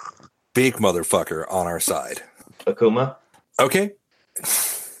big motherfucker on our side. Akuma. Okay.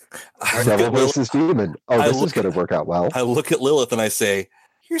 Devil versus demon. Oh, this is going to work out well. I look at Lilith and I say,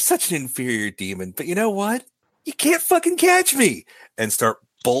 "You're such an inferior demon, but you know what? You can't fucking catch me!" And start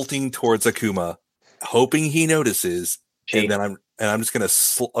bolting towards Akuma, hoping he notices. And then I'm just gonna.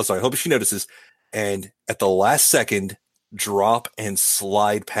 Hoping she notices, and at the last second, drop and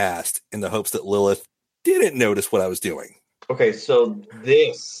slide past in the hopes that Lilith didn't notice what I was doing. Okay, so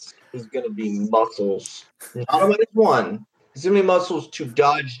this is gonna be muscles. Not a -1. It's gonna be muscles to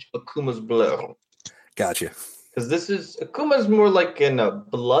dodge Akuma's blow. Gotcha. Because Akuma's more like in a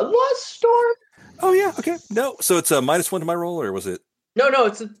bloodlust storm. Oh yeah. Okay. No. So it's a -1 to my roll, or was it? No.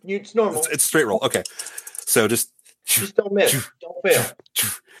 It's normal. It's straight roll. Okay. So just don't miss. Don't fail.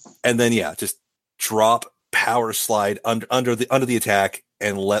 And then just drop, power slide under the attack,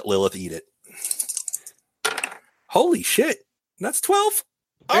 and let Lilith eat it. Holy shit. That's 12.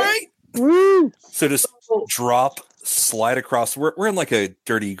 Okay. All right. Woo! So just drop, slide across. We're in like a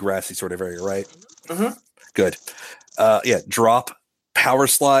dirty, grassy sort of area, right? Mm-hmm. Good. Drop, power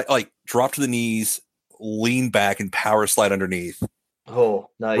slide, like drop to the knees, lean back, and power slide underneath. Oh,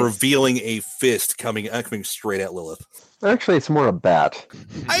 nice. Revealing a fist coming straight at Lilith. Actually, it's more a bat.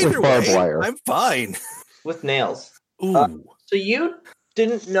 Either with barbed way, wire. I'm fine. With nails. Ooh. So you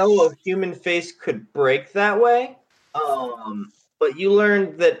didn't know a human face could break that way? But you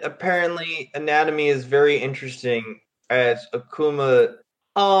learned that apparently anatomy is very interesting as Akuma.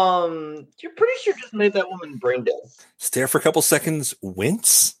 You're pretty sure just made that woman brain dead. Stare for a couple seconds,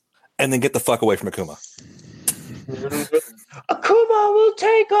 wince, and then get the fuck away from Akuma. Akuma will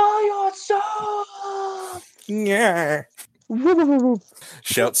take all your soul. Yeah.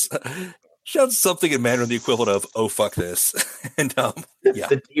 Shouts something in Mandarin, the equivalent of "Oh fuck this," and yeah,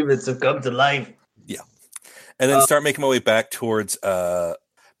 the demons have come to life. Yeah, and then start making my way back towards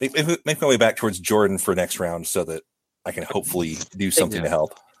make my way back towards Jordan for next round, so that I can hopefully do something to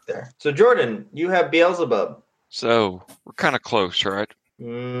help. There. So Jordan, you have Beelzebub. So we're kind of close, right?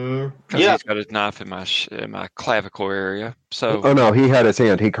 Yeah. He's got his knife in my clavicle area. So. Oh no, he had his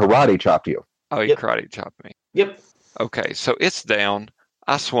hand. He karate chopped you. Oh, he karate chopped me. Yep. Okay, so it's down.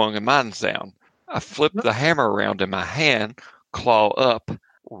 I swung and mine's down. I flipped the hammer around in my hand, claw up,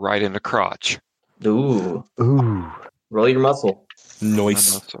 right in the crotch. Ooh. Roll your muscle.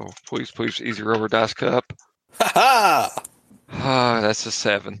 Nice. So please, easy rubber dice cup. Ha ha! That's a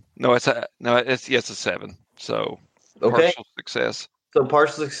 7. It's a 7. So partial success. So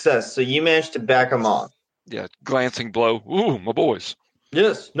partial success. So you managed to back him off. Yeah, glancing blow. Ooh, my boys.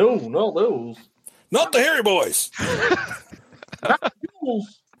 Yes. No, not those. Not the hairy boys.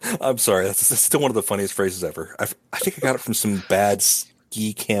 I'm sorry. That's still one of the funniest phrases ever. I think I got it from some bad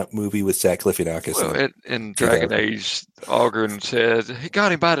ski camp movie with Zach Galifianakis. Well, in Dragon Age, Ogren said he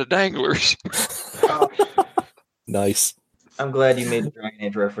got him by the danglers. Nice. I'm glad you made the Dragon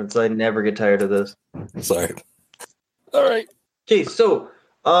Age reference. I never get tired of this. Sorry. All right. Okay, so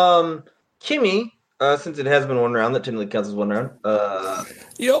Kimmy, since it has been one round, that technically counts as one round.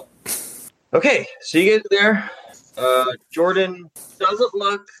 Yep. Okay, so you get there. Jordan doesn't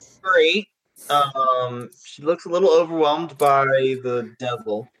look great. She looks a little overwhelmed by the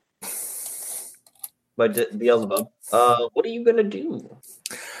devil, by Beelzebub. What are you gonna do?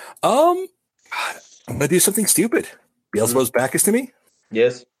 I'm gonna do something stupid. Beelzebub's back is to me.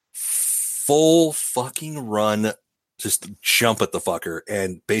 Yes. Full fucking run. Just jump at the fucker,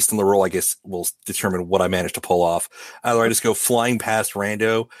 and based on the roll, I guess we'll determine what I manage to pull off. Either I just go flying past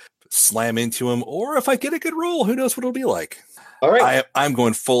Rando, slam into him, or if I get a good roll, who knows what it'll be like. All right. I'm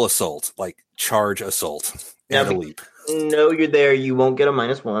going full assault, like charge assault, and a leap. No, you're there. You won't get a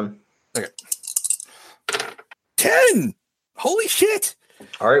 -1. Okay. 10! Holy shit!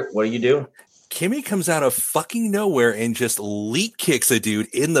 All right, what do you do? Kimmy comes out of fucking nowhere and just leap kicks a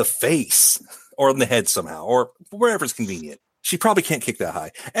dude in the face. Or in the head somehow, or wherever's convenient. She probably can't kick that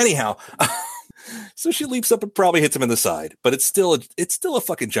high. Anyhow, so she leaps up and probably hits him in the side, but it's still a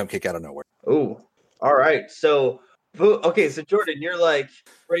fucking jump kick out of nowhere. Ooh. All right. So Jordan, you're like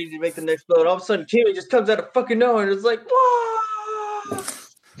ready to make the next blow, and all of a sudden Kimmy just comes out of fucking nowhere and it's like, whoa!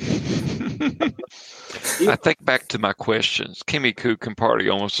 I think back to my questions. Kimmy Ku can party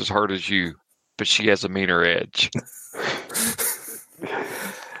almost as hard as you, but she has a meaner edge.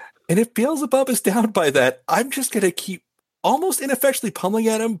 And if Beelzebub is down by that, I'm just going to keep almost ineffectually pummeling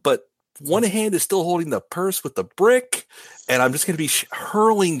at him, but one hand is still holding the purse with the brick, and I'm just going to be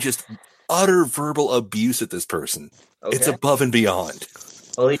hurling just utter verbal abuse at this person. Okay. It's above and beyond.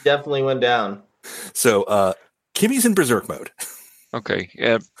 Well, he definitely went down. So, Kimmy's in berserk mode. Okay,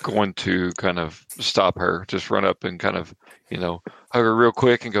 yeah, going to kind of stop her, just run up and kind of, hug her real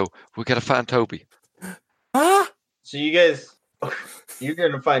quick and go, we got to find Tobi. Huh? So you guys... You're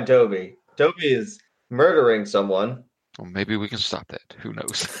going to find Tobi. Tobi is murdering someone. Well, maybe we can stop that. Who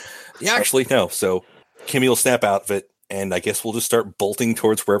knows? Yeah, actually, no. So Kimmy will snap out of it, and I guess we'll just start bolting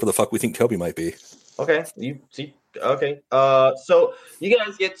towards wherever the fuck we think Tobi might be. Okay. Okay. So you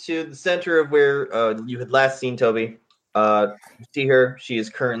guys get to the center of where you had last seen Tobi. You see her. She is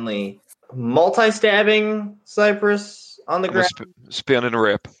currently multi-stabbing Cypress on the ground. Spin and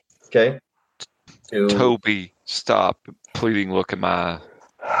rip. Okay. Tobi, stop. Pleading look in my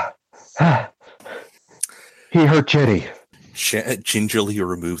eye. He hurt Jetty. Gingerly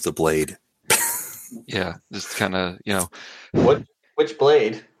remove the blade. Yeah, just kind of, Which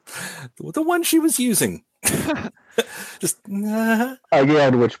blade? The one she was using. Just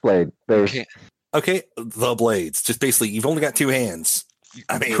again, which blade? Okay, the blades. Just basically, you've only got two hands.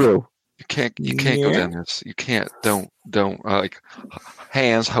 I mean, true. You can't go down this. You can't. Don't like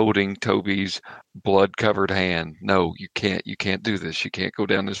hands holding Tobi's blood-covered hand. No, you can't. You can't do this. You can't go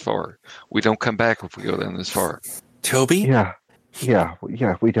down this far. We don't come back if we go down this far. Tobi? Yeah,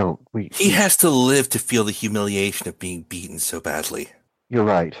 we don't. He has to live to feel the humiliation of being beaten so badly. You're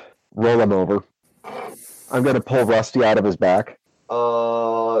right. Roll him over. I'm going to pull Rusty out of his back.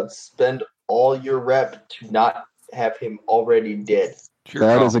 Spend all your rep to not have him already dead.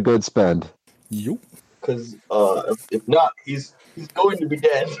 That is a good spend. Yep. Because if not, he's going to be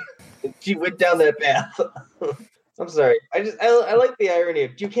dead. She went down that path. I'm sorry. I like the irony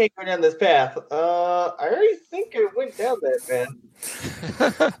of you can't go down this path. I already think I went down that path.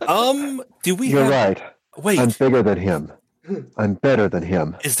 You're right. Wait. I'm bigger than him. I'm better than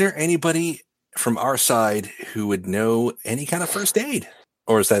him. Is there anybody from our side who would know any kind of first aid?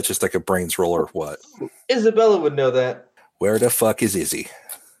 Or is that just like a brains roll or what? Isabella would know that. Where the fuck is Izzy?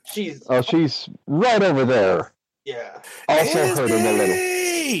 She's right over there. Yeah. Also hurt him a little.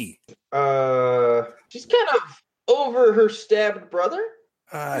 She's kind of over her stabbed brother.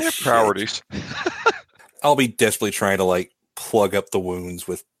 Priorities. I'll be desperately trying to like plug up the wounds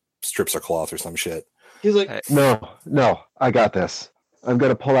with strips of cloth or some shit. He's like, No, I got this. I'm going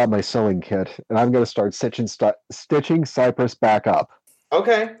to pull out my sewing kit, and I'm going to start stitching Cypress back up.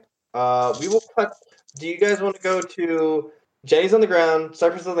 Okay. We will cut. Do you guys want to go to Jenny's on the ground,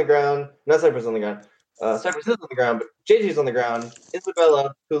 Cypress on the ground, not Cypress on the ground. Cypress is on the ground, but JJ's on the ground.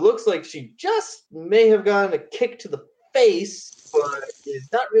 Isabella, who looks like she just may have gotten a kick to the face, but is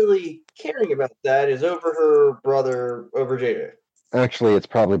not really caring about that, is over her brother, over JJ. Actually, it's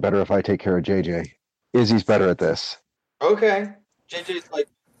probably better if I take care of JJ. Izzy's better at this. Okay. JJ's like...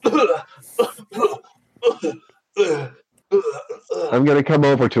 I'm going to come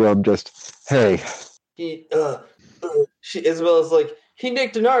over to him just, hey. Isabella's like, he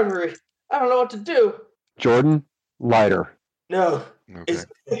nicked an artery. I don't know what to do. Jordan, lighter. No. Okay.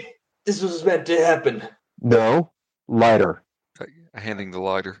 This was meant to happen. No, lighter. Handing the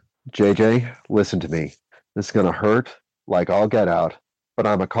lighter. JJ, listen to me. This is going to hurt like all get out, but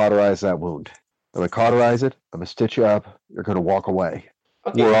I'm going to cauterize that wound. I'm going to cauterize it. I'm going to stitch you up. You're going to walk away.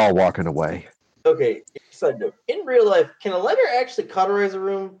 Okay. We're all walking away. Okay, side note. In real life, can a lighter actually cauterize a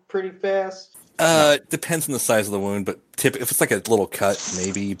wound pretty fast? Depends on the size of the wound, but if it's like a little cut,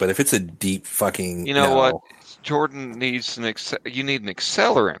 maybe. But if it's a deep fucking... You know what? Jordan needs you need an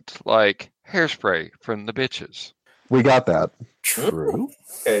accelerant, like hairspray from the bitches. We got that. True.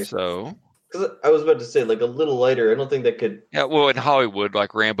 Okay. So... Because I was about to say, like, a little lighter, I don't think that could... Yeah, well, in Hollywood,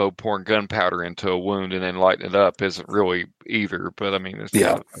 like Rambo pouring gunpowder into a wound and then lighting it up isn't really either, but I mean... It's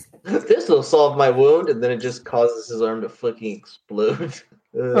This will solve my wound, and then it just causes his arm to fucking explode.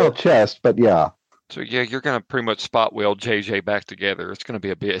 Well, chest, but yeah. So, yeah, you're going to pretty much spot weld JJ back together. It's going to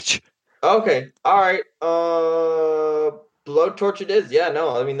be a bitch. Okay, alright. Blowtorch it is. Yeah,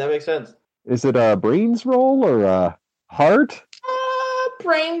 no, I mean, that makes sense. Is it a brains roll or a heart?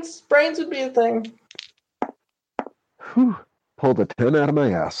 Brains would be a thing. Whew. Pulled a 10 out of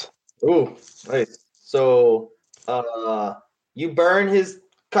my ass. Ooh, nice. So, you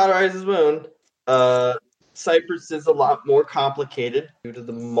cauterize his wound. Cypress is a lot more complicated due to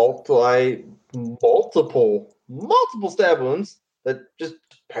the multiple stab wounds that just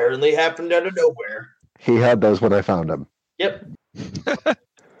apparently happened out of nowhere. He had those when I found him. Yep.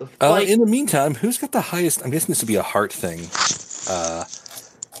 In the meantime, who's got the highest? I'm guessing this would be a heart thing.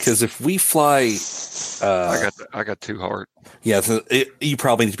 Because if we fly, I got 2 heart. Yeah, so you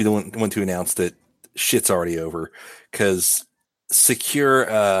probably need to be the one to announce that shit's already over. Because secure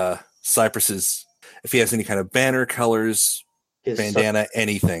Cypress's, if he has any kind of banner, colors, bandana,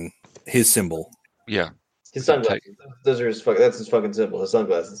 anything, his symbol. Yeah, his sunglasses. Those are that's his fucking symbol. His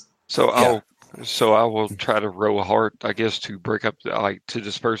sunglasses. So I will try to row a heart, I guess, to break up, to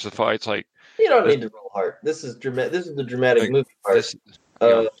disperse the fights. Like, you don't need to roll heart. This is dramatic. This is the dramatic movie part.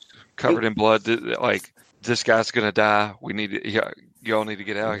 Covered in blood. Like, this guy's gonna die. We need to. Y'all need to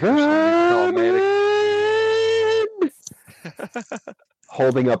get out of here.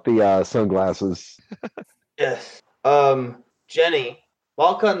 Holding up the sunglasses. Yes. Jenny,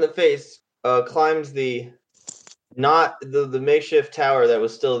 while cut in the face, climbs the makeshift tower that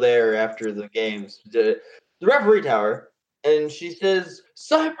was still there after the games, the referee tower, and she says,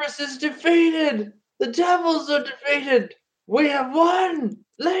 "Cypress is defeated. The devils are defeated. We have won.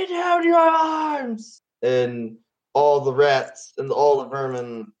 Lay down your arms." And all the rats and all the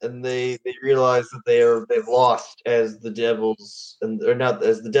vermin, and they realize that they've lost as the devils and their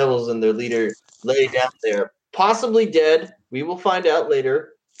leader lay down there, possibly dead. We will find out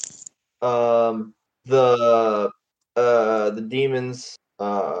later. The demons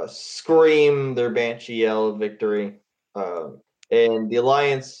scream their banshee yell of victory. And the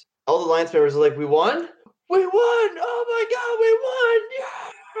Alliance, all the Alliance members are like, "We won! We won! Oh my God, we won!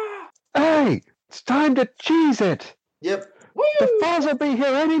 Yeah!" Hey, it's time to cheese it. Yep. Woo! The Fuzz will be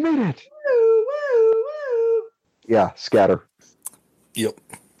here any minute. Woo, woo, woo. Yeah, scatter. Yep.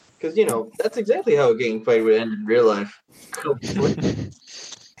 Because, that's exactly how a gang fight would end in real life.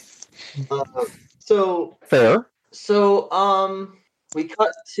 Fair. So, we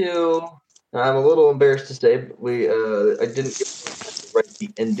cut to. I'm a little embarrassed to say, but I didn't get to write the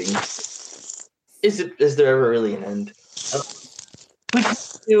ending. Is there ever really an end? We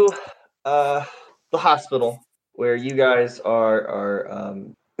cut to the hospital where you guys are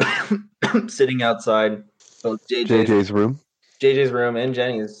sitting outside both JJ's room. JJ's room and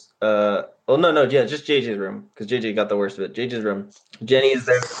Jenny's. Just JJ's room because JJ got the worst of it. JJ's room. Jenny is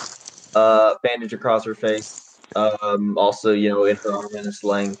there, bandage across her face. Also, in her arm in a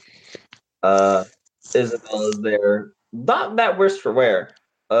sling. Isabel is there, not that worse for wear.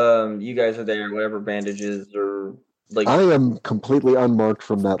 You guys are there, whatever bandages or like. I am completely unmarked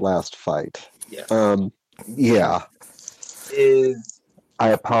from that last fight. Yeah. Yeah. I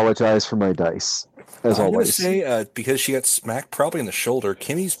apologize for my dice, as I'm always. I'm going to say, because she got smacked probably in the shoulder,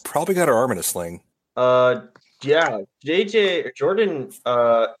 Kimmy's probably got her arm in a sling. Yeah. Jordan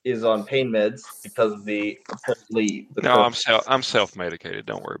is on pain meds because of the apparently. I'm self-medicated.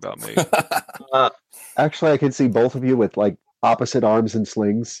 Don't worry about me. Actually, I can see both of you with like opposite arms and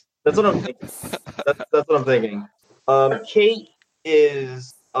slings. That's what I'm thinking. That's what I'm thinking. Kate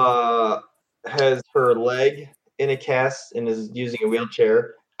has her leg in a cast and is using a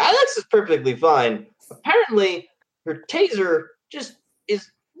wheelchair. Alex is perfectly fine. Apparently, her taser just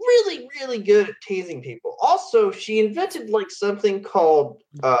is really, really good at tasing people. Also, she invented like something called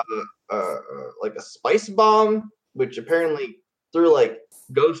like a spice bomb, which apparently threw like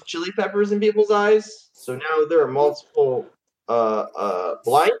ghost chili peppers in people's eyes. So now there are multiple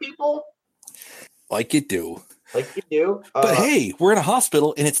blind people. Like you do. But hey, we're in a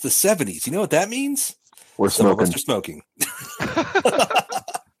hospital and it's the 70s. You know what that means? Some of us are smoking.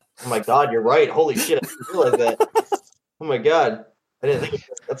 Oh my God, you're right. Holy shit, I didn't realize that. Oh my God. I didn't think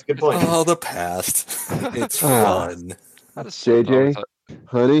that's a good point. Oh, the past. It's fun. JJ,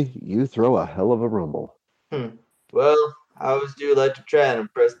 honey, you throw a hell of a rumble. Well, how would you like to try and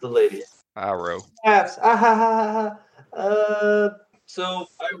impress the ladies? Arrow. Yes. So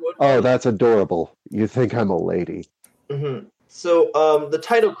I would. Oh, that's adorable. You think I'm a lady. Mm-hmm. So the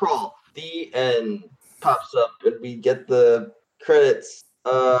title crawl, the end pops up, and we get the credits.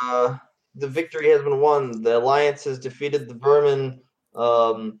 The victory has been won. The Alliance has defeated the Vermin.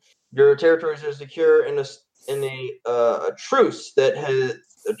 Your territories are secure in a truce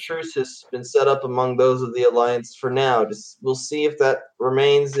has been set up among those of the Alliance for now. We'll see if that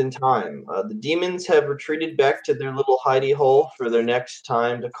remains in time. The demons have retreated back to their little hidey hole for their next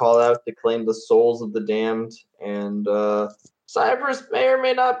time to call out to claim the souls of the damned. And Cypress may or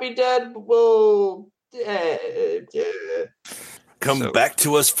may not be dead, but we'll come back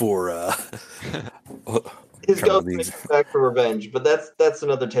to us for his ghost makes back for revenge, but that's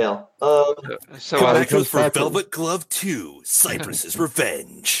another tale. So I comes for Velvet Glove 2, Cypress's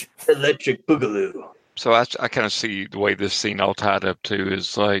Revenge. Electric Boogaloo. So I kind of see the way this scene all tied up to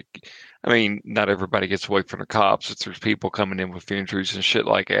is like, I mean, not everybody gets away from the cops. There's people coming in with injuries and shit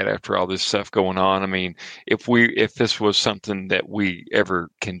like that after all this stuff going on. I mean, if this was something that we ever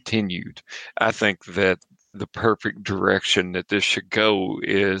continued, I think that the perfect direction that this should go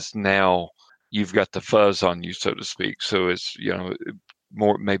is now you've got the fuzz on you, so to speak. So it's,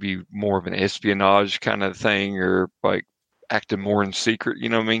 maybe more of an espionage kind of thing, or like acting more in secret, you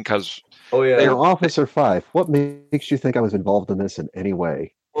know what I mean? Because Officer 5, what makes you think I was involved in this in any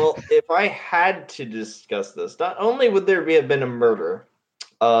way? Well, if I had to discuss this, not only would there have been a murder,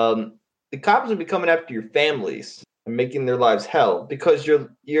 the cops would be coming after your families and making their lives hell because your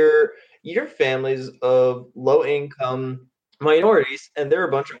families of low income minorities, and they're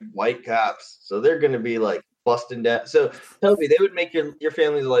a bunch of white cops, so they're going to be like busting down. So Toby, they would make your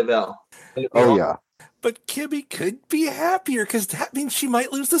family's life hell. Oh yeah, but Kimmy could be happier because that means she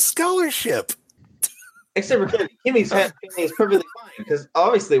might lose the scholarship. Except for Kimmy. Kimmy's family is perfectly fine because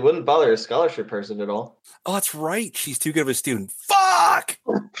obviously it wouldn't bother a scholarship person at all. Oh, that's right. She's too good of a student. Fuck!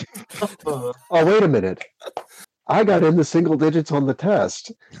 Oh, wait a minute. I got in the single digits on the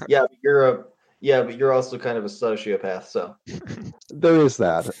test. Yeah, but you're also kind of a sociopath, so. There is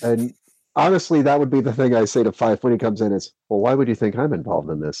that. And honestly, that would be the thing I say to Fife when he comes in is, well, why would you think I'm involved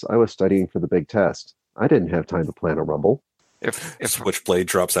in this? I was studying for the big test. I didn't have time to plan a rumble. If Switchblade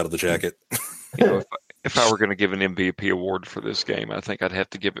drops out of the jacket. If I were going to give an MVP award for this game, I think I'd have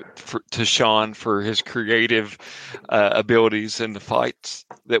to give it to Shaun for his creative abilities in the fights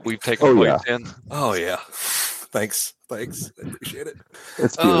that we've taken place in. Oh, yeah. Thanks. I appreciate it.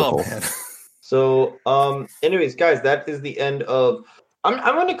 It's beautiful. Oh, man. So, anyways, guys, that is the end of... I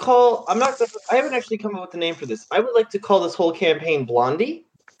haven't actually come up with a name for this. I would like to call this whole campaign Blondie.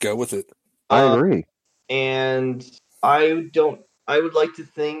 Go with it. I agree. And I would like to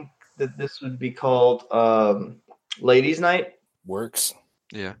think that this would be called Ladies' Night. Works.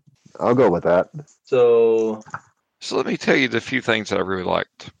 Yeah. I'll go with that. So let me tell you the few things that I really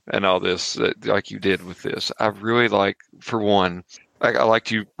liked and all this, that, like you did with this. I really like, for one, I liked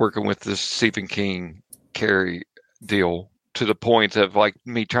you working with this Stephen King Carrie deal to the point of like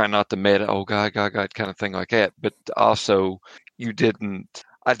me trying not to meta, oh God, kind of thing like that. But also you didn't,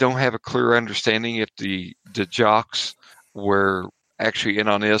 I don't have a clear understanding if the jocks were actually in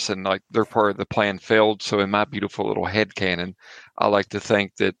on this and like their part of the plan failed. So in my beautiful little headcanon, I like to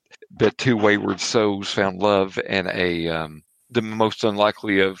think that two wayward souls found love in the most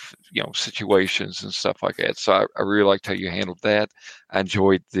unlikely of situations and stuff like that. So I really liked how you handled that. I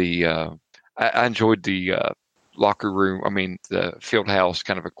enjoyed the locker room. I mean, the field house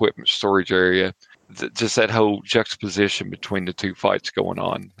kind of equipment storage area. Just that whole juxtaposition between the two fights going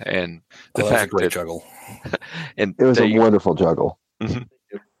on, and the fact that juggle. And it was a wonderful juggle. Mm-hmm.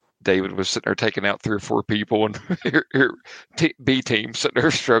 David was sitting there taking out 3 or 4 people, and B team sitting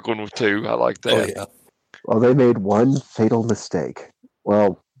there struggling with 2. I like that. Oh, yeah. Well, they made one fatal mistake.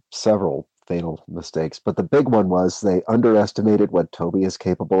 Well, several fatal mistakes, but the big one was they underestimated what Tobi is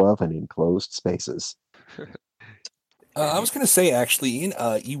capable of in enclosed spaces. I was going to say, actually,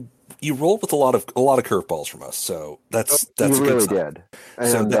 Ian, you rolled with a lot of curveballs from us, so that's you a good really sign. did.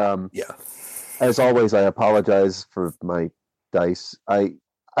 And yeah, as always, I apologize for my dice. I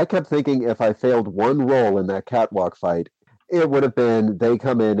kept thinking if I failed one roll in that catwalk fight, it would have been they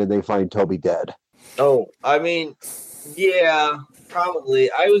come in and they find Tobi dead. Oh, I mean, yeah, probably.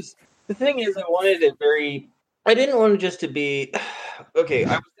 The thing is, I didn't want it just to be, okay,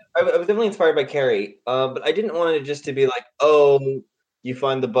 I was definitely inspired by Carrie, but I didn't want it just to be like, oh, you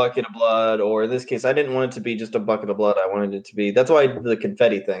find the bucket of blood, or in this case, I didn't want it to be just a bucket of blood. I wanted it to be, that's why the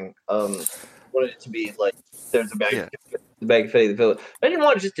confetti thing, wanted it to be like, there's a bag of confetti to fill it. I didn't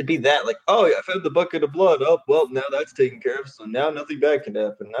want it just to be that, like, oh, yeah, I found the bucket of blood. Oh, well, now that's taken care of, so now nothing bad can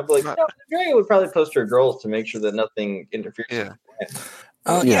happen. I'm like, no, Carrie would probably post her girls to make sure that nothing interferes.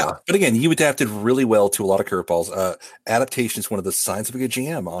 Yeah, but again, you adapted really well to a lot of curveballs. Adaptation is one of the signs of a good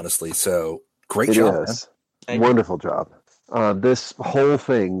GM, honestly. So great job, man. Wonderful job. This whole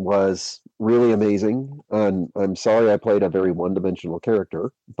thing was really amazing, and I'm sorry I played a very one-dimensional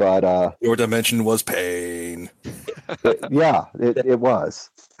character, but your dimension was pain. It was,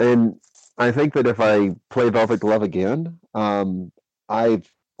 and I think that if I play Velvet Glove again,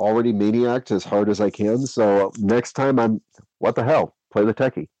 I've already maniaced as hard as I can. So next time, what the hell? Play the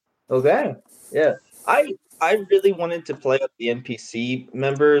techie. Okay. Yeah. I really wanted to play up the NPC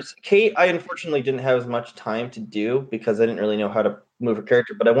members. Kate, I unfortunately didn't have as much time to do because I didn't really know how to move her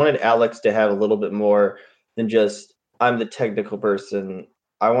character, but I wanted Alex to have a little bit more than just, I'm the technical person.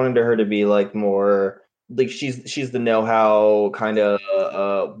 I wanted her to be like more, like she's the know-how kind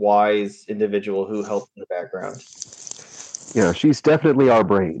of wise individual who helps in the background. Yeah, she's definitely our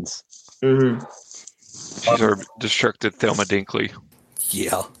brains. Mm-hmm. She's our destructive Thelma Dinkley.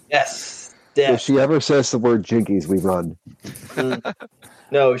 Yeah. Yes. If she ever says the word jinkies, we run.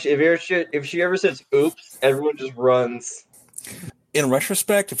 No, if she ever says oops, everyone just runs. In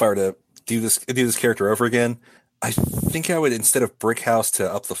retrospect, if I were to do this character over again, I think I would, instead of Brick House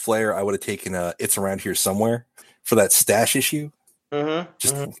to up the flare, I would have taken It's Around Here Somewhere for that stash issue.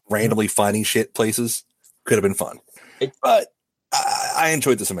 Just randomly finding shit places. Could have been fun. But I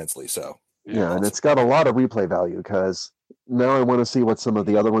enjoyed this immensely, so. Yeah, awesome. And it's got a lot of replay value because now I want to see what some of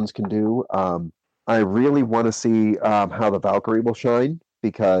the other ones can do. I really want to see how the Valkyrie will shine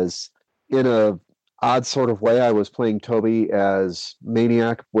because in a odd sort of way, I was playing Tobi as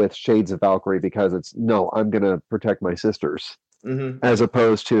Maniac with shades of Valkyrie because I'm going to protect my sisters as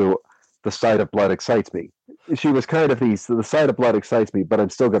opposed to the sight of blood excites me. She was kind of the sight of blood excites me, but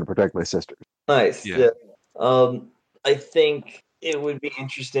I'm still going to protect my sisters. Nice. Yeah. I think it would be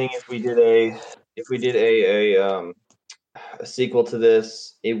interesting if we did a sequel to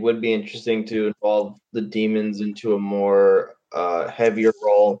this. It would be interesting to involve the demons into a more heavier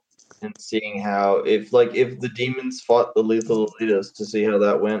role and seeing how if the demons fought the Lethal Lolitas to see how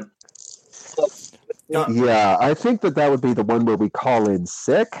that went. Yeah, I think that would be the one where we call in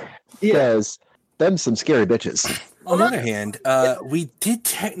sick because them some scary bitches. On the other hand, we did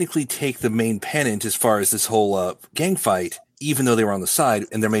technically take the main pennant as far as this whole gang fight, even though they were on the side,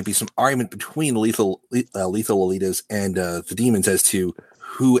 and there may be some argument between Lethal Lolitas and the demons as to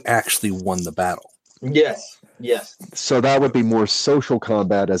who actually won the battle. Yes. So that would be more social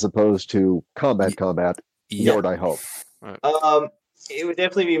combat as opposed to combat. Yord, I hope. It would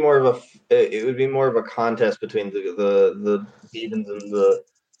definitely be more of a contest between the demons and the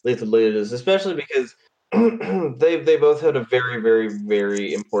Lethal Lolitas, especially because they both had a very, very,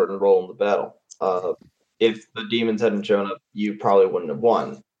 very important role in the battle. If the demons hadn't shown up, you probably wouldn't have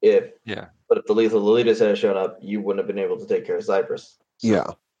won. But if the Lethal Lolitas had shown up, you wouldn't have been able to take care of Cypress.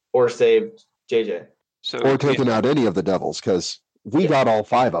 Or save JJ. Or taking out any of the devils, because we got all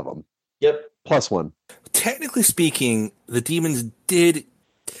 5 of them. Yep. Plus 1. Technically speaking, the demons did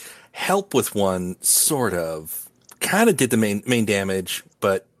help with one, sort of. Kind of did the main damage,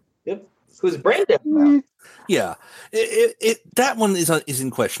 but... Yep. Who's brain dead now? Yeah. That one is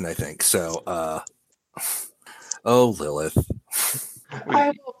in question, I think. So, oh, Lilith.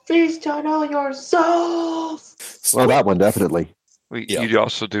 I will feast on all your souls! Well, that one, definitely. You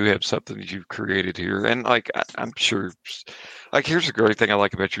also do have something that you've created here. And, I'm sure... here's a great thing I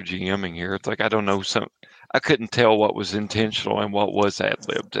like about your GMing here. It's I don't know I couldn't tell what was intentional and what was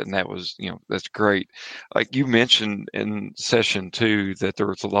ad-libbed, and that was, that's great. You mentioned in session 2 that there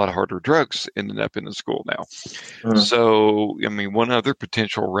was a lot of harder drugs ending up in the school now. Mm-hmm. So, one other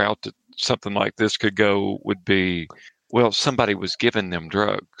potential route that something like this could go would be, somebody was giving them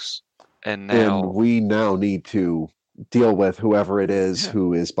drugs, and we now need to deal with whoever it is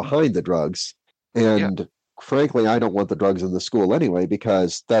who is behind the drugs, and frankly, I don't want the drugs in the school anyway,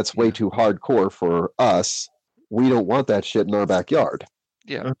 because that's way too hardcore for us. We don't want that shit in our backyard.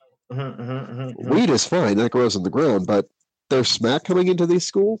 Yeah. Weed is fine. That grows in the ground. But there's smack coming into these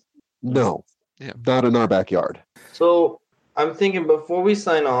schools? No. Yeah. Not in our backyard. So I'm thinking before we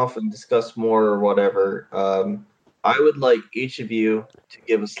sign off and discuss more or whatever, I would like each of you to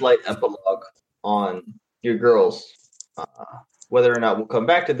give a slight epilogue on your girls. Whether or not we'll come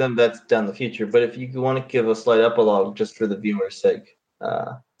back to them, that's down the future. But if you want to give a slight epilogue just for the viewer's sake,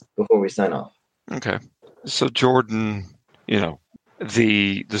 before we sign off. Okay. So Jordan,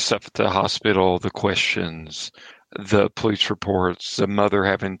 the stuff at the hospital, the questions, the police reports, the mother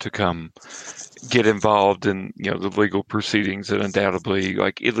having to come get involved in, the legal proceedings, and undoubtedly,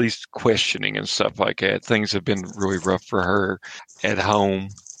 at least questioning and stuff like that. Things have been really rough for her at home.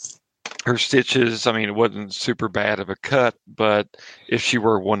 Her stitches, it wasn't super bad of a cut, but if she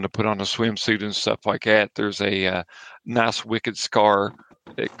were one to put on a swimsuit and stuff like that, there's a nice wicked scar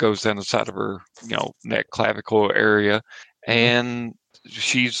that goes down the side of her, neck clavicle area. And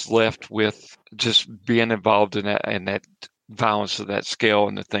she's left with just being involved in that violence of that scale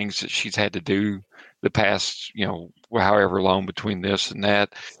and the things that she's had to do the past, however long between this and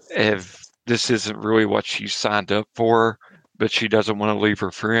that. If this isn't really what she signed up for, but she doesn't want to leave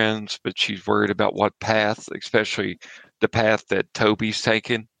her friends, but she's worried about what path, especially the path that Tobi's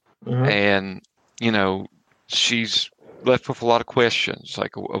taken. Mm-hmm. And, she's left with a lot of questions,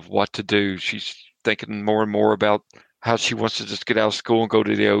 of what to do. She's thinking more and more about how she wants to just get out of school and go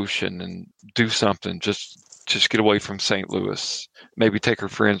to the ocean and do something, just get away from St. Louis. Maybe take her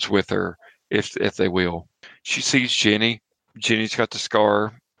friends with her if they will. She sees Jenny. Jenny's got the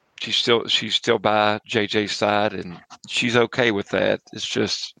scar. She's still by JJ's side, and she's okay with that. It's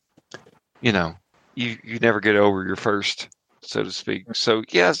just, you never get over your first, so to speak. So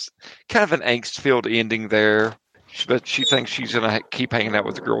yes, kind of an angst-filled ending there, but she thinks she's gonna keep hanging out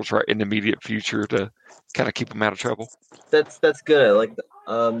with the girls right in the immediate future to kind of keep them out of trouble. That's good. I like that.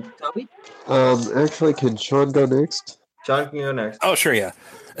 Toby? Actually, can Shaun go next? Shaun can go next. Oh, sure, yeah.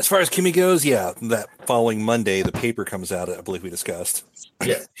 As far as Kimmy goes, that following Monday, the paper comes out, I believe we discussed.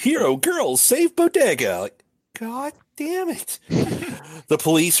 Yeah. Hero girls save bodega. God damn it. The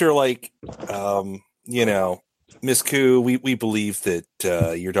police are Miss Ku, we believe that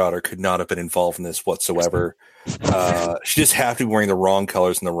your daughter could not have been involved in this whatsoever. She just happened to be wearing the wrong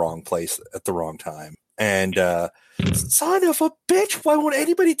colors in the wrong place at the wrong time. And son of a bitch, why won't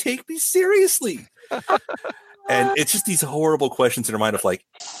anybody take me seriously? And it's just these horrible questions in her mind of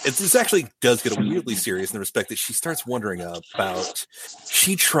this actually does get weirdly serious in the respect that she starts wondering about,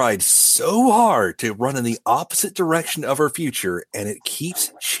 she tried so hard to run in the opposite direction of her future, and it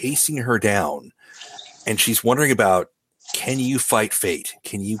keeps chasing her down. And she's wondering about, can you fight fate?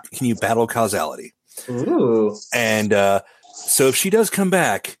 Can you battle causality? Ooh. And so if she does come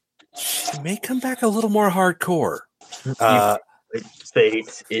back, she may come back a little more hardcore.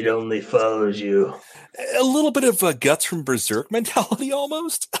 fate, it only follows you. A little bit of Guts from Berserk mentality,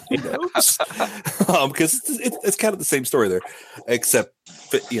 almost. Who knows? Because it's kind of the same story there, except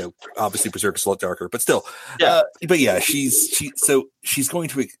obviously Berserk is a lot darker, but still. Yeah. But yeah, she's going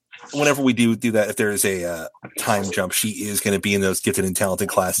to. Whenever we do that, if there is a time jump, she is going to be in those gifted and talented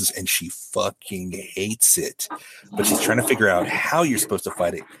classes, and she fucking hates it. But she's trying to figure out how you're supposed to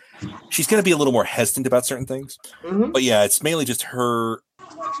fight it. She's going to be a little more hesitant about certain things. Mm-hmm. But yeah, it's mainly just her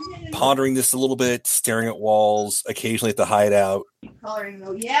pondering this a little bit, staring at walls, occasionally at the hideout.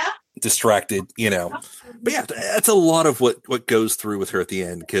 Distracted, But yeah, that's a lot of what goes through with her at the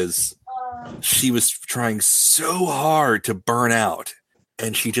end, because she was trying so hard to burn out,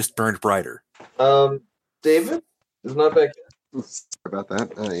 and she just burned brighter. David is not back yet. Sorry about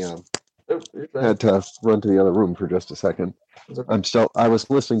that. I had to run to the other room for just a second. I was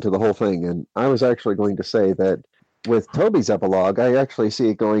listening to the whole thing, and I was actually going to say that with Tobi's epilogue, I actually see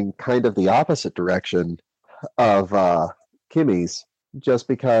it going kind of the opposite direction of Kimmy's, just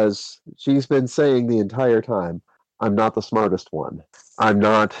because she's been saying the entire time, I'm not the smartest one. I'm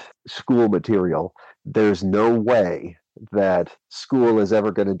not school material. There's no way that school is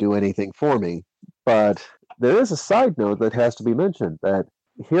ever going to do anything for me. But there is a side note that has to be mentioned, that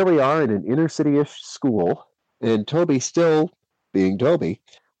here we are in an inner-city-ish school, and Tobi, still being Tobi,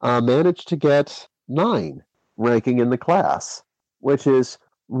 managed to get 9 ranking in the class, which is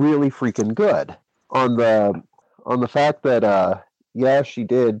really freaking good. On the fact that, she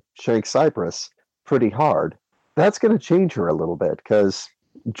did shank Cypress pretty hard, that's going to change her a little bit, because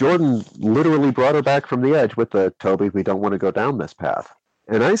Jordan literally brought her back from the edge with the, Tobi, we don't want to go down this path.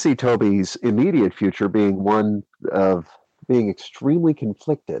 And I see Tobi's immediate future being one of being extremely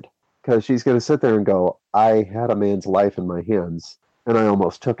conflicted, because she's going to sit there and go, I had a man's life in my hands, and I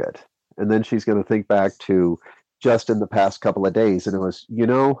almost took it. And then she's going to think back to just in the past couple of days, and it was,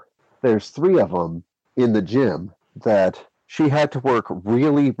 there's 3 of them in the gym that she had to work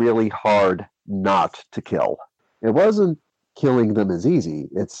really, really hard not to kill. It wasn't killing them is easy.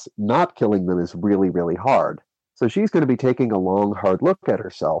 It's not killing them is really, really hard. So she's going to be taking a long, hard look at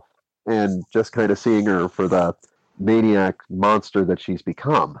herself and just kind of seeing her for the maniac monster that she's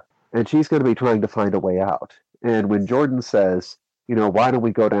become. And she's going to be trying to find a way out. And when Jordan says, why don't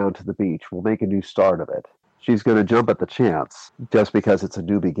we go down to the beach? We'll make a new start of it. She's going to jump at the chance just because it's a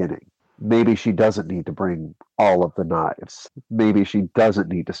new beginning. Maybe she doesn't need to bring all of the knives. Maybe she doesn't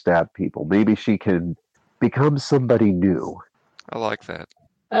need to stab people. Maybe she can become somebody new. I like that.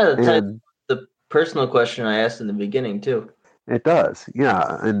 And the personal question I asked in the beginning, too. It does,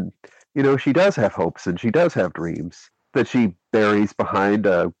 yeah. And, she does have hopes and she does have dreams that she buries behind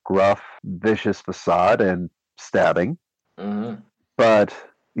a gruff, vicious facade and stabbing. Mm-hmm. But,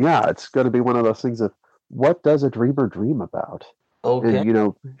 yeah, it's going to be one of those things of, what does a dreamer dream about? Okay.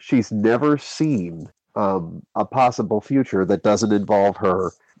 And, she's never seen a possible future that doesn't involve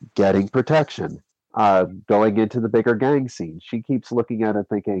her getting protection, going into the bigger gang scene. She keeps looking at it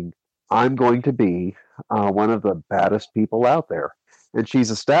thinking, I'm going to be one of the baddest people out there. And she's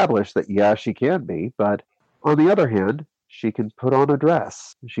established that, yeah, she can be, but on the other hand, she can put on a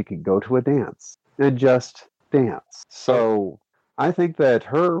dress. She can go to a dance and just dance. So I think that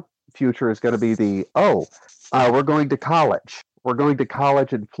her future is going to be we're going to college. We're going to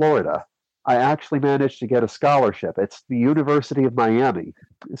college in Florida. I actually managed to get a scholarship. It's the University of Miami.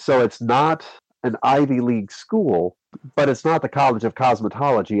 So it's not an Ivy League school, but it's not the College of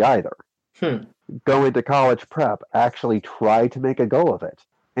Cosmetology either. Go into college prep, actually try to make a go of it.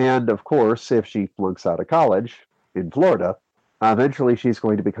 And of course, if she flunks out of college in Florida, eventually she's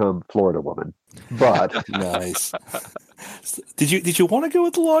going to become Florida woman. But nice. Did you want to go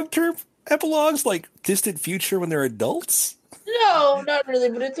with the long-term epilogues, like distant future when they're adults? No, not really,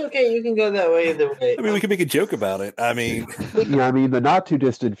 but it's okay. You can go that way either way. I mean, we can make a joke about it. I mean, the not too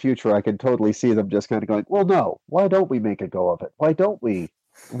distant future, I can totally see them just kind of going, well, no, why don't we make a go of it? Why don't we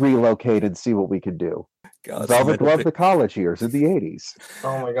relocate and see what we can do? God, Velvet loved the college years in the 80s.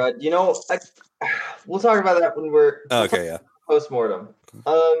 Oh my God. We'll talk about that when we're postmortem.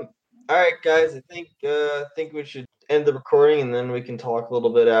 All right, guys, I think we should end the recording and then we can talk a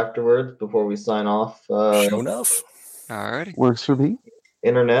little bit afterwards before we sign off. Sure enough. All righty. Works for me.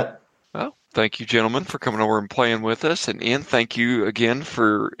 Internet. Well, thank you, gentlemen, for coming over and playing with us. And Ian, thank you again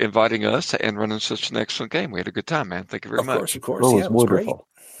for inviting us and running such an excellent game. We had a good time, man. Thank you very much. Of course. Oh, it was wonderful.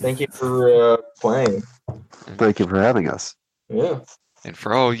 Great. Thank you for playing. Thank you for having us. Yeah. And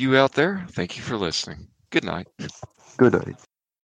for all you out there, thank you for listening. Good night. Good night.